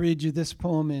I want to read you this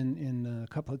poem in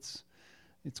couplets.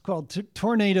 It's called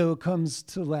Tornado Comes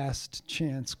to Last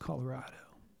Chance, Colorado.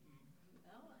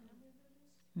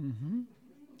 Mm-hmm.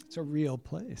 It's a real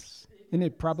place. And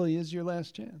it probably is your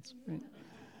last chance. Right?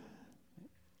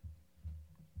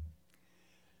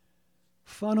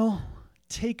 Funnel.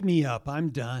 Take me up, I'm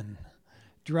done.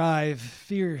 Drive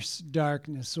fierce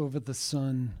darkness over the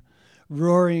sun,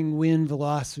 roaring wind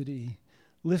velocity,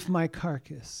 lift my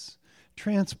carcass,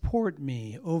 transport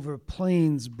me over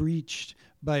plains breached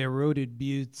by eroded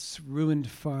buttes, ruined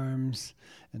farms,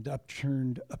 and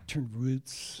upturned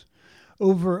roots,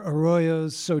 over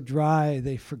arroyos so dry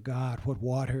they forgot what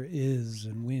water is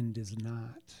and wind is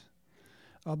not.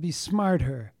 I'll be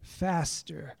smarter,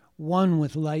 faster, one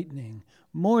with lightning,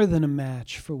 more than a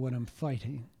match for what I'm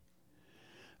fighting.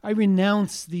 I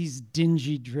renounce these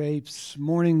dingy drapes,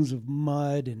 mornings of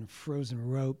mud and frozen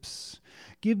ropes.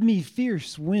 Give me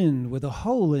fierce wind with a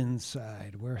hole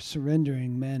inside where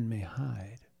surrendering men may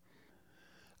hide.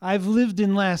 I've lived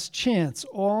in last chance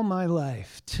all my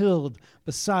life, tilled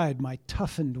beside my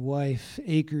toughened wife,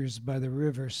 acres by the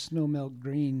river, snowmelt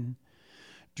green,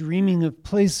 dreaming of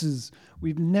places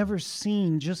we've never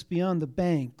seen just beyond the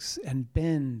banks and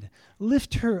bend.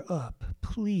 Lift her up,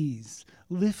 please,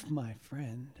 lift my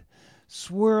friend.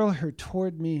 Swirl her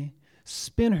toward me,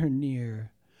 spin her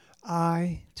near,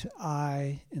 eye to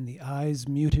eye in the eye's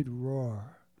muted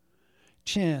roar.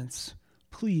 Chance,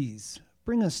 please,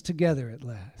 bring us together at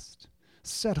last.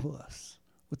 Settle us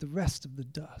with the rest of the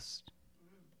dust.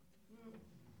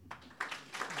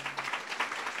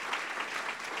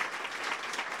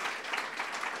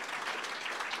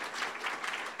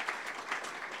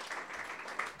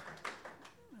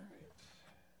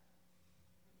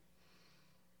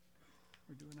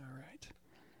 We're doing all right.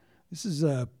 This is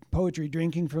poetry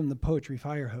drinking from the poetry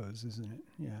fire hose, isn't it?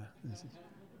 Yeah. This is.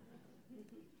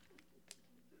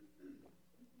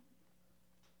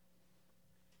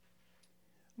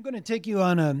 I'm going to take you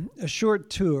on a short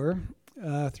tour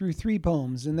through 3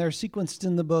 poems, and they're sequenced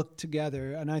in the book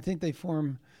together, and I think they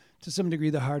form, to some degree,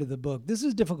 the heart of the book. This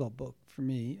is a difficult book for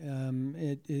me,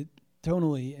 it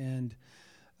tonally,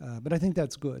 but I think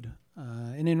that's good.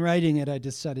 And in writing it, I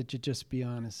decided to just be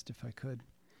honest if I could.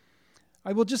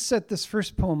 I will just set this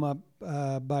first poem up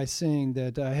by saying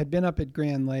that I had been up at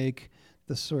Grand Lake,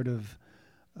 the sort of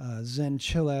Zen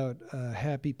chill-out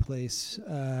happy place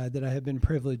that I have been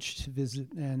privileged to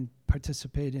visit and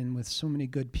participate in with so many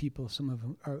good people. Some of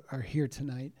them are here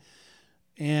tonight.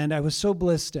 And I was so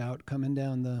blissed out coming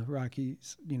down the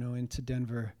Rockies, into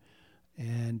Denver.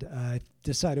 And I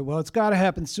decided, well, it's got to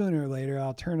happen sooner or later.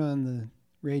 I'll turn on the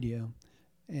radio.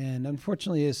 And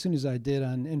unfortunately, as soon as I did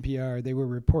on NPR, they were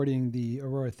reporting the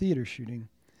Aurora Theater shooting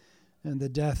and the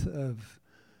death of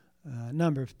a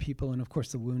number of people, and of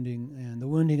course the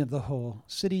wounding of the whole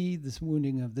city, this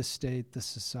wounding of the state, the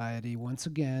society. Once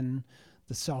again,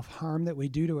 the self-harm that we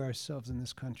do to ourselves in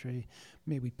this country.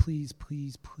 May we please,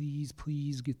 please, please,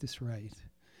 please get this right.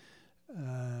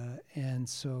 And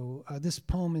so this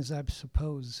poem is, I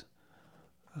suppose,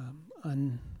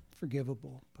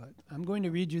 unforgivable, but I'm going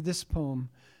to read you this poem,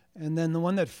 and then the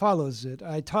one that follows it.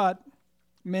 I taught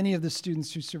many of the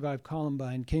students who survived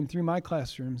Columbine, came through my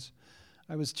classrooms.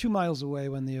 I was 2 miles away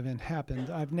when the event happened.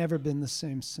 I've never been the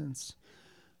same since.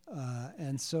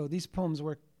 And so these poems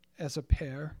work as a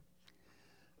pair.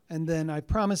 And then I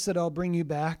promise that I'll bring you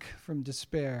back from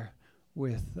despair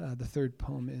with the third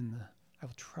poem I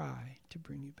will try to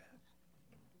bring you back.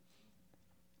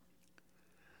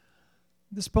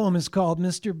 This poem is called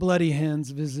Mr. Bloody Hands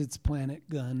Visits Planet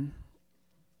Gun.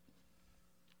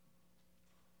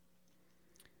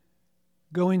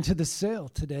 Going to the sale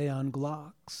today on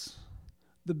Glocks.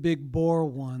 The big bore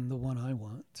one, the one I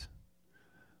want.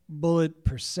 Bullet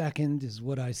per second is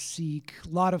what I seek.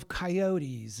 Lot of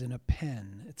coyotes in a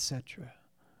pen, etc.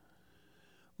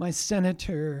 My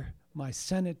senator,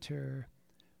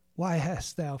 why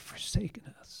hast thou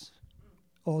forsaken us?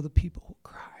 All the people will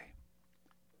cry.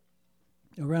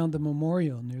 Around the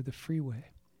memorial near the freeway.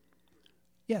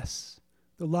 Yes,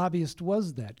 the lobbyist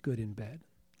was that good in bed,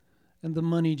 and the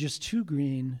money just too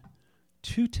green,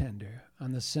 too tender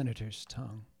on the senator's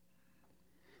tongue.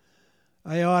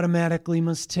 I automatically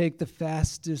must take the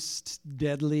fastest,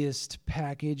 deadliest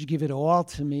package, give it all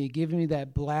to me, give me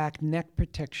that black neck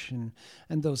protection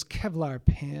and those Kevlar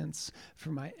pants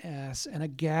for my ass and a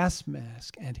gas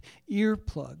mask and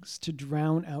earplugs to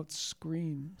drown out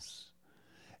screams.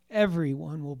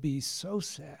 Everyone will be so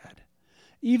sad.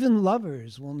 Even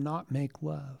lovers will not make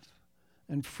love,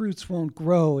 and fruits won't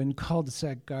grow in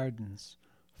cul-de-sac gardens,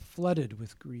 flooded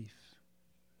with grief.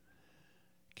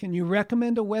 Can you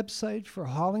recommend a website for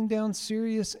hauling down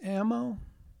serious ammo?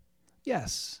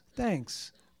 Yes,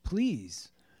 thanks.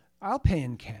 Please. I'll pay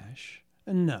in cash.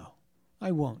 And no,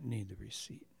 I won't need the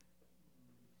receipt.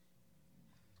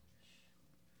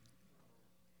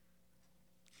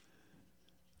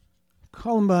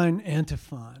 Columbine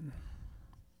Antiphon.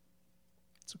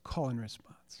 It's a call and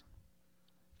response.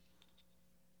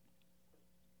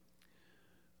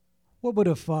 What would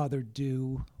a father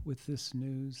do with this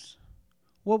news?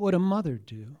 What would a mother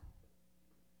do?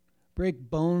 Break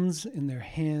bones in their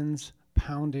hands,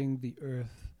 pounding the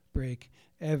earth, break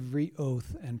every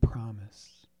oath and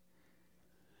promise.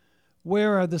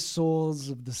 Where are the souls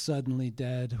of the suddenly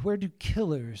dead? Where do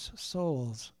killers'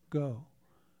 souls go?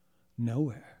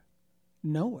 Nowhere.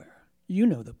 Nowhere. You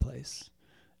know the place.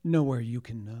 Nowhere you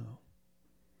can know.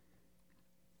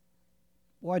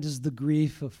 Why does the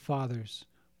grief of fathers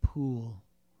pool?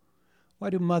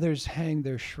 Why do mothers hang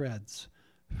their shreds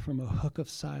from a hook of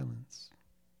silence?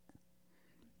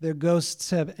 Their ghosts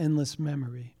have endless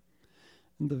memory,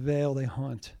 and the veil they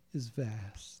haunt is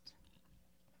vast.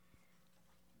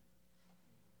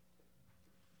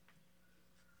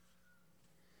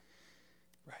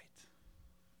 Right.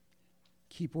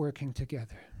 Keep working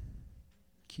together.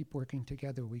 Keep working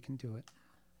together. We can do it.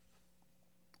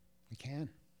 We can.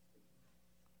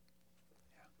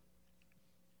 Yeah.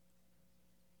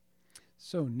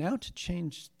 So now to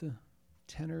change the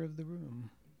tenor of the room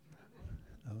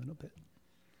a little bit.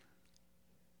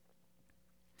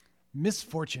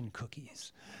 Misfortune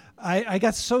cookies. I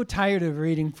got so tired of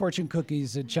reading fortune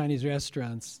cookies at Chinese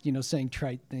restaurants, saying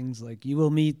trite things like, you will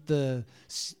meet the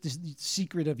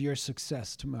secret of your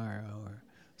success tomorrow, or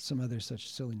some other such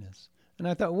silliness. And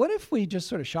I thought, what if we just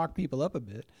sort of shock people up a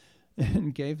bit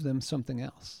and gave them something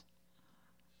else?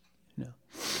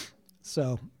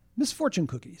 So, misfortune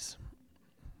cookies.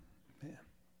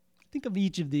 Think of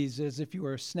each of these as if you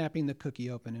were snapping the cookie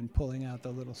open and pulling out the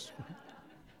little screw.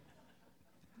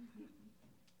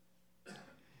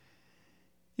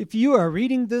 If you are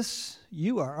reading this,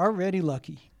 you are already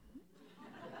lucky.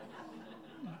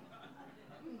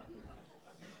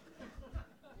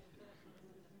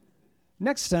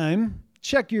 Next time,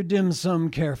 check your dim sum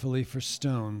carefully for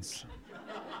stones.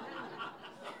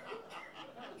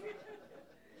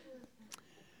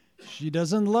 She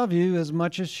doesn't love you as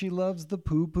much as she loves the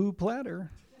poo-poo platter.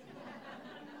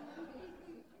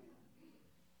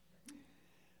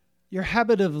 Your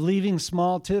habit of leaving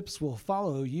small tips will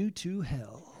follow you to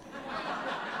hell.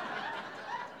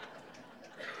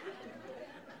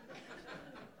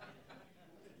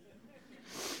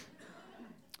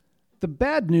 The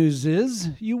bad news is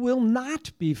you will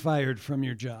not be fired from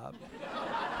your job.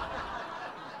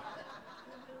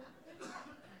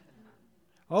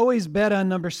 Always bet on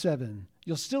number 7.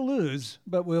 You'll still lose,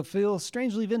 but will feel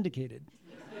strangely vindicated.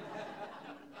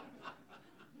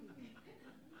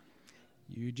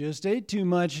 You just ate too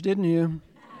much, didn't you?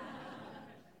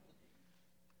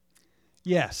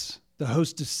 Yes, the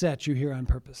hostess sat you here on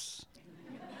purpose.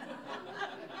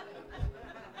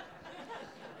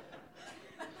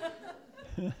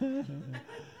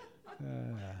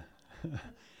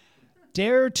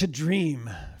 Dare to dream,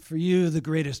 for you the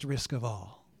greatest risk of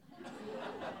all.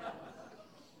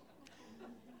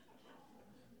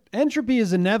 Entropy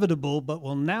is inevitable, but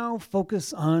will now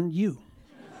focus on you.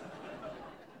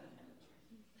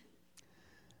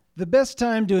 The best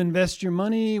time to invest your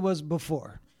money was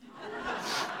before.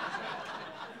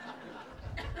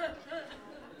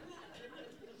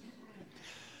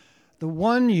 The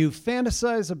one you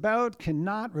fantasize about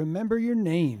cannot remember your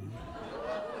name.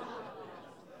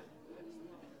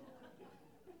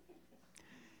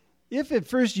 If at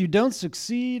first you don't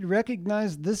succeed,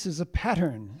 recognize this is a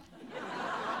pattern.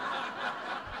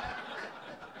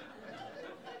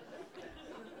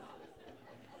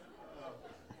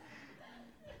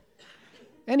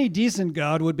 Any decent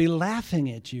God would be laughing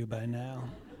at you by now.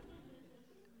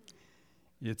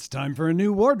 It's time for a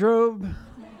new wardrobe.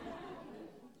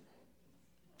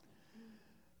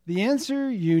 The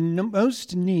answer you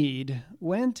most need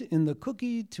went in the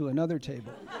cookie to another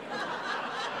table.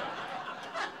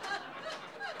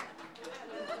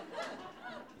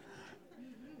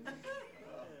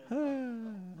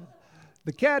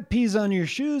 The cat pees on your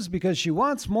shoes because she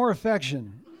wants more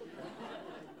affection.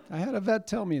 I had a vet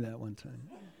tell me that one time.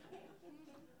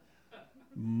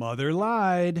 Mother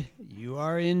lied. You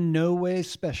are in no way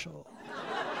special.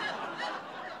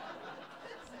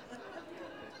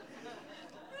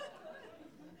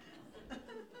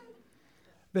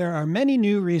 There are many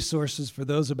new resources for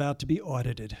those about to be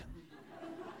audited.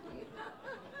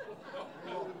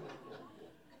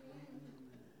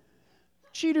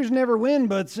 Cheaters never win,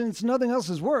 but since nothing else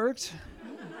has worked...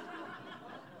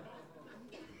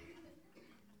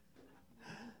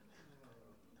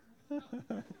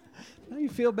 Now you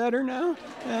feel better now?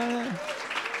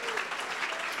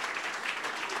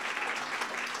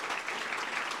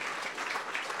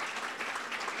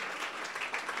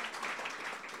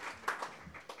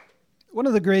 One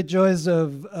of the great joys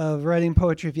of writing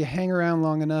poetry, if you hang around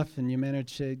long enough and you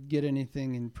manage to get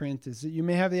anything in print, is that you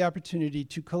may have the opportunity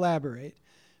to collaborate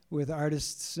with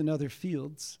artists in other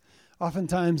fields.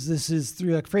 Oftentimes this is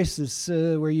through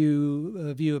ekphrasis, where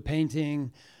you view a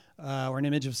painting or an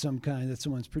image of some kind that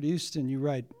someone's produced, and you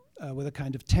write with a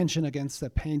kind of tension against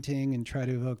that painting and try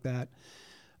to evoke that.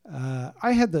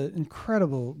 I had the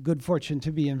incredible good fortune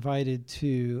to be invited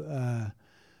to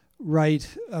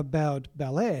write about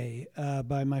ballet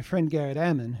by my friend Garrett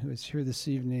Ammon, who is here this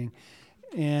evening.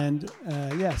 And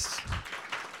yes,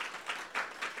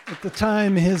 at the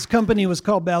time his company was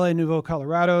called Ballet Nouveau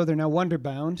Colorado. They're now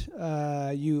Wonderbound.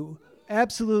 You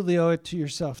absolutely owe it to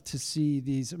yourself to see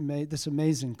this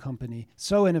amazing company,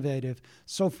 so innovative,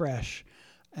 so fresh.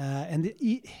 And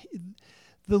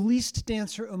the least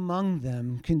dancer among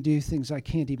them can do things I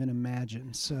can't even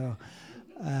imagine. So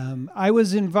I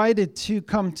was invited to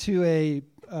come to a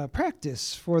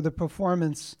practice for the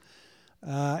performance,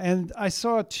 and I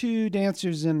saw 2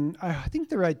 dancers in, I think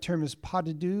the right term is pas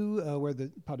de deux,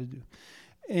 pas de deux.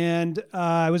 And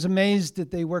I was amazed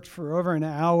that they worked for over an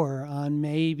hour on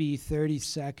maybe 30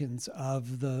 seconds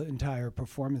of the entire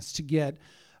performance to get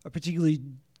a particularly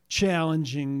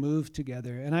challenging move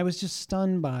together. And I was just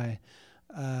stunned by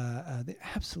the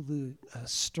absolute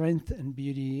strength and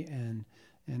beauty and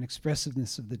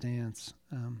expressiveness of the dance.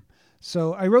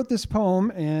 So I wrote this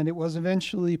poem, and it was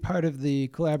eventually part of the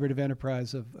collaborative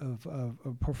enterprise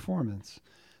of performance.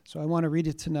 So I want to read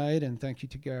it tonight, and thank you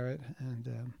to Garrett.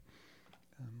 And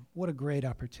what a great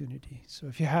opportunity. So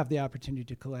if you have the opportunity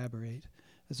to collaborate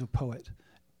as a poet,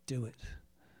 do it.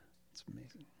 It's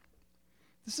amazing.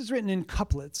 This is written in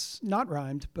couplets, not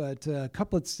rhymed, but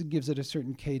couplets gives it a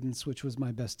certain cadence, which was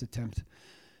my best attempt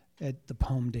at the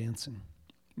poem dancing.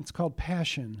 It's called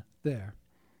Passion There.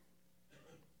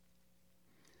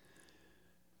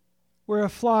 Where a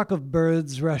flock of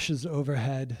birds rushes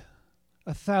overhead,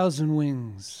 1,000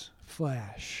 wings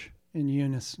flash in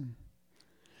unison.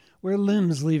 where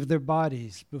limbs leave their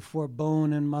bodies before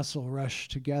bone and muscle rush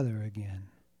together again,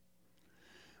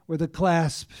 where the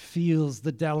clasp feels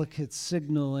the delicate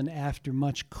signal and after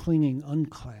much clinging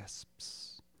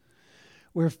unclasps,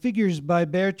 where figures by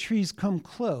bare trees come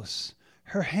close,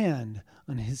 her hand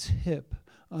on his hip,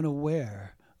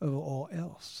 unaware of all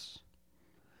else,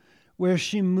 where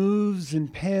she moves in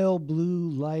pale blue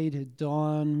light at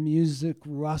dawn, music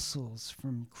rustles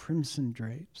from crimson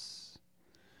drapes,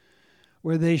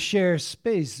 where they share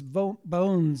space,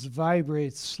 bones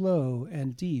vibrate slow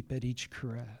and deep at each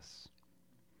caress,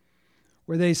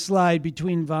 where they slide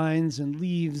between vines and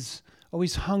leaves,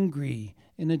 always hungry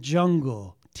in a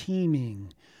jungle,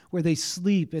 teeming, where they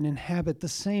sleep and inhabit the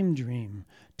same dream,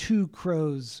 two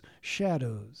crows'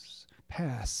 shadows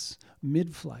pass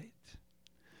mid-flight,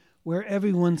 where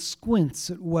everyone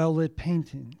squints at well-lit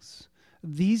paintings.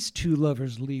 These two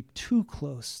lovers leap too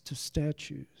close to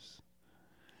statues,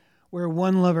 where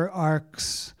one lover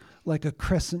arcs like a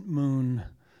crescent moon,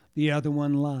 the other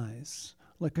one lies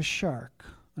like a shark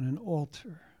on an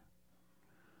altar,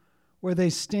 where they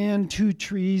stand two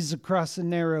trees across a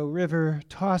narrow river,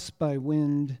 tossed by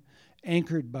wind,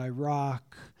 anchored by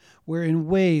rock, where in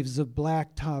waves of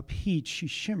blacktop heat she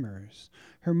shimmers,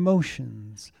 her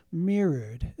motions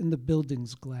mirrored in the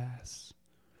building's glass,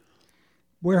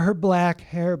 where her black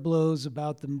hair blows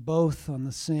about them both on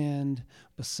the sand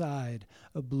beside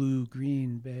a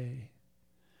blue-green bay,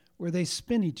 where they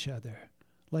spin each other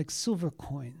like silver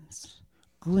coins,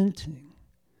 glinting,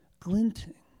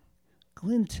 glinting,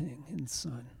 glinting in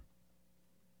sun.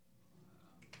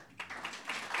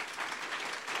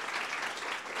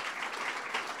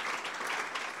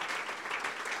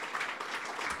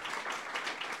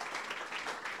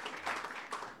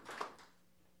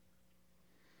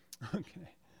 Okay,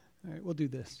 all right, we'll do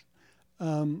this.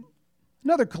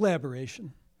 Another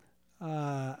collaboration.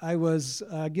 I was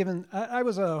I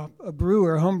was a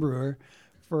brewer, home brewer,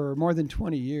 for more than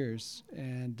 20 years,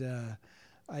 and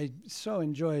I so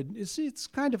enjoyed. It's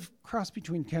kind of cross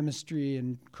between chemistry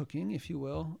and cooking, if you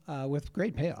will, with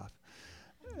great payoff.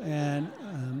 And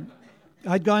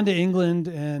I'd gone to England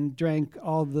and drank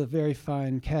all the very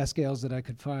fine cask ales that I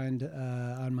could find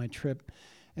on my trip.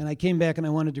 And I came back and I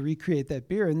wanted to recreate that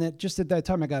beer. And that just at that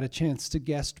time, I got a chance to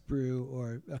guest brew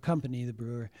or accompany the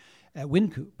brewer at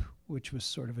Wynkoop, which was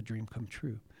sort of a dream come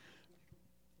true.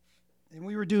 And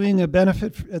we were doing a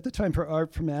benefit at the time for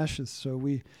Art from Ashes. So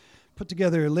we put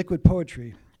together Liquid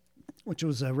Poetry, which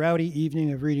was a rowdy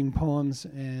evening of reading poems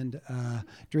and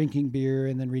drinking beer,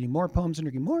 and then reading more poems and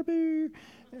drinking more beer.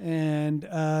 And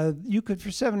you could, for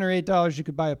 $7 or $8, you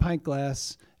could buy a pint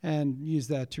glass and use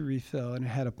that to refill, and it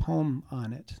had a poem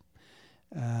on it.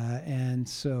 And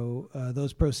so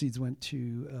those proceeds went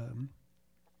to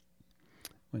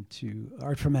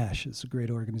Art from Ashes, a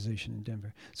great organization in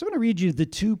Denver. So I'm going to read you the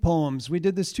two poems. We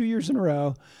did this 2 years in a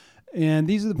row, and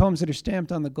these are the poems that are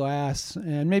stamped on the glass.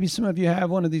 And maybe some of you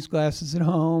have one of these glasses at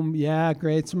home. Yeah,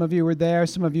 great. Some of you were there.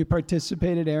 Some of you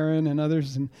participated, Aaron and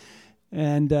others.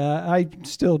 And I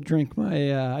still drink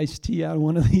my iced tea out of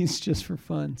one of these just for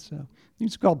fun. So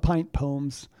these are called pint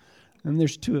poems, and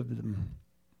there's two of them.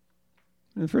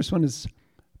 And the first one is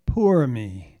Pour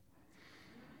Me.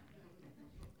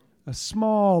 A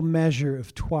small measure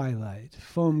of twilight,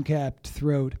 foam-capped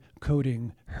throat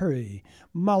coating, hurry,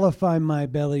 mollify my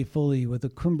belly fully with a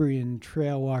Cumbrian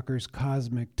trail walker's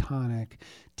cosmic tonic,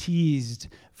 teased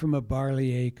from a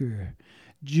barley acre.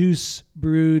 Juice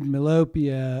brewed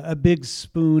melopia, a big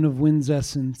spoon of wind's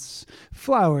essence,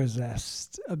 flower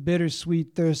zest, a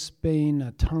bittersweet thirst bane,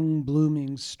 a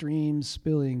tongue-blooming stream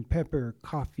spilling pepper,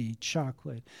 coffee,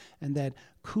 chocolate, and that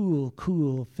cool,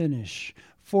 cool finish,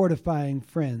 fortifying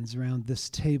friends around this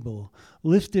table,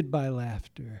 lifted by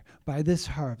laughter, by this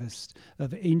harvest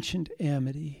of ancient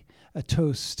amity, a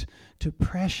toast to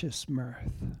precious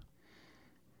mirth.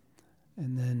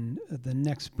 And then the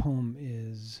next poem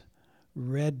is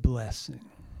Red Blessing,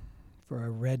 for a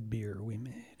red beer we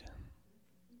made.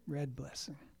 Red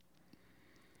Blessing.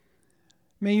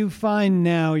 May you find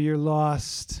now your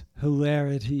lost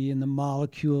hilarity in the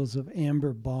molecules of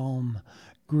amber balm,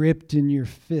 gripped in your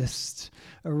fist,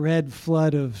 a red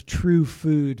flood of true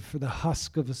food for the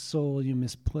husk of a soul you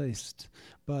misplaced,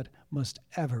 but must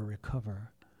ever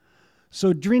recover.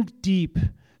 So drink deep,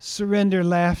 surrender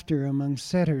laughter among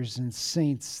setters and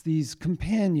saints, these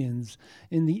companions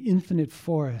in the infinite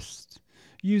forest.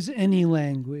 Use any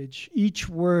language, each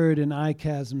word an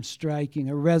ichasm striking,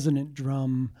 a resonant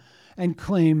drum, and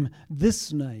claim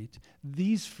this night,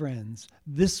 these friends,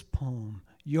 this poem,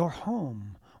 your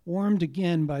home, warmed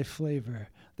again by flavor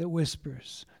that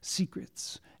whispers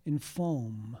secrets in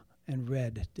foam and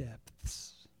red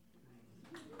depths.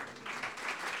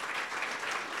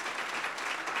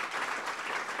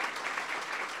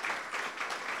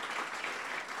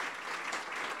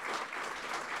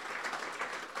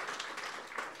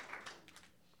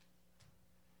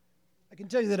 can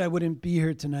tell you that I wouldn't be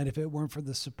here tonight if it weren't for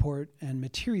the support and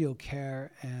material care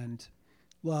and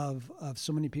love of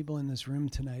so many people in this room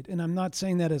tonight. And I'm not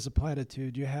saying that as a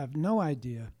platitude. You have no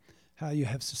idea how you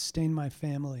have sustained my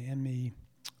family and me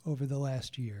over the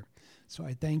last year. So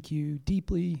I thank you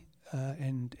deeply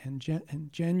and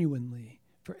genuinely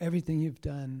for everything you've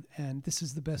done. And this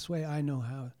is the best way I know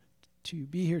how to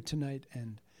be here tonight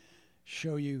and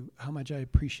show you how much I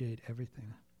appreciate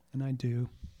everything. And I do.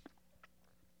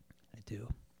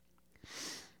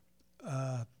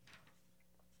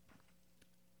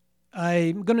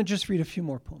 I'm going to just read a few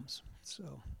more poems.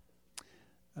 So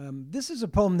this is a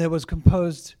poem that was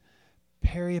composed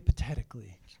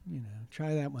peripatetically.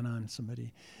 Try that one on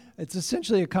somebody. It's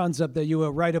essentially a concept that you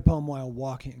will write a poem while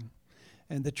walking.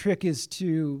 And the trick is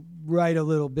to write a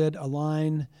little bit, a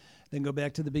line, then go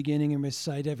back to the beginning and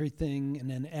recite everything, and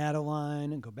then add a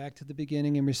line and go back to the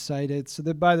beginning and recite it, so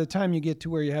that by the time you get to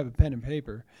where you have a pen and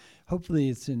paper, hopefully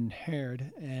it's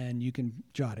inherent and you can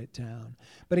jot it down.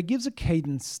 But it gives a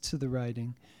cadence to the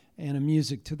writing and a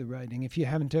music to the writing. If you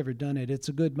haven't ever done it, it's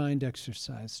a good mind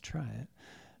exercise. Try it.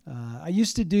 I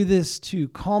used to do this to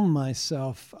calm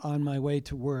myself on my way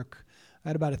to work. I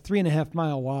had about a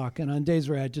 3.5-mile walk, and on days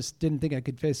where I just didn't think I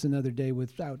could face another day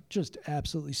without just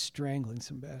absolutely strangling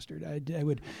some bastard, I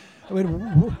would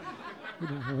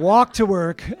walk to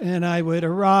work, and I would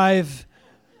arrive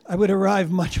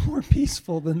much more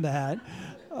peaceful than that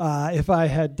if I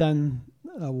had done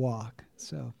a walk.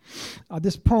 So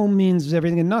this poem means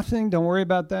everything and nothing. Don't worry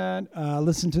about that.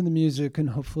 Listen to the music, and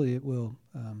hopefully it will.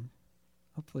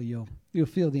 Hopefully you'll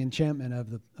feel the enchantment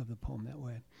of the poem that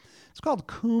way. It's called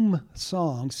Coombe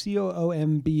Song.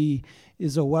 Coomb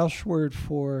is a Welsh word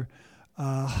for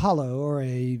hollow or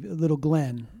a little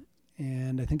glen.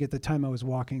 And I think at the time I was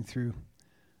walking through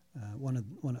a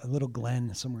little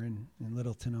glen somewhere in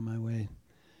Littleton on my way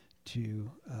to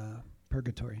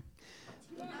Purgatory.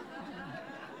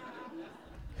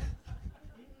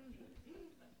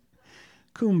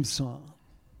 Coombe Song.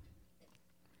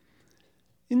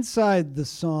 Inside the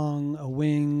song, a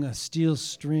wing, a steel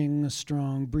string, a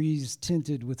strong breeze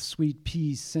tinted with sweet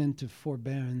pea scent of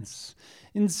forbearance.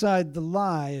 Inside the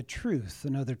lie, a truth,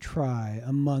 another try,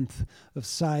 a month of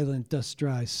silent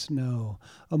dust-dry snow,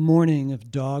 a morning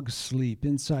of dog sleep.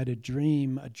 Inside a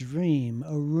dream, a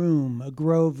room, a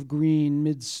grove green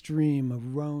midstream, a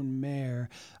roan mare,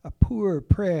 a poor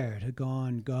prayer to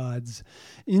gone gods.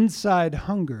 Inside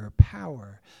hunger,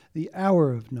 power, the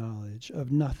hour of knowledge,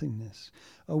 of nothingness,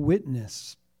 a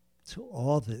witness to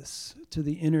all this, to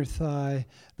the inner thigh,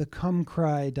 the come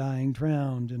cry dying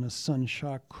drowned in a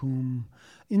sun-shocked coombe.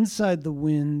 Inside the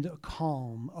wind, a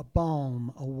calm, a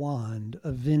balm, a wand,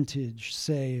 a vintage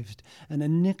saved, and a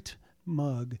nicked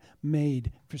mug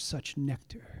made for such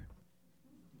nectar.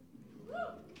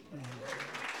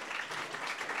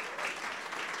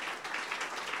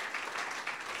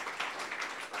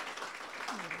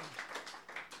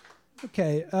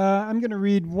 Okay, I'm going to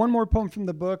read one more poem from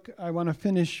the book. I want to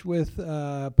finish with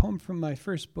a poem from my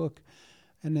first book,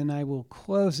 and then I will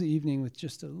close the evening with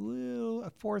just a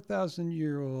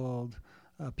 4,000-year-old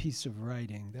piece of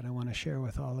writing that I want to share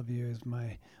with all of you as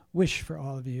my wish for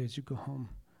all of you as you go home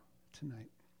tonight.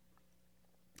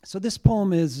 So this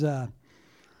poem is, it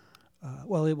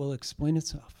will explain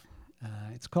itself.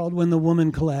 It's called When the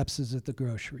Woman Collapses at the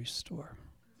Grocery Store.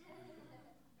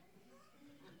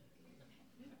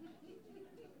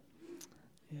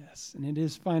 Yes, and it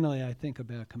is finally, I think,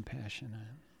 about compassion.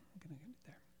 I'm going to get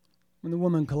there. When the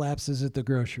woman collapses at the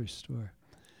grocery store,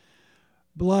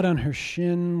 blood on her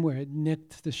shin where it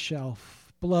nicked the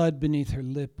shelf, blood beneath her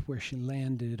lip where she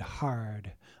landed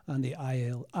hard on the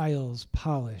aisle's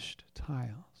polished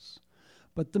tiles.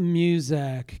 But the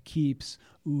Muzak keeps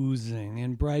oozing,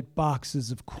 and bright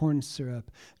boxes of corn syrup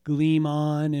gleam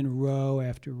on in row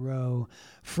after row.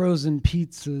 Frozen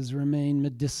pizzas remain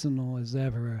medicinal as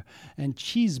ever, and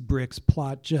cheese bricks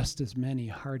plot just as many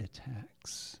heart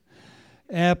attacks.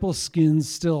 Apple skins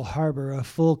still harbor a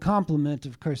full complement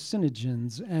of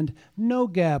carcinogens, and no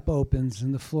gap opens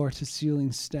in the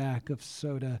floor-to-ceiling stack of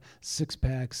soda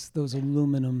six-packs, those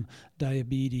aluminum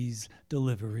diabetes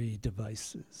delivery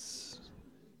devices.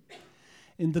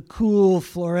 In the cool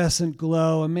fluorescent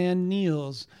glow, a man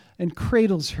kneels and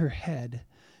cradles her head,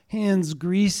 hands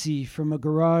greasy from a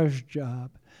garage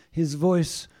job, his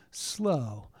voice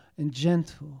slow and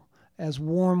gentle as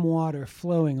warm water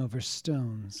flowing over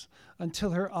stones, until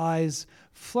her eyes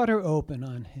flutter open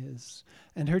on his,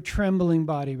 and her trembling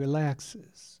body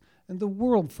relaxes, and the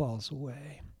world falls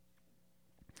away.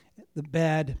 The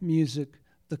bad music,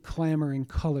 the clamoring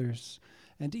colors,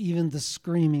 and even the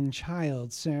screaming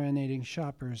child serenading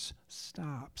shoppers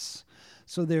stops.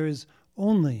 So there is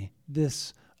Only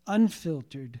this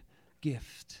unfiltered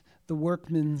gift, the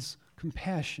workman's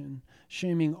compassion,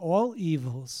 shaming all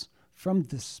evils from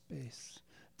this space,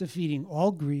 defeating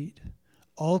all greed,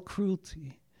 all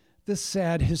cruelty, this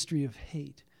sad history of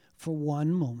hate for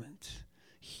one moment,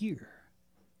 here,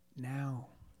 now.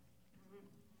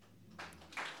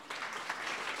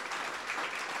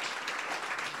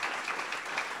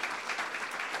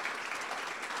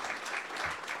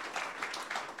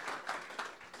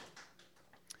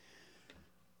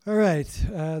 All right,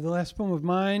 the last poem of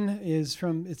mine is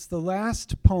it's the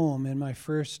last poem in my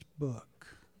first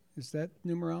book. Is that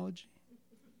numerology?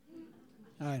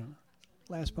 I don't know.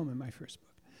 Last poem in my first book.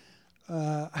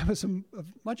 I was a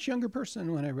much younger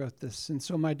person when I wrote this, and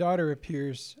so our daughter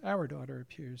appears,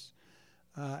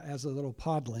 as a little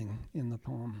podling in the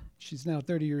poem. She's now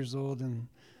 30 years old and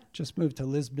just moved to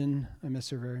Lisbon. I miss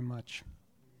her very much.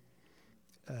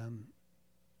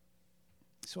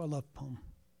 So I love the poem.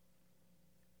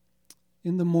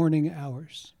 In the morning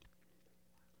hours.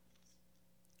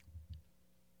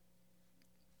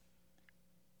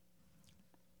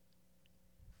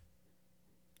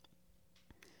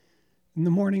 In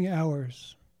the morning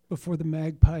hours, before the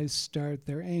magpies start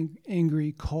their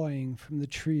angry cawing from the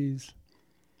trees,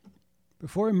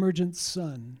 before emergent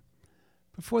sun,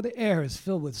 before the air is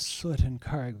filled with soot and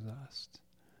car exhaust,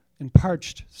 and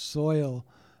parched soil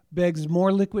begs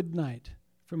more liquid night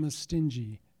from a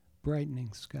stingy,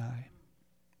 brightening sky.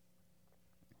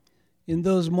 In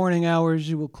those morning hours,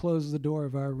 you will close the door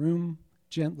of our room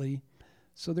gently,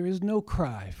 so there is no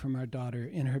cry from our daughter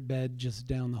in her bed just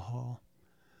down the hall.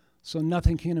 So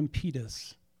nothing can impede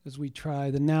us as we try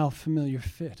the now familiar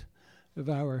fit of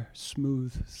our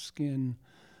smooth skin,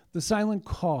 the silent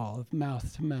call of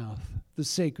mouth to mouth, the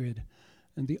sacred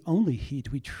and the only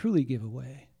heat we truly give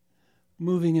away,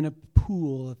 moving in a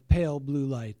pool of pale blue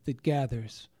light that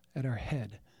gathers at our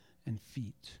head and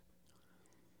feet.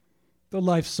 The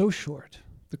life so short,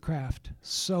 the craft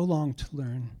so long to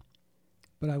learn,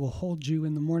 but I will hold you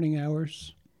in the morning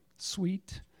hours,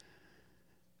 sweet,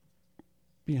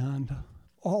 beyond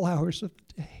all hours of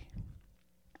the day.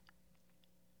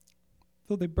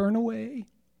 Though they burn away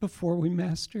before we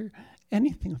master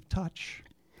anything of touch,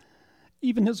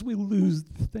 even as we lose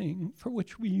the thing for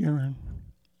which we yearn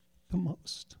the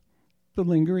most, the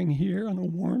lingering here on a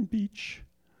warm beach,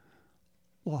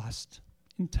 lost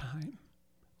in time.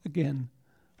 Again,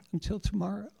 until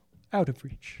tomorrow, out of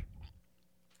reach.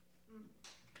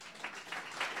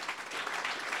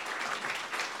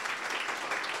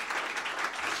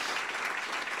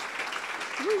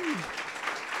 Woo.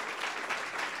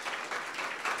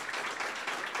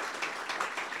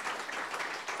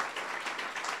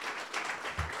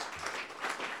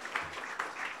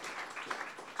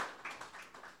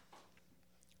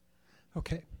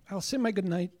 Okay, I'll say my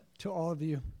goodnight to all of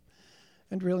you,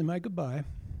 and really my goodbye.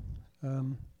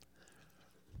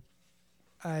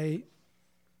 I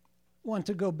want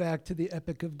to go back to the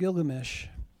Epic of Gilgamesh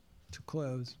to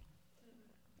close.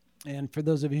 And for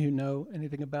those of you who know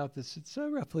anything about this, it's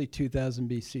roughly 2000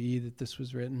 BCE that this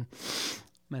was written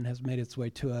and has made its way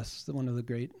to us, one of the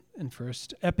great and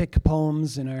first epic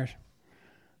poems in our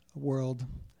world.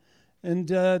 And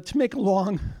to make a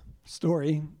long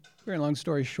story, very long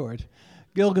story short,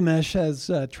 Gilgamesh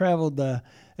has traveled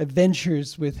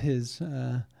adventures with his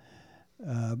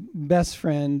best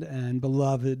friend and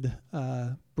beloved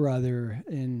brother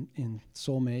in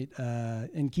soulmate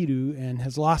Enkidu, and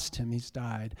has lost him. He's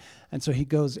died. And so he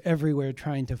goes everywhere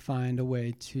trying to find a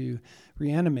way to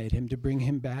reanimate him, to bring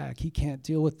him back. He can't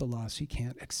deal with the loss. He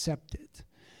can't accept it.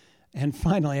 And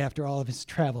finally, after all of his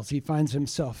travels, he finds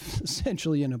himself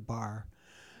essentially in a bar.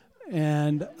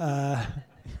 And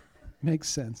makes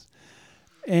sense.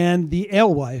 And the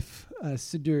alewife,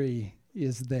 Siduri,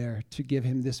 is there to give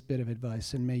him this bit of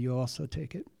advice, and may you also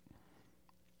take it.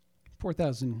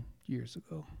 4,000 years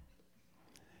ago.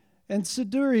 And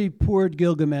Siduri poured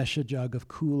Gilgamesh a jug of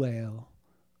cool ale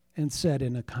and said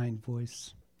in a kind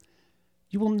voice,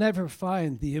 "You will never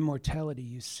find the immortality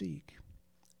you seek.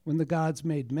 When the gods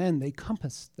made men, they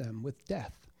compassed them with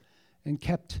death and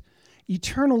kept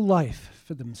eternal life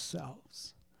for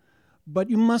themselves. But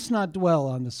you must not dwell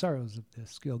on the sorrows of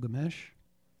this, Gilgamesh.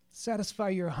 Satisfy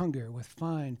your hunger with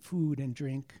fine food and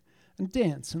drink, and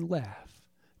dance and laugh,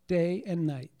 day and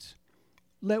night.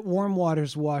 Let warm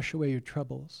waters wash away your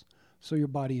troubles, so your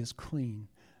body is clean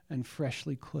and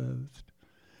freshly clothed.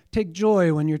 Take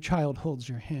joy when your child holds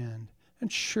your hand,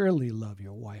 and surely love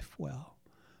your wife well,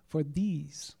 for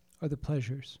these are the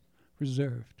pleasures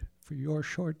reserved for your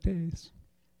short days."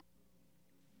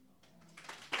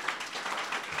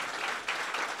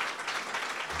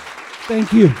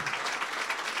 Thank you.